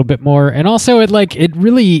it a little bit more. And also, it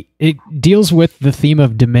deals with the theme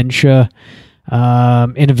of dementia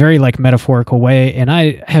in a very metaphorical way. And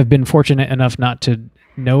I have been fortunate enough not to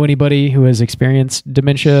know anybody who has experienced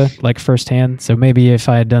dementia firsthand. So maybe if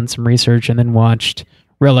I had done some research and then watched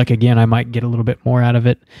Relic again, I might get a little bit more out of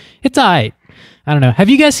it. It's all right. I don't know. Have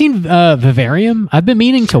you guys seen Vivarium? I've been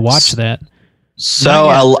meaning to watch that.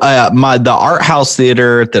 So the art house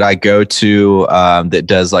theater that I go to that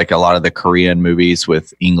does a lot of the Korean movies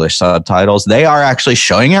with English subtitles, they are actually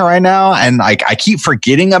showing it right now, and I keep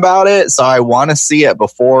forgetting about it, so I want to see it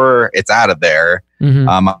before it's out of there.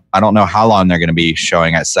 Mm-hmm. I don't know how long they're going to be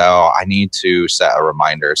showing it, so I need to set a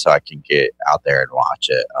reminder so I can get out there and watch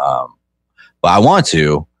it. But I want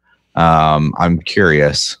to. I'm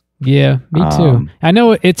curious. Yeah, me too. I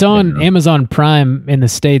know it's on Amazon Prime in the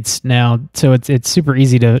States now, so it's super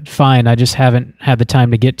easy to find. I just haven't had the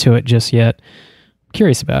time to get to it just yet. I'm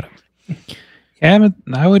curious about it. Yeah,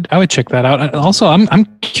 I would check that out. And also, I'm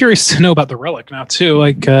curious to know about the Relic now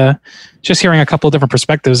too. Just hearing a couple of different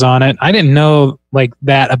perspectives on it. I didn't know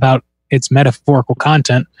that about its metaphorical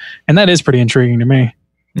content, and that is pretty intriguing to me.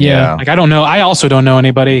 Yeah. I don't know. I also don't know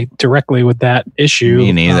anybody directly with that issue.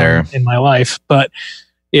 Me neither. In my life, but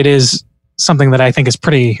it is something that I think is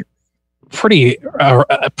pretty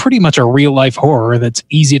much a real life horror that's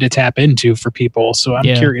easy to tap into for people. So I'm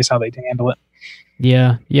curious how they handle it.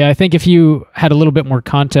 Yeah. I think if you had a little bit more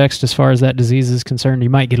context as far as that disease is concerned, you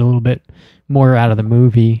might get a little bit more out of the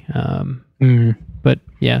movie. But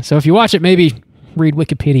yeah, so if you watch it, maybe read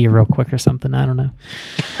Wikipedia real quick or something. I don't know.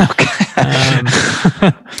 Okay.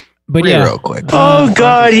 But read real quick. Oh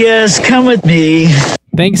God, yes, come with me.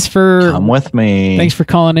 Come with me. Thanks for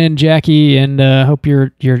calling in, Jackie, and hope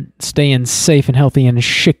you're staying safe and healthy in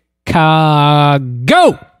Chicago.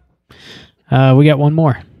 We got one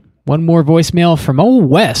more voicemail from old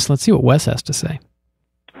Wes. Let's see what Wes has to say.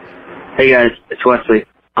 Hey guys, it's Wesley.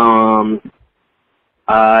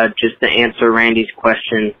 Just to answer Randy's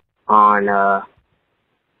question on the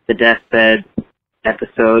deathbed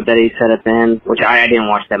episode that he said at the end, which I didn't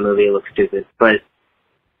watch that movie, it looks stupid. But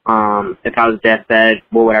if I was deathbed,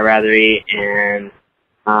 what would I rather eat? And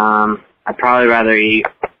I'd probably rather eat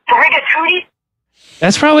rigatoni.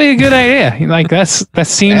 That's probably a good idea. Like that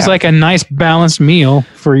seems like a nice balanced meal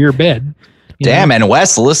for your bed. Damn, and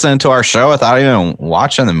Wes listening to our show without even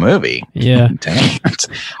watching the movie. Yeah. Damn.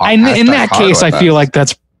 In that case, I feel like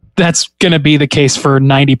that's going to be the case for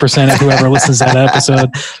 90% of whoever listens to that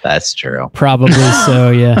episode. That's true. Probably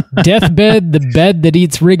so, yeah. Deathbed, the bed that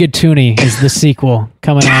eats rigatoni is the sequel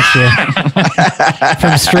coming at you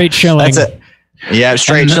from Straight Chilling. That's it. Yeah,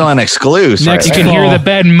 Straight Chilling exclusive. Next, you can hear the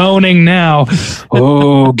bed moaning now.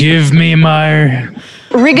 Oh, give me my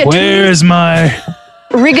rigatoni. Where's my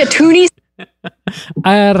rigatoni?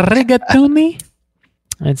 Rigatoni.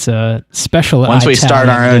 It's a special. Once we start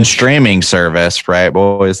our own streaming service, right,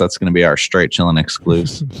 boys? That's going to be our Straight Chilling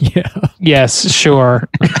exclusive. Yeah. Yes, sure.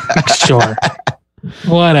 Sure.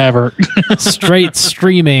 Whatever. Straight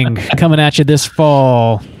streaming coming at you this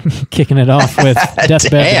fall. Kicking it off with Deathbed, the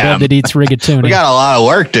bed that eats rigatoni. We got a lot of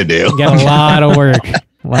work to do. We got a lot of work.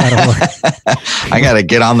 I got to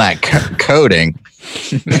get on that coding.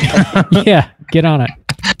 Yeah, get on it.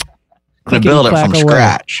 To build it from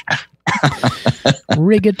scratch.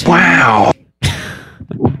 Rigatoni.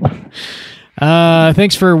 Wow.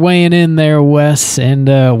 Thanks for weighing in there, Wes, and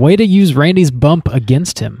way to use Randy's bump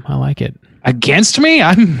against him. I like it. Against me?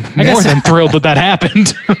 I'm more than thrilled that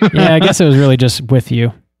happened. Yeah, I guess it was really just with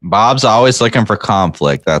you. Bob's always looking for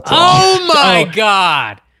conflict. That's all. Oh my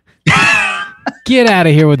God. Get out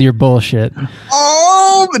of here with your bullshit.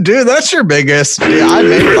 Oh, dude, that's your biggest. Yeah, I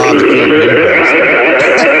made Bob's.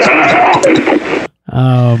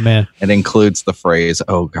 Oh, man. It includes the phrase,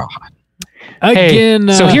 oh, God. Again.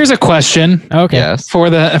 Hey, so here's a question. Okay. Yes. For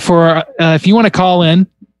if you want to call in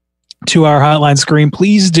to our Hotline Scream,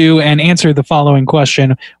 please do and answer the following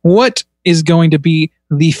question. What is going to be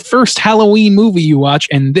the first Halloween movie you watch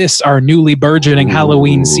in this, our newly burgeoning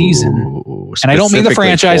Halloween season? And I don't mean the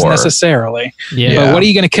franchise necessarily. Yeah. But what are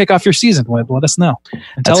you going to kick off your season with? Let us know.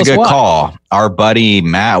 And tell That's us a good why. call. Our buddy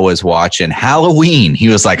Matt was watching Halloween. He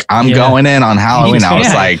was like, I'm going in on Halloween. I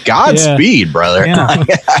was like, Godspeed, brother. Yeah.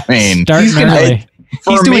 I mean, Starting early.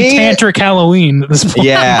 He's doing tantric Halloween at this point.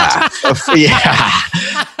 Yeah. Yeah.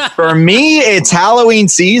 For me, it's Halloween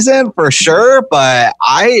season for sure, but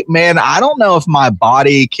I don't know if my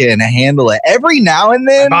body can handle it. Every now and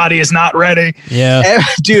then. My body is not ready. Yeah.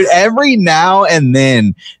 Dude, every now and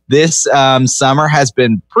then this summer has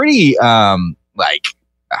been pretty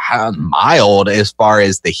mild as far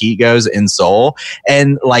as the heat goes in Seoul,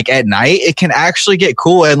 and like at night it can actually get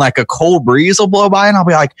cool and like a cold breeze will blow by and I'll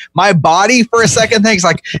be like, my body for a second thinks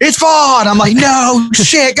like it's fall and I'm like, no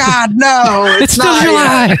shit, God, no, it's still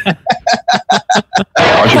July.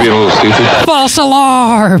 Aren't you being a little stupid? False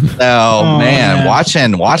alarm. Oh man,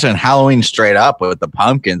 watching Halloween straight up with the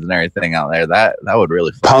pumpkins and everything out there, that would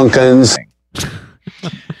really pumpkins.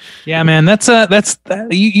 Yeah, man, that's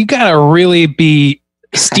you gotta really be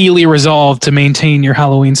steely resolved to maintain your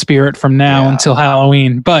Halloween spirit from now until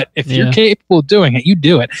Halloween. But if you're capable of doing it, you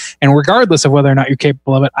do it. And regardless of whether or not you're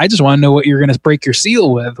capable of it, I just want to know what you're going to break your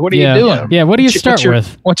seal with. What are you doing? Yeah, what do you start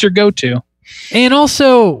with? What's your go-to? And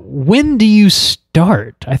also, when do you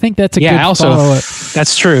start? I think that's a good follow-up.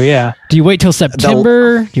 That's true, yeah. Do you wait till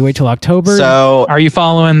September? Do you wait till October? So, are you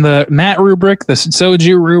following the Matt rubric, the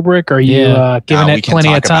Soju rubric? Are you giving it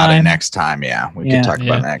plenty of time? About it next time, we can talk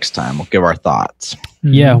about it next time. We'll give our thoughts.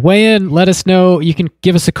 Yeah, weigh in. Let us know. You can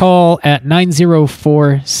give us a call at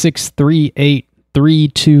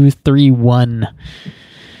 904-638-3231.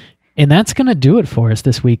 And that's going to do it for us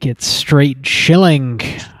this week. It's Straight Chilling.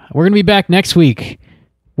 We're going to be back next week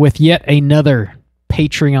with yet another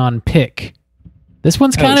Patreon pick. This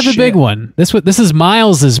one's kind of a big one. This is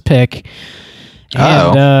Miles's pick.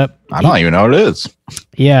 And, I don't even know what it is.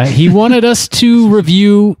 Yeah, he wanted us to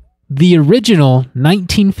review the original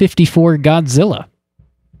 1954 Godzilla.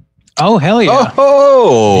 Oh, hell yeah.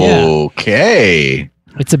 Oh, okay.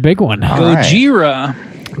 It's a big one. Gojira.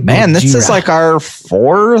 Man, this is like our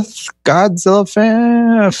fourth Godzilla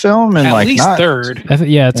film, and at least third.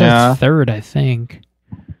 It's our third, I think.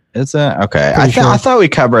 Is it? Okay. I thought we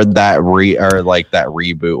covered that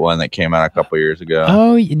reboot one that came out a couple years ago.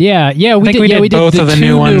 Oh yeah, we did both of the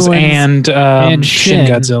new ones and Shin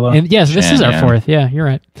Godzilla. And yes, this is our fourth. Yeah, you're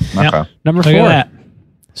right. Okay. Yep. Number Look 4. at that.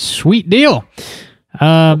 Sweet deal.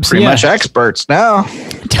 Pretty much experts now.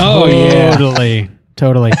 Totally.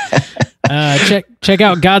 Check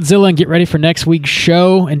out Godzilla and get ready for next week's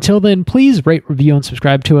show. Until then, please rate, review, and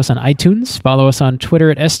subscribe to us on iTunes. Follow us on Twitter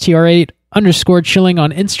at STR8_chilling,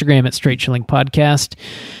 on Instagram at Straight Chilling Podcast.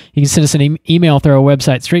 You can send us an email through our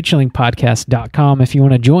website, straightchillingpodcast.com. If you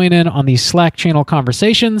want to join in on these Slack channel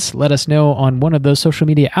conversations, let us know on one of those social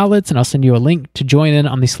media outlets, and I'll send you a link to join in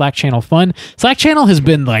on the Slack channel fun. Slack channel has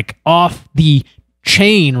been like off the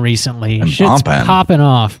chain recently. Shit's popping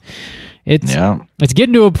off. It's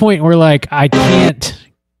getting to a point where like I can't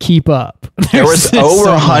keep up. There was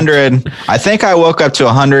over 100. I think I woke up to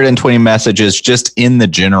 120 messages just in the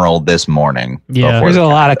general this morning. Yeah, there's a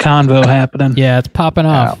lot of convo happening. Yeah, it's popping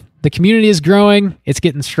off. The community is growing. It's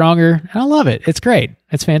getting stronger. And I love it. It's great.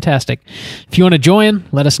 It's fantastic. If you want to join,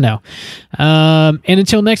 let us know. And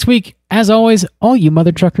until next week, as always, all you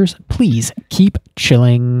mother truckers, please keep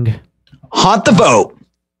chilling. Haunt the vote.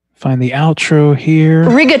 Find the outro here.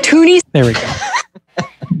 Rigatoonies. There we go.